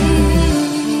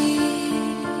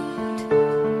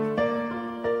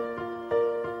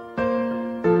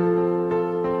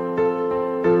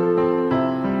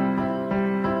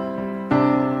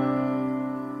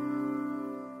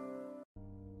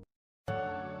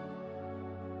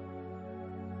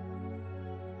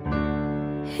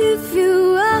 If you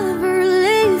ever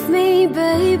leave me,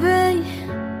 baby,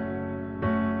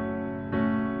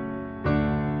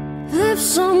 leave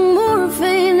some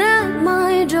morphine at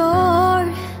my door.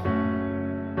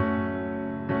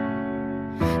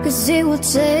 'Cause it will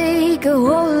take a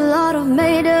whole lot of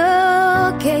medication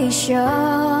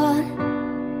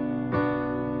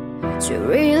to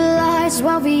realize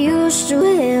what we used to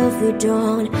have. We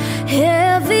don't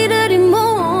have it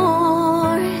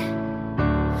anymore.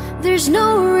 There's no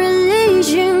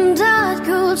religion that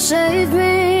could save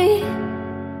me.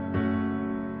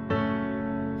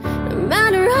 No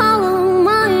matter how long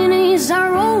my knees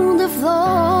are on the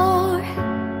floor.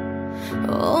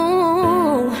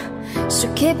 Oh, so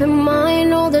keep in mind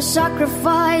all the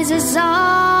sacrifices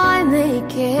I'm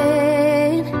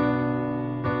making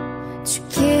to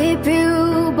keep you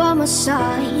by my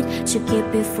side, to keep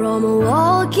you from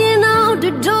walking out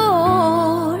the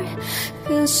door.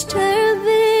 'Cause there'll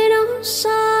be no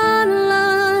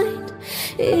sunlight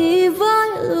if I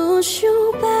lose you,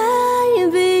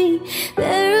 baby.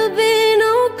 There'll be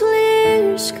no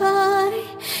clear sky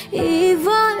if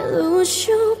I lose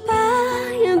you,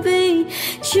 baby.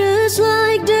 Just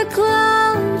like the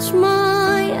clouds,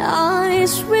 my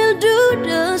eyes will do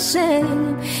the same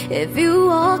if you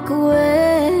walk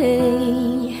away.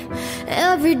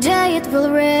 Every day it will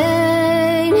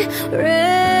rain,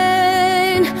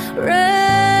 rain, rain.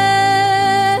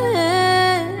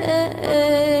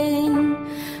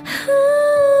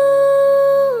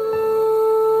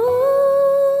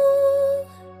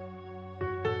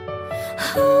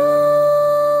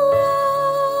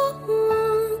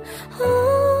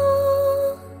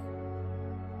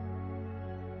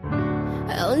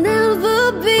 I'll never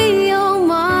be your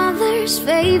mother's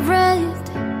favorite.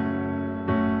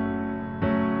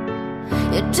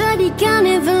 said he can't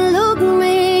even look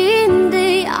me in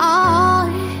the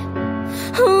eye.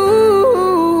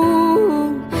 Ooh,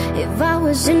 if I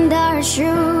was in their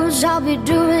shoes, I'll be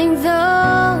doing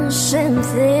the same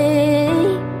thing.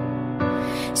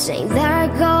 Saying there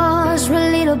goes my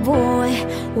little boy,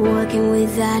 working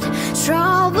with that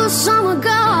troublesome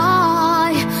guy.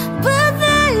 But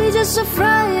they're just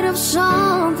afraid of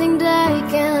something they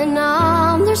can't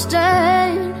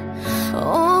understand.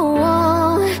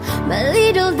 Oh, my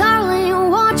little darling,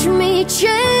 watch me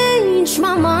change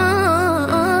my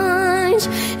mind.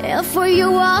 And for you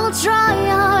I'll try,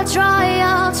 I'll try,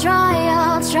 I'll try,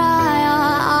 I'll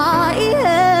try,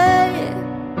 yeah.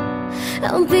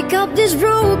 I'll pick up these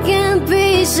broken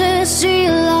pieces,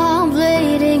 still I'm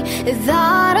bleeding.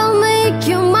 That'll make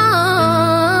you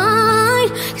mine.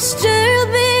 'Cause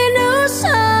there'll be no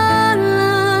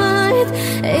sunlight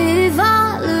if I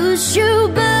lose you,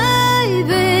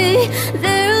 baby.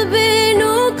 There'll be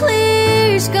no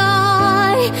clear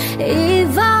sky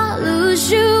if I lose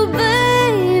you,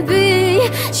 baby.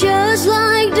 Just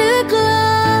like the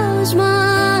clouds,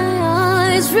 my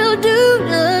eyes will do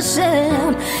the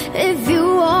same if you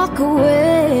walk away.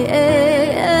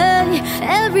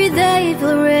 Every day it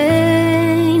will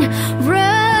rain,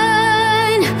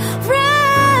 rain,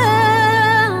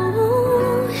 rain.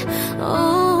 Oh.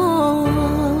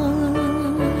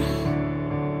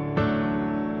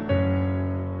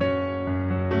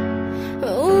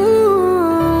 Ooh.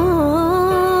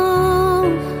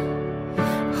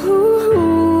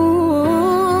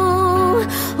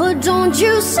 Oh, don't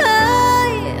you say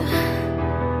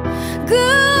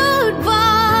goodbye.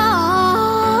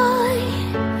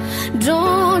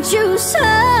 Don't you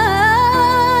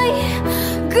say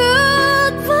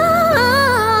goodbye.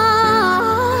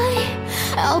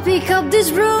 I'll pick up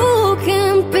these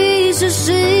broken pieces,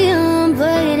 still I'm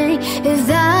bleeding. If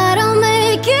that'll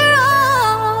make it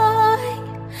right.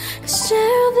 'Cause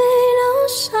there'll be no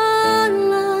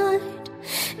sunlight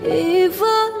if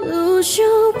I lose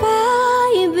you,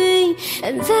 baby.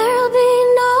 And there'll be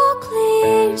no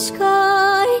clear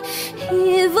sky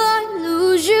if I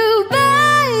lose you,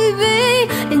 baby.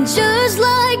 And just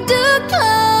like the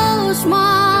clouds,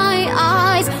 my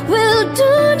eyes will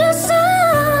do the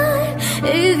same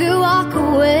if you walk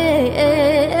away.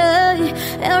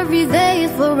 Every day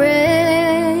it will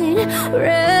rain,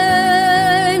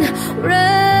 rain,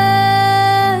 rain.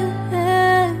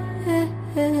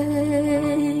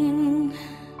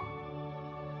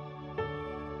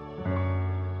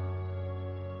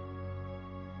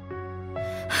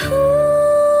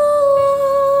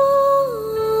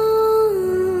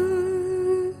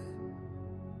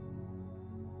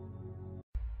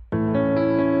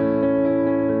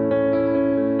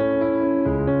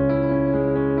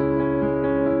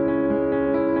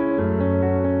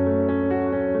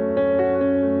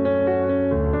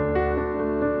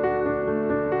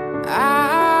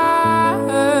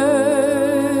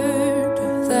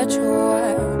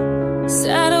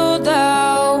 Settle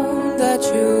down, that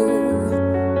you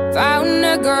found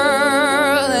a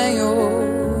girl and you're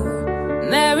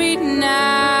married now.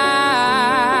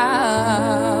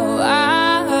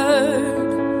 I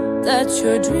heard that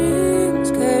your dreams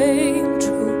came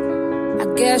true. I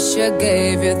guess you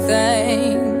gave your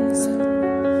things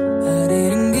I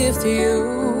didn't give to you.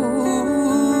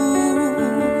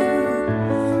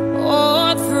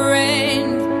 Old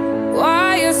friend, why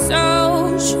you so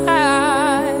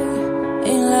shy?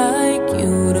 Ain't like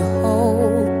you to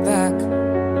hold back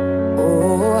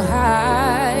or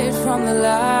hide from the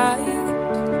light.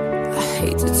 I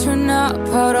hate to turn up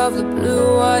out of the blue,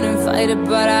 I didn't fight it,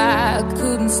 but I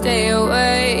couldn't stay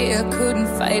away. I couldn't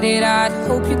fight it. I'd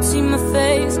hope you'd see my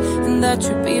face and that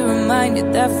you'd be reminded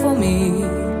that for me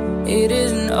it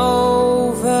isn't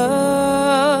over.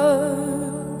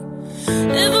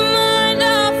 Never mind,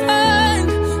 I'll find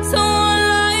someone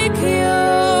like you.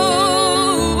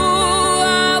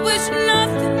 I wish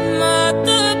nothing but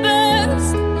the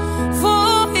best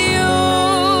for you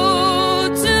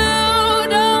too.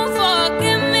 Don't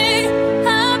forgive me,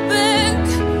 I beg.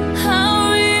 I'll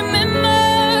remember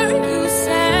you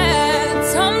said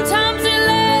sometimes it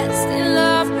lasts in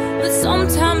love, but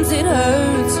sometimes it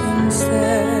hurts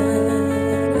instead.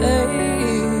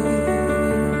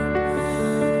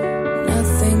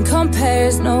 Nothing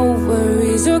compares, no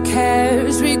worries or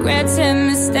cares, regrets and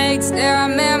mistakes. There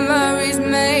are memories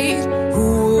made. Who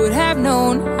would have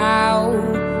known how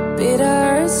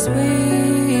bittersweet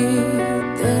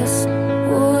this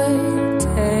would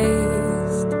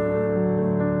taste?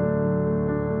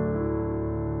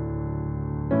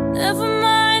 Never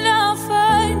mind, I'll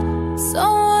find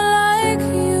someone like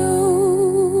you.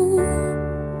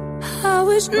 I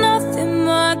wish nothing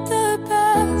but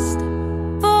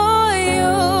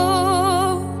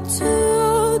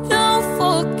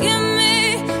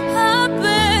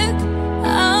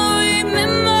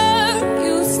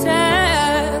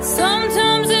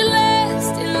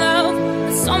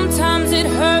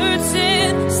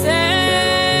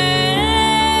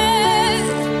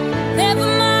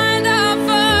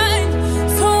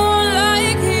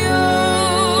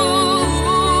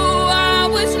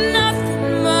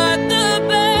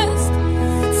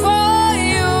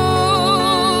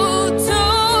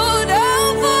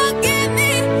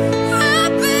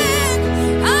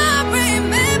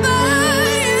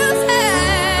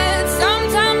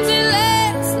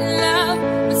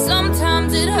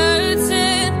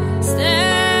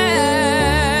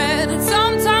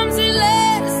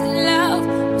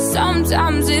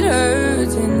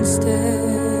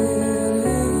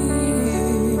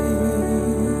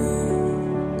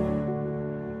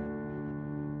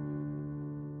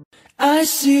I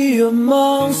see your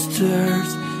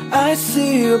monsters, I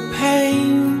see your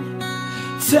pain.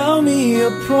 Tell me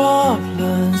your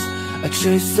problems, I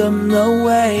chase them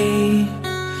away.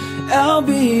 I'll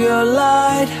be your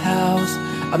lighthouse,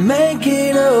 I make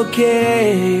it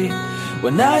okay.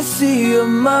 When I see your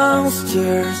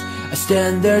monsters, I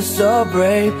stand there so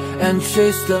brave and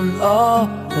chase them all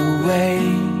away.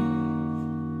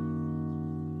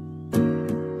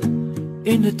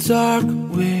 In the dark,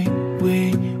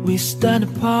 we stand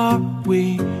apart.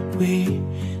 We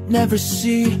never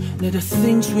see that the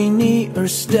things we need are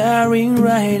staring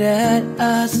right at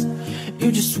us.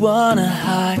 You just wanna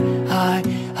hide,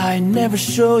 never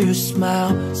show your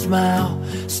smile.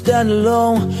 Stand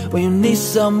alone when you need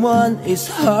someone. It's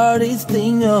hardest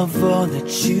thing of all that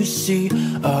you see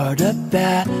are the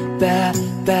bad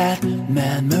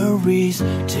memories.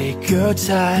 Take your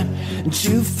time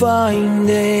to find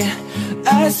it.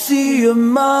 I see your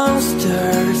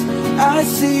monsters, I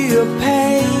see your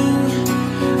pain.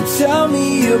 Tell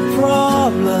me your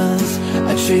problems,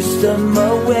 I chase them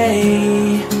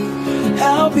away.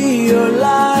 I'll be your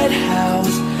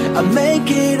lighthouse, I make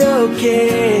it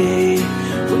okay.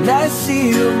 When I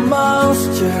see your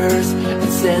monsters, I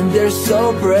stand there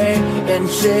so brave and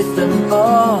chase them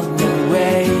all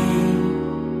away.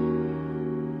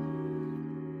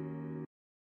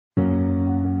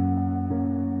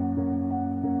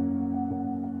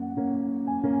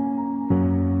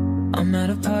 I'm at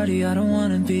a party I don't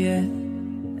wanna be at,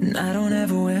 and I don't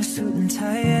ever wear a suit and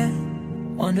tie yet.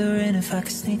 Wondering if I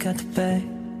could sneak out the back.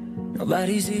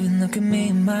 Nobody's even looking me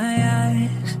in my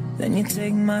eyes. Then you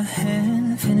take my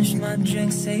hand, finish my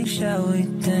drink, say shall we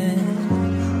dance?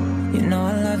 You know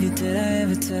I love you, did I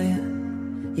ever tell you?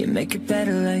 You make it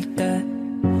better like that.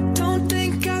 Don't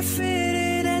think I fit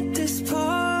in at this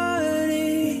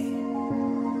party.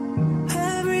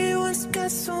 Everyone's got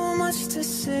so much to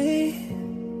say.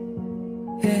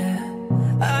 Yeah,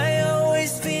 I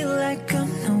always feel like I'm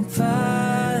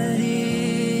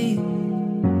nobody.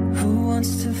 Who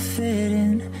wants to fit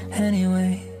in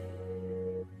anyway?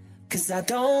 Cause I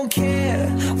don't care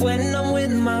when I'm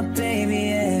with my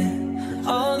baby, yeah.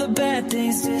 All the bad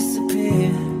things disappear,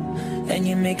 and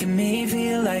you're making me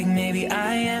feel like maybe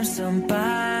I am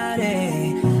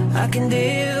somebody. I can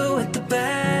deal with the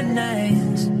bad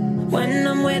nights when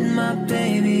I'm with my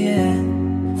baby, yeah.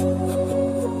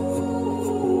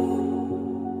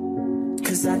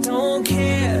 Cause I don't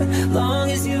care,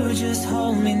 long as you just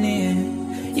hold me near.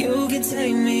 You can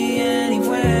take me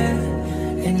anywhere,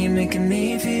 and you're making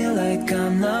me feel like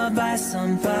I'm loved by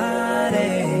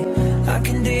somebody. I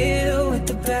can deal with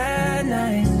the bad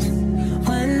nights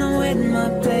when I'm with my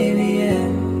baby, yeah.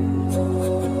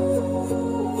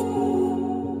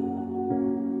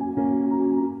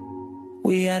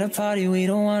 We at a party we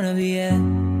don't wanna be at.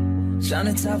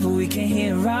 Trying to talk but we can't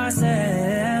hear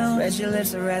ourselves. Read your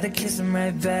lips, I'd rather kiss them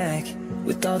right back.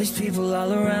 With all these people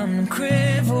all around, I'm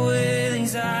crippled with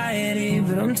anxiety,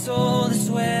 but I'm told it's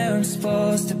where I'm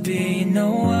supposed to be. You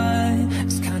know what?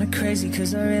 It's kinda crazy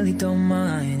cause I really don't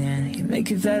mind, and you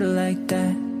make it better like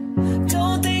that.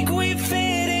 Don't think we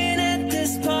fit in at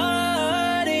this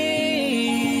party.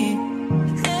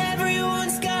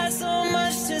 Everyone's got so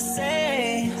much to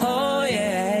say. Oh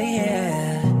yeah,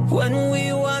 yeah. When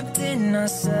we walked in I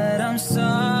said I'm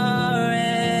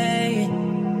sorry,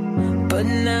 but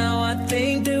now I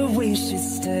think that we should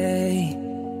stay.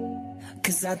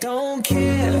 Cause I don't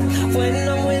care when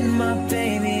I'm with my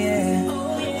baby, yeah.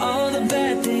 All the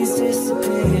bad things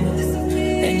disappear,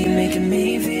 and you're making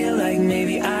me feel like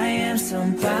maybe I am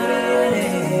somebody.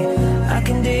 I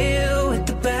can deal with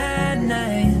the bad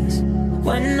nights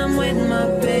when I'm with my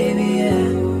baby, yeah.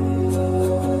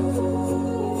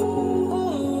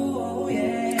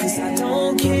 Cause I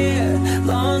don't care,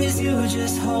 long as you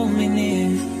just hold me near.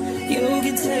 You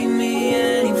can take me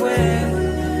anywhere,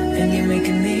 and you're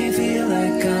making me feel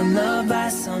like I'm loved by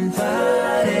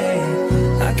somebody.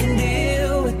 I can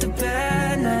deal with the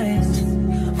bad nights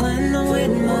when I'm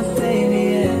with my baby,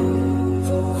 yeah.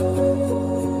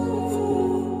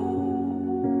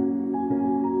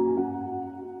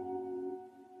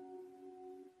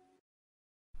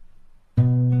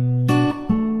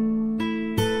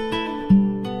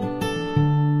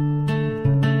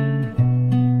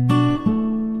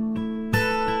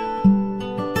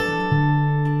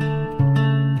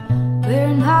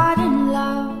 We're not in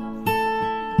love,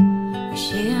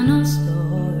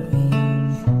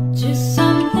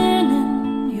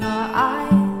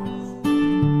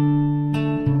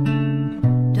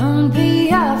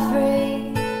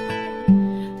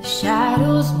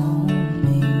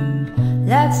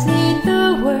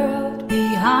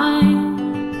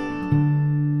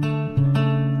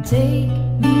 Take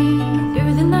me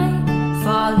through the night,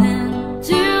 falling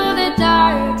to the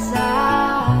dark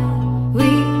side. We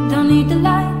don't need the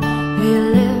light, we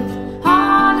live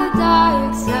on the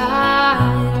dark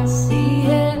side. I see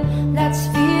it, let's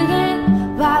feel it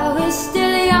while we're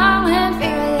still young and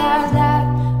fearless. That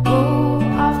go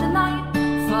of the night,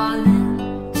 falling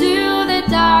to the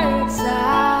dark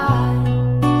side,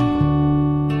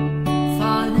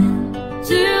 falling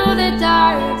to the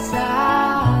dark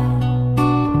side,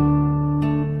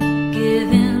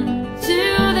 giving to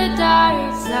the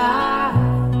dark side.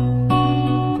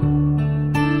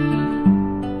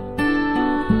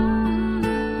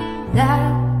 Let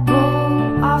go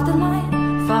of the light,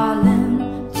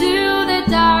 falling to the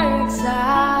dark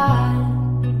side.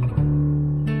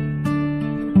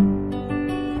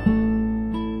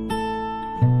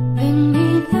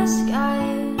 Beneath the sky,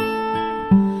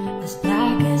 as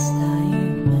black as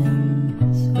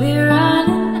diamonds, we're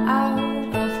running out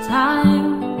of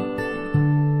time.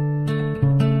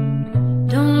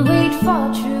 Don't wait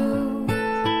for truth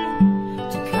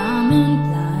to come and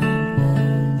blind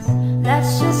us.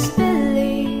 Let's just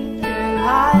believe their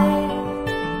light.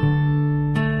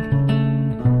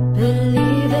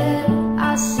 Believe it,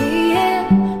 I see it,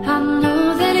 I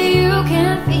know that you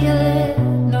can feel it.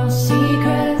 No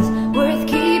secrets worth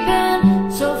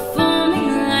keeping, so for me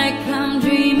like I'm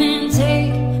dreaming.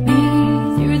 Take me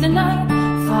through the night,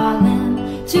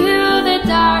 falling to the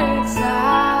dark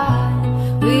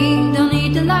side. We don't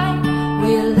need the light,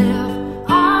 we live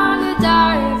on the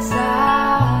dark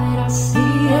side. I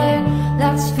see it,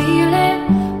 let's feel it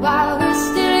while we're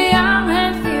still young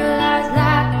and fearless.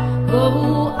 Let go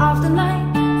of the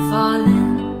night,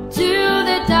 falling to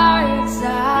the dark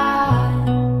side,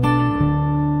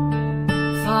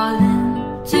 falling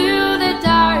to the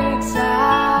dark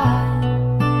side,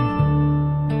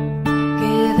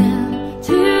 giving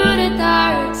to the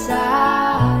dark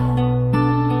side.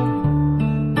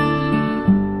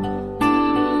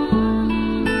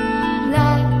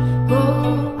 Let go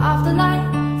of the light,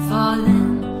 falling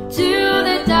to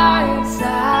the dark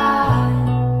side.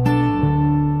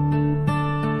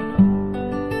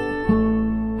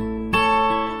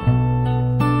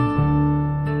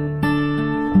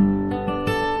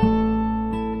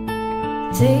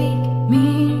 Take me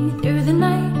through the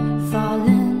night,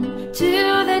 falling to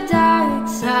the dark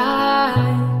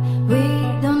side. We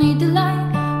don't need the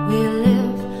light, we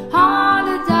live on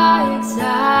the dark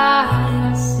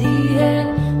side. I see it,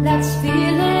 let's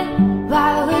feel it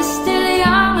while we're still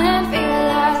young and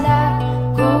fearless. Let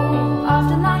go of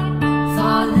the night,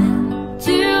 falling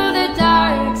to the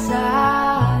dark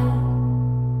side.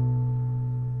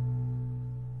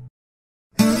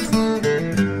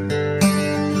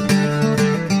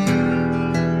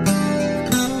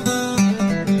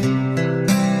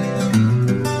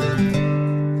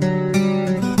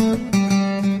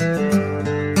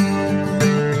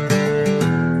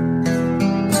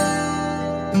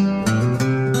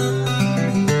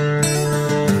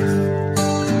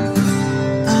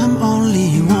 I'm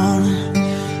only one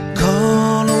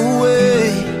call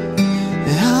away.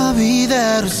 I'll be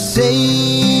there to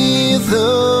save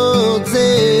the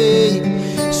day.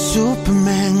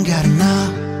 Superman got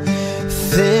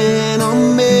nothing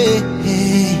on me.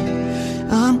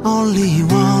 I'm only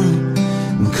one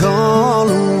call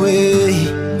away.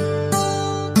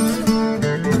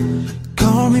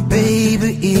 Call me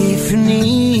baby if you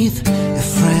need a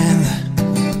friend.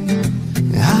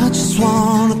 I just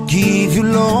wanna give you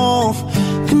love.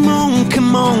 Come on,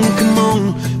 come on, come on.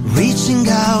 Reaching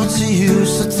out to you,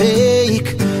 so take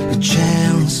a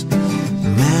chance. No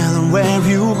matter where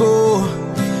you go,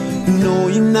 you know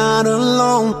you're not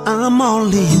alone. I'm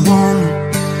only one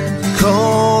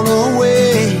call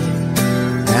away.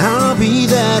 I'll be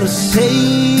there to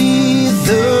save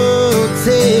the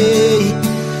day.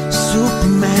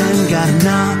 Superman got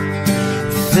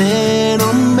nothing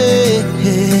on me.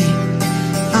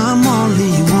 I'm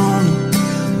only one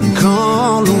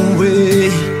call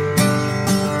away.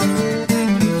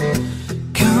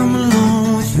 Come along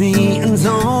with me and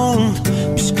don't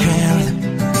be scared.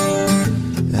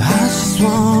 I just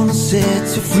wanna set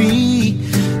you free.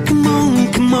 Come on,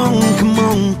 come on, come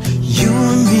on. You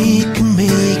and me can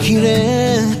make it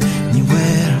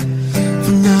anywhere.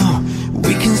 For now,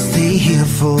 we can stay here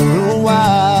for a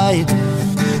while.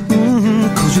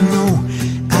 Cause you know,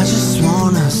 I just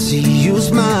wanna see you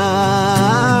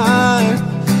smile.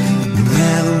 No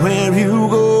matter where you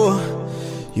go,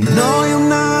 you know you're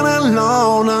not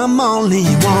alone. I'm only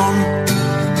one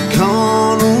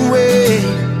call away.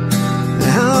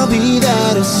 I'll be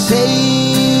there to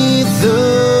save the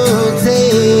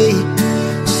day.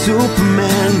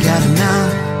 Superman got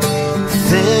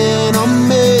nothing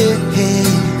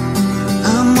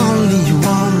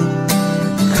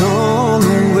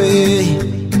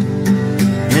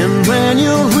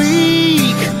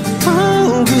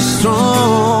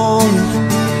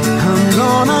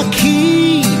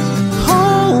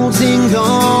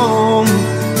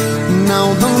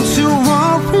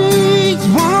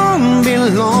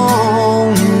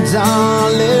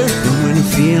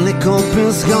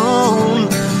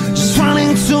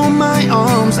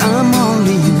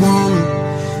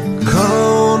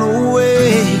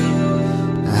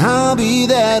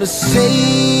that'll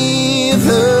save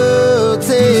the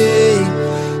day.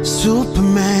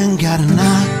 Superman got a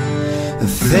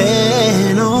nothing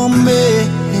on me.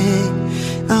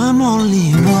 I'm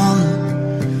only one.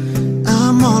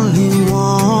 I'm only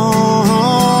one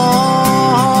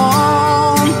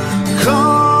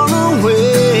call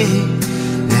away.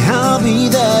 I'll be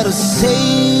there to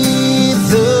save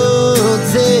the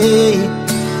day.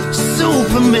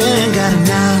 Superman got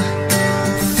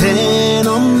nothing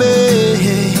on me.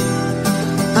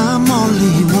 I'm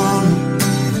only one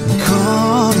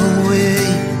call away.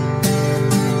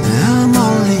 I'm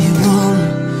only one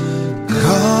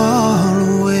call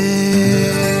away.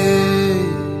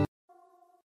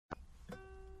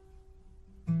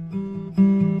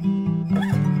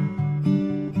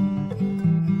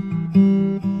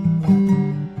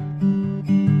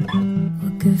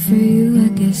 Well, good for you, I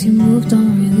guess you moved on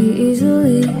really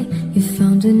easily. You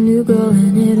found a new girl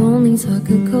and it only took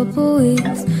a couple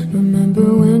weeks. Remember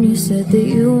when you said that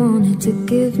you wanted to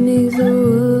give me the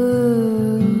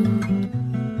world?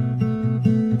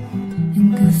 And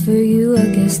good for you, I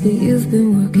guess that you've been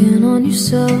working on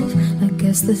yourself. I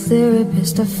guess the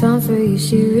therapist I found for you,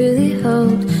 she really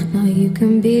helped. Now you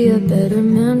can be a better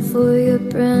man for your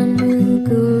brand new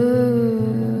girl.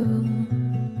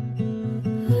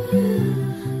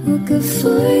 Well, good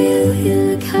for you, you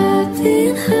look happy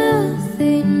and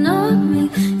healthy, not me.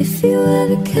 If you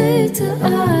ever cared to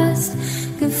ask,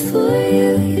 good for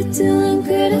you, you're doing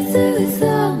great up there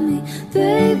without me,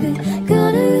 baby.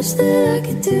 Gotta wish that I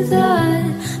could do that.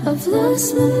 I've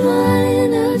lost my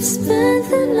mind, I've spent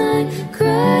the night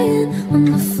crying on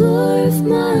the floor of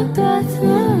my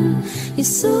bathroom. You're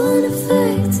so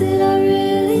unaffected, I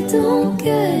really don't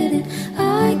get it.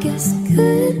 I guess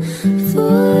good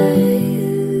for you.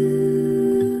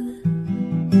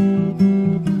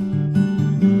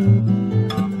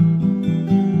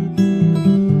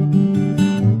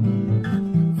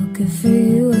 For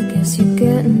you, I guess you're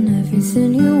getting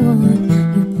everything you want.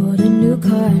 You bought a new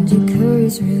car and your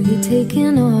career's really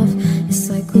taking off. It's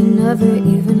like we never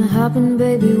even happened,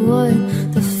 baby. What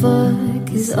the fuck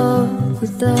is up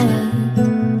with that?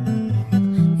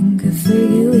 And good for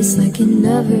you, it's like you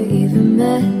never even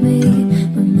met me.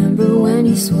 Remember when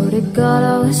you swore to God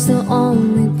I was the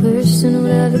only person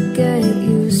who'd ever get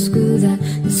you? Screw that,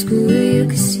 and screw you,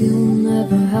 cause you'll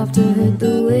never have to hurt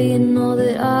the way you know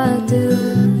that I do.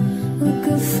 Well,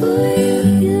 good for you,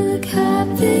 you look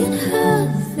happy and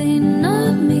healthy,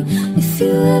 not me. If you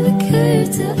ever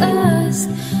cared to ask,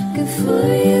 good for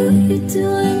you, you're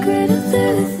doing great up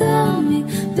there without me,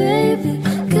 baby.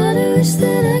 Gotta wish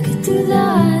that I could do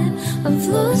that. I've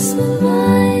lost my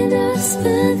mind, I've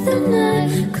spent the night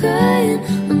crying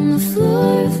on the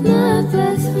floor of my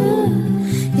bathroom.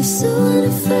 You're so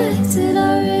unaffected, I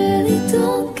really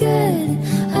don't get it.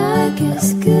 I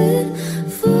guess good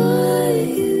for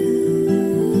you.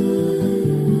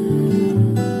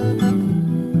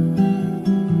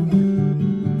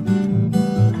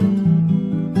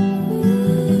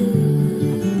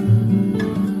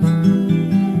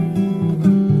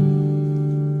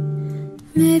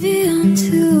 Maybe I'm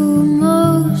too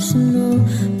emotional,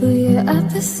 but your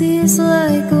apathy is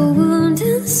like a wound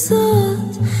in the soul.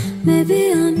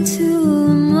 Maybe I'm too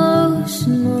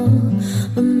emotional,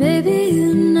 or maybe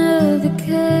you never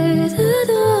cared at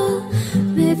all.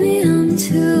 Maybe I'm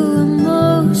too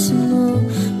emotional,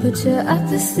 but your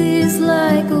apathy is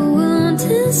like a wound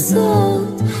in the soul.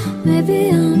 Maybe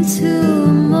I'm too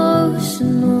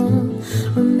emotional,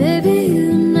 or maybe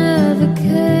you never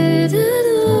cared at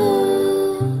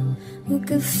all. Well,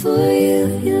 good for you,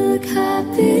 you look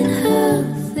happy and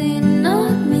healthy,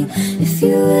 not me. If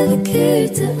you ever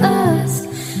cared to ask,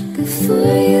 good for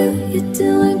you, you're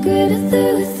doing great up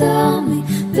there without me,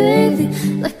 baby.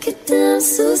 Like a damn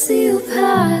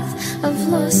sociopath, I've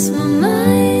lost my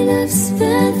mind, I've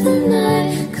spent the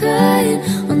night crying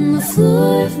on the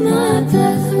floor of my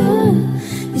bathroom.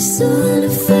 You're so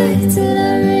unaffected, I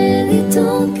really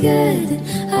don't get it.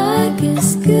 I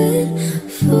guess good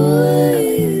for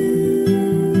you.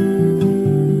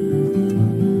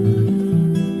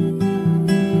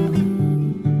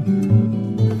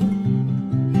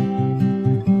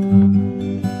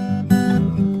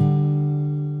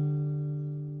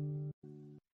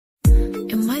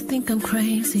 I'm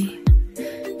crazy,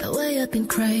 the way I've been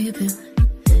craving.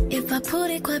 If I put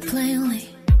it quite plainly,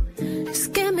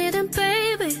 just give me them,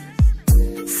 baby.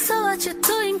 So what you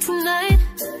doing tonight?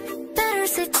 Better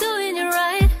say doing it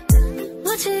right.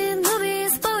 Watching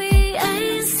movies, but we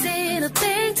ain't seen a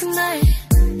thing tonight.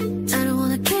 I don't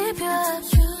wanna keep you up.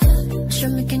 Show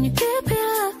me, can you keep it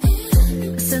up?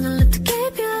 I said I live to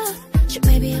keep you up. Shit,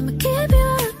 maybe I'ma keep you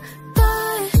up.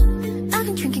 But I've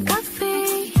been drinking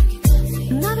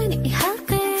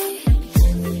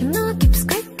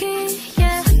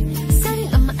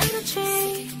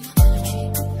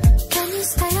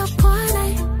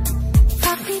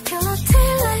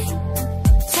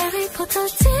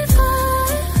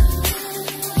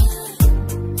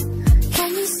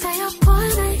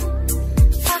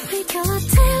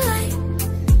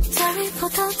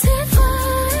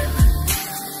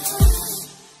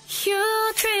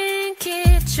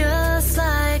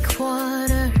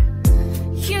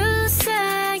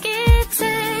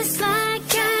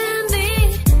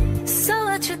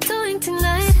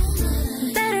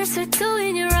you're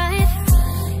doing it right.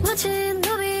 Watching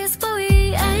movies, but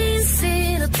we ain't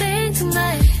seen a thing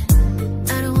tonight.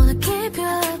 I don't wanna keep you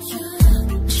up.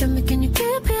 Show me, can you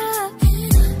keep you up?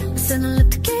 Send a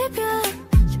lip to keep you up.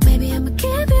 Maybe I'ma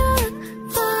keep you up.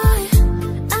 Boy,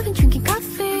 I've been drinking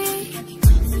coffee,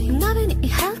 and I've been eating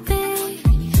healthy.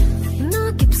 You know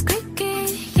I keep squeaky,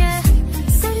 yeah.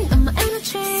 Saving up my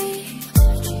energy.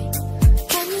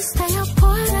 Can you stay up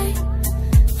all night?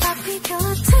 Papi, kill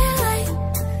a tea light.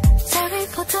 Sorry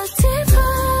for the TV.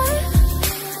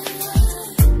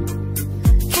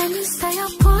 Can you stay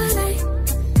up all night?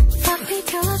 Papi,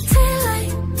 kill a tea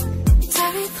light.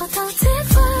 Sorry for the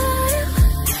TV.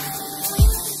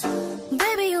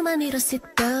 Baby, you might need a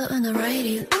seatbelt when I ride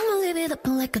it. I'ma leave it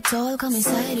open like a doll, come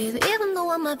inside it. Even though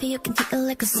I'm up here, you can take it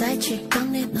like a side chick.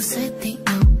 Don't need no setting,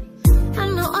 no. I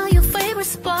know all your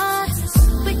favorite spots.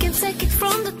 We can take it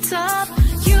from the top.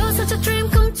 You're such a dream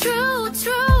come true,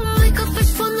 true. Wake up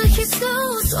before the heat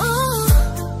snows, oh.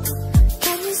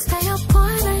 Can you stay up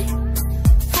all night?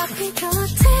 Papi, kill a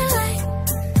tea light.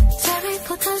 Sorry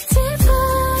for the TV.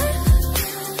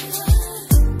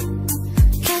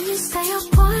 Can you stay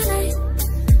up all night?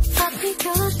 Papi,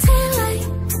 kill a tea light.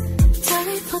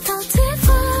 Sorry for the TV.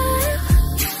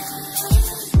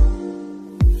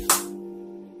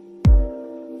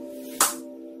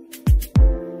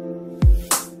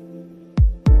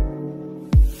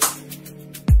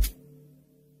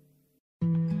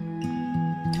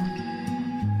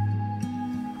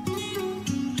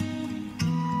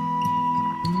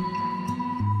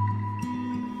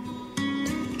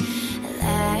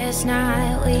 Last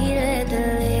night we let the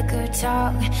liquor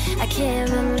talk. I can't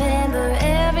remember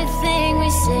everything we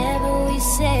said, but we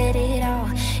said it all.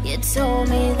 You told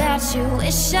me that you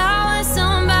wish I was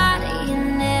somebody you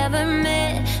never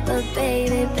met. But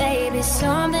baby, baby,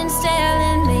 something's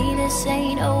telling me this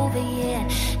ain't over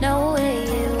yet. No way,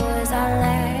 it was our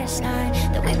last night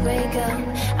that we break up.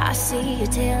 I see your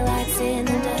taillights in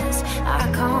the dust. I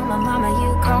call my mama,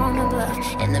 you call my bluff.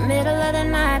 In the middle of the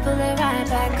night, pull it right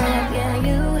back up. Yeah,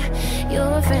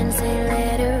 your friends say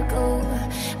let her go.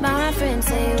 My friends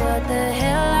say what the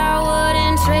hell, I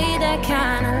wouldn't trade that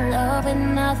kind of love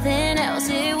and nothing else.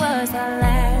 It was our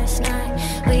last night,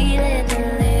 we let the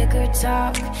liquor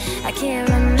talk. I can't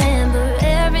remember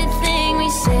everything we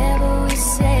said, but we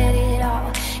said it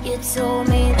all. You told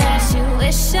me that you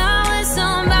wish I was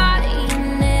somebody you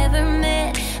never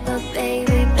met. But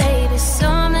baby, baby,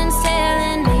 something's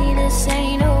telling me this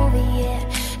ain't over yet.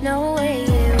 No way,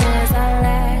 it was our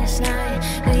last night,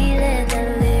 we let the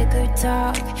liquor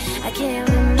talk. I can't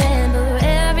remember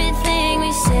everything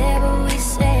we said, but we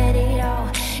said it all.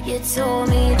 You told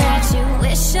me that you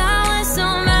wish I was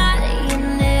somebody you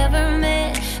never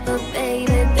met. But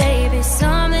baby, baby,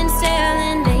 something's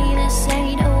telling me this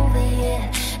ain't over yet.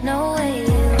 No way,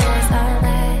 it was our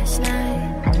last night.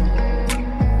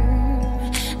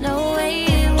 No way,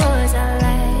 it was our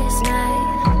last night.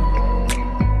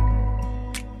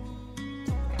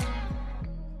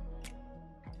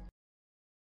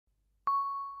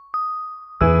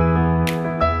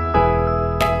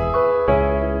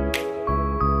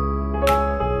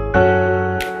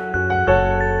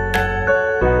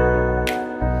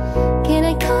 Can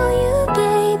I call you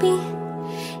baby?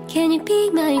 Can you be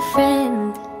my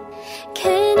friend?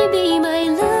 Can you be my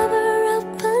lover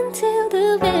up until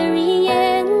the very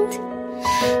end?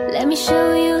 Let me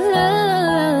show you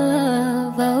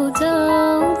love, oh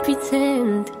don't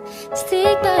pretend.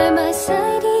 Stick by my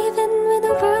side even when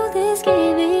the world is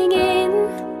giving in.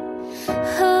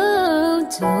 Oh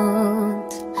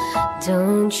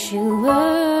don't you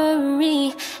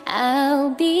worry, I'll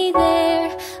be there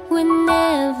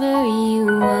whenever you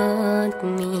want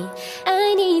me.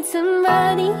 I need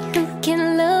somebody who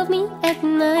can love me at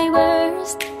my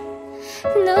worst.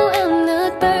 No, I'm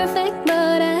not perfect,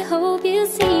 but I hope you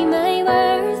see my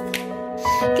worth.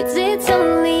 'Cause it's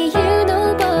only you,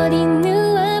 nobody knew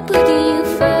I put you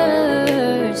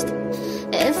first.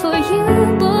 And for you,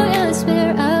 boy, I swear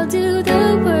I'll do the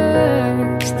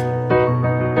worst.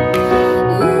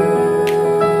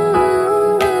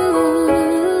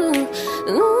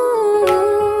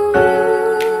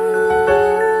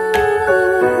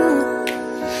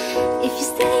 If you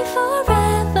stay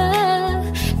forever,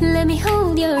 let me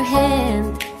hold your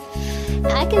hand.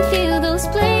 I can feel those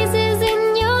places in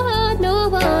your heart no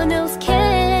one else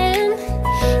can.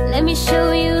 Let me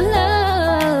show you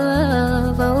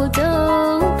love, oh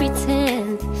don't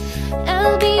pretend.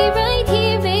 I'll be right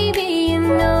here, baby, you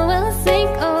know I'll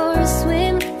sink or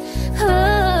swim.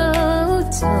 Oh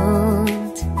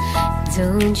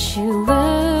don't you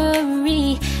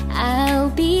worry, I'll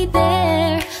be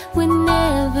there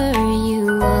whenever you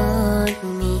want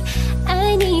me.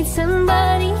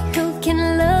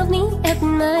 at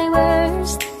my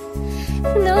worst.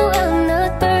 No, I'm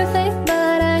not perfect,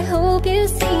 but I hope you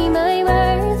see my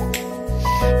worth.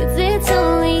 'Cause it's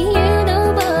only you,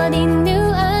 nobody knew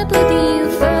I put you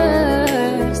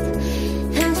first.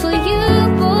 And for you,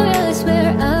 boy, I swear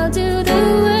I'll do the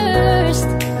worst.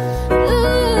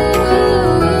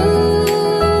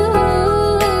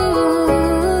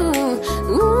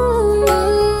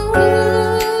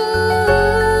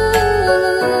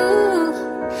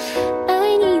 I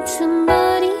need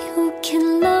somebody who can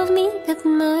love me at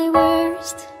my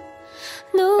worst.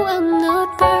 No, I'm not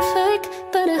perfect,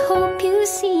 but I hope you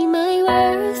see my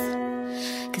worth.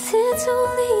 'Cause it's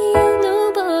only you,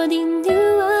 nobody knew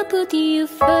I put you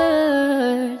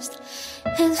first.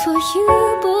 And for you,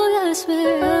 boy, I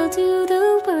swear I'll do the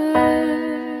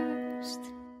worst.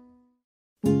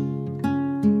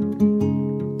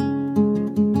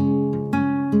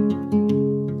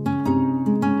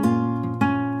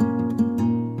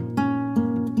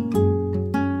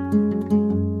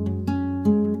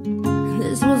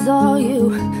 This was all you,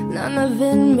 none of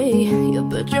it me. You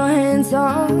put your hands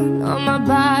on my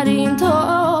body and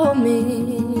told me.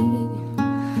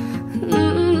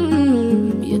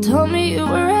 You told me you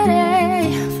were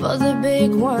ready for the big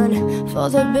one, for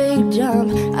the big jump.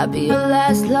 I'll be your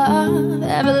last love,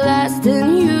 everlasting,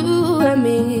 you and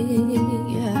me.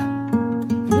 Yeah.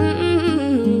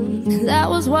 That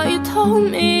was what you told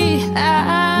me.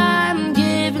 I'm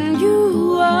giving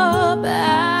you up,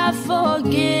 I've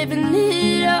forgiven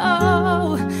it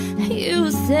all. You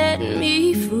set me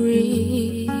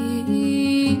free.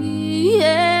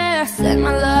 Yeah. Send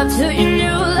my love to your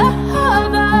new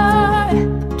lover.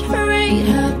 Treat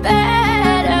her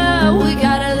better. We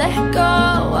gotta let go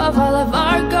of all of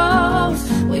our goals.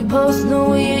 We both know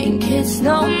we ain't kids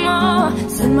no more.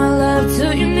 Send my love to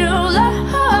your new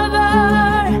lover.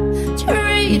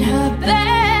 Treat her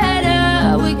better.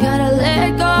 We gotta let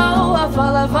go of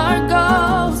all of our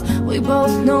goals. We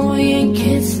both know we ain't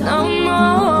kids no more.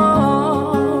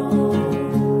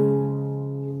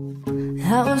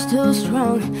 I was too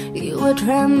strong, you were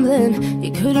trembling.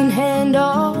 You couldn't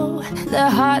handle the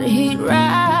hot heat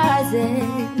rising.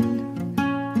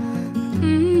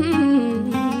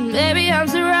 Baby, I'm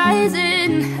still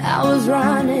rising. I was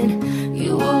running,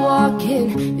 you were walking.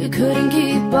 You couldn't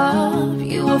keep up,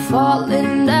 you were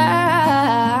falling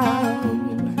down.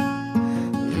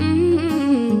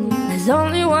 There's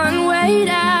only one way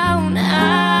down.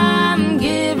 I'm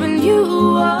giving you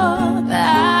up,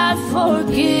 I've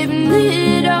forgiven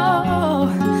it all.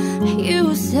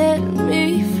 You set me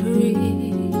free.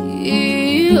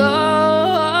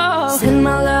 Oh. Send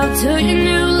my love to your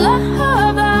new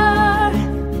lover.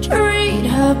 Treat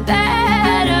her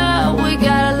better. We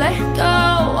gotta let go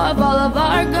of all of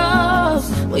our goals.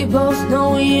 We both know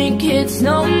we ain't kids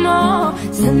no more.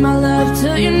 Send my love to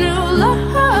your new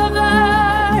lover.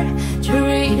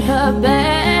 Treat her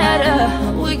better.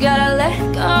 We gotta let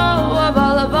go of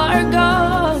all of our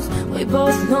goals. We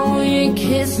both know we ain't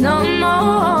kids no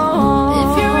more.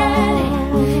 If you're ready,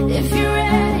 if you're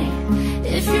ready,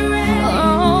 if you're ready,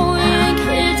 oh, we ain't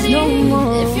kids no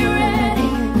more. If you're ready,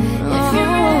 if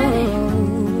you're ready,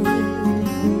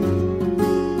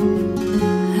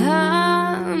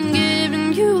 I'm giving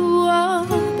you up,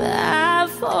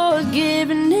 I've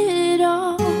forgiven it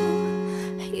all.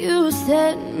 You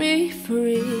set me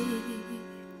free.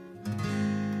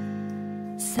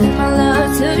 Send my love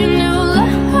to your new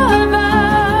lover.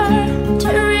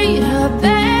 Treat her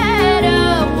better.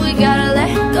 We gotta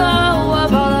let go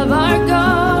of all of our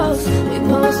goals. We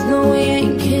both know we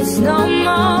ain't kids no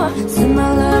more. Send my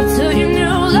love to your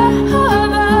new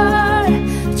lover.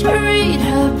 Treat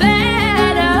her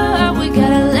better. We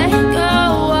gotta let go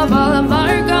of all of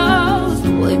our goals.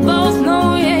 We both know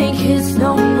we ain't kids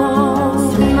no more.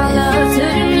 Send my love to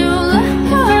your new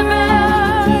lover.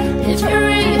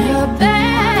 Treat her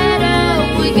better.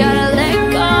 We gotta let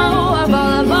go of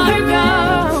all of our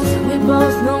goals. We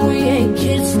both know we ain't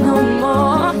kids no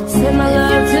more. Send my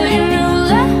love to your new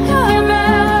lover.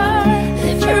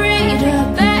 Treat her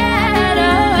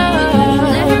better. We gotta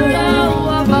let go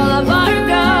of all of our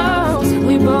goals.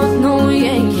 We both know we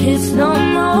ain't kids no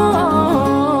more.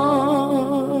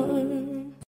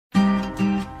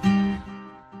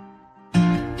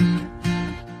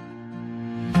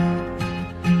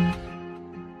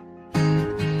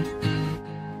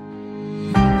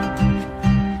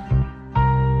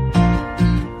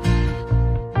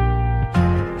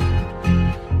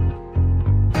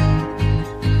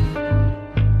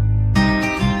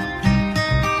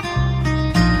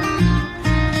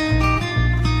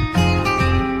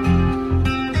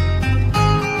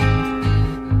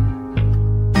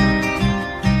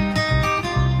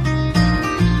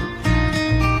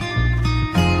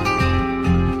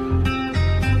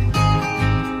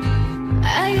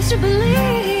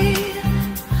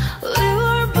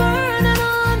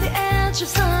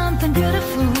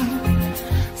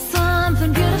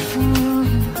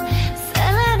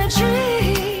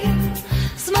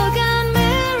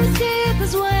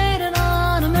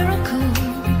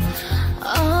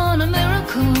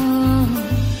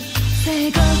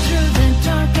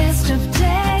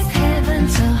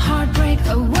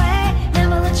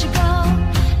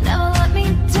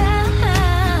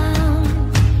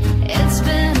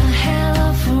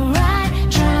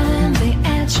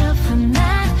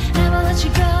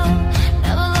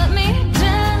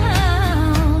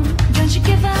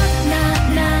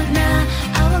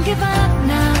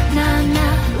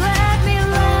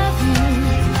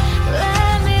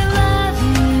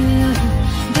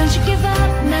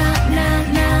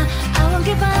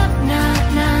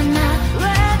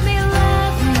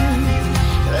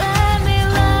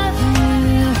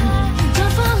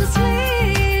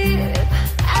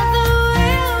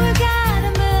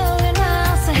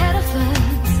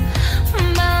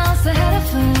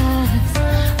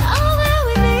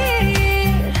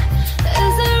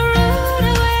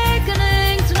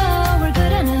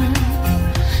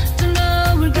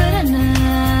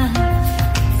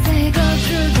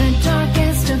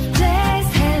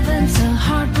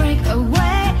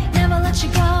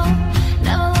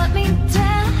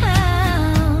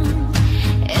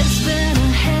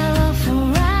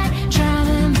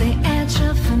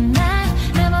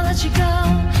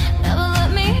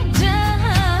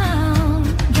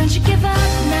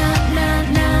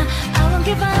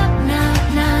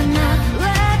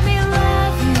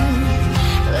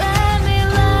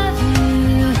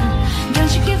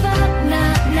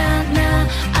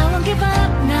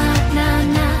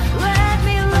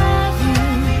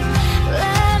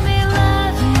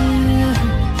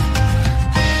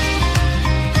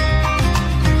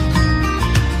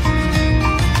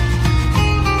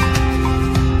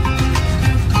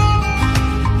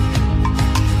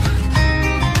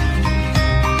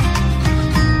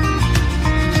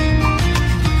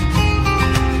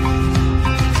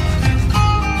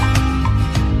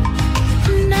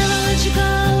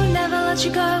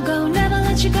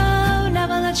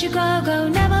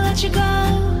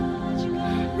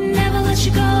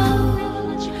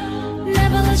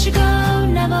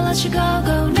 let you go,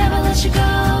 go, never let you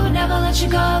go, never let you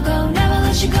go, go, never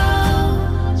let you go,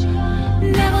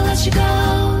 never let you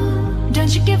go.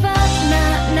 Don't you give up,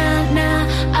 nah, nah, nah,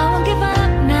 I won't give up,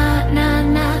 nah, nah,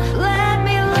 nah. Let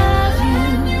me love you,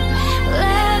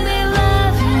 let me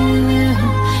love you.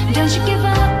 Don't you give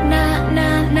up, nah,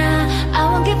 nah, nah, I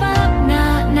won't give up,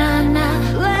 nah, nah, nah.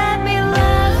 Let me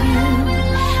love you,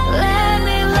 let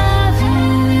me love you.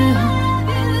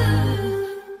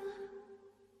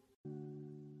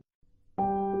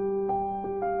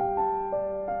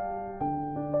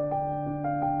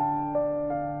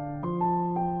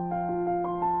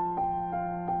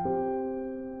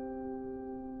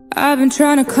 I've been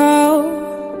trying to call,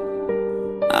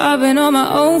 I've been on my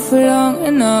own for long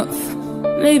enough.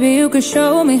 Maybe you could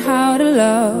show me how to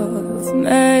love.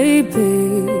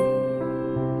 Maybe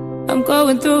I'm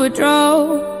going through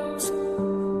withdrawals.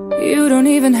 You don't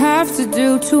even have to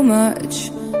do too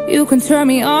much. You can turn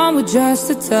me on with just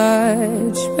a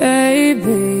touch,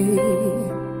 baby.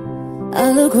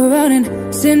 I look around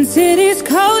and since it is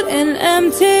cold and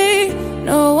empty,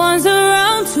 no one's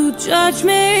around to judge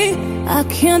me. I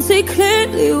can't see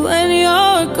clearly when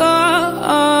you're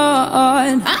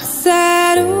gone. I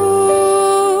said,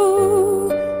 ooh,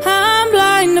 I'm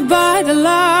blinded by the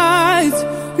lights.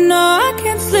 No, I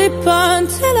can't sleep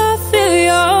until I feel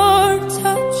your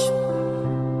touch.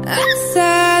 I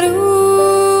said,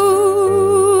 ooh,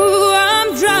 I'm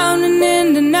drowning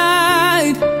in the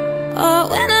night. Oh,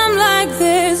 when I'm like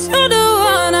this, you're the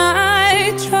one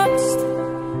I trust.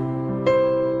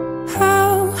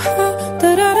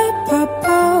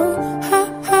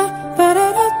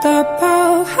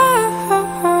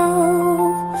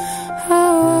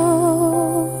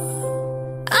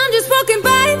 I'm just walking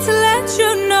by to let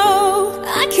you know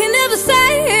I can never say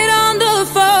it on the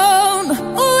phone.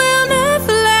 We'll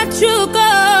never let you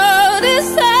go this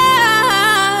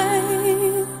time.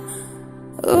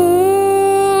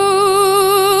 Ooh,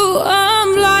 I'm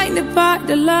blinded by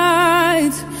the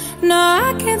lights. No,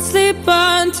 I can't sleep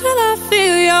until I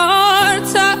feel your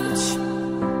touch.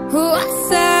 Ooh, I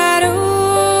said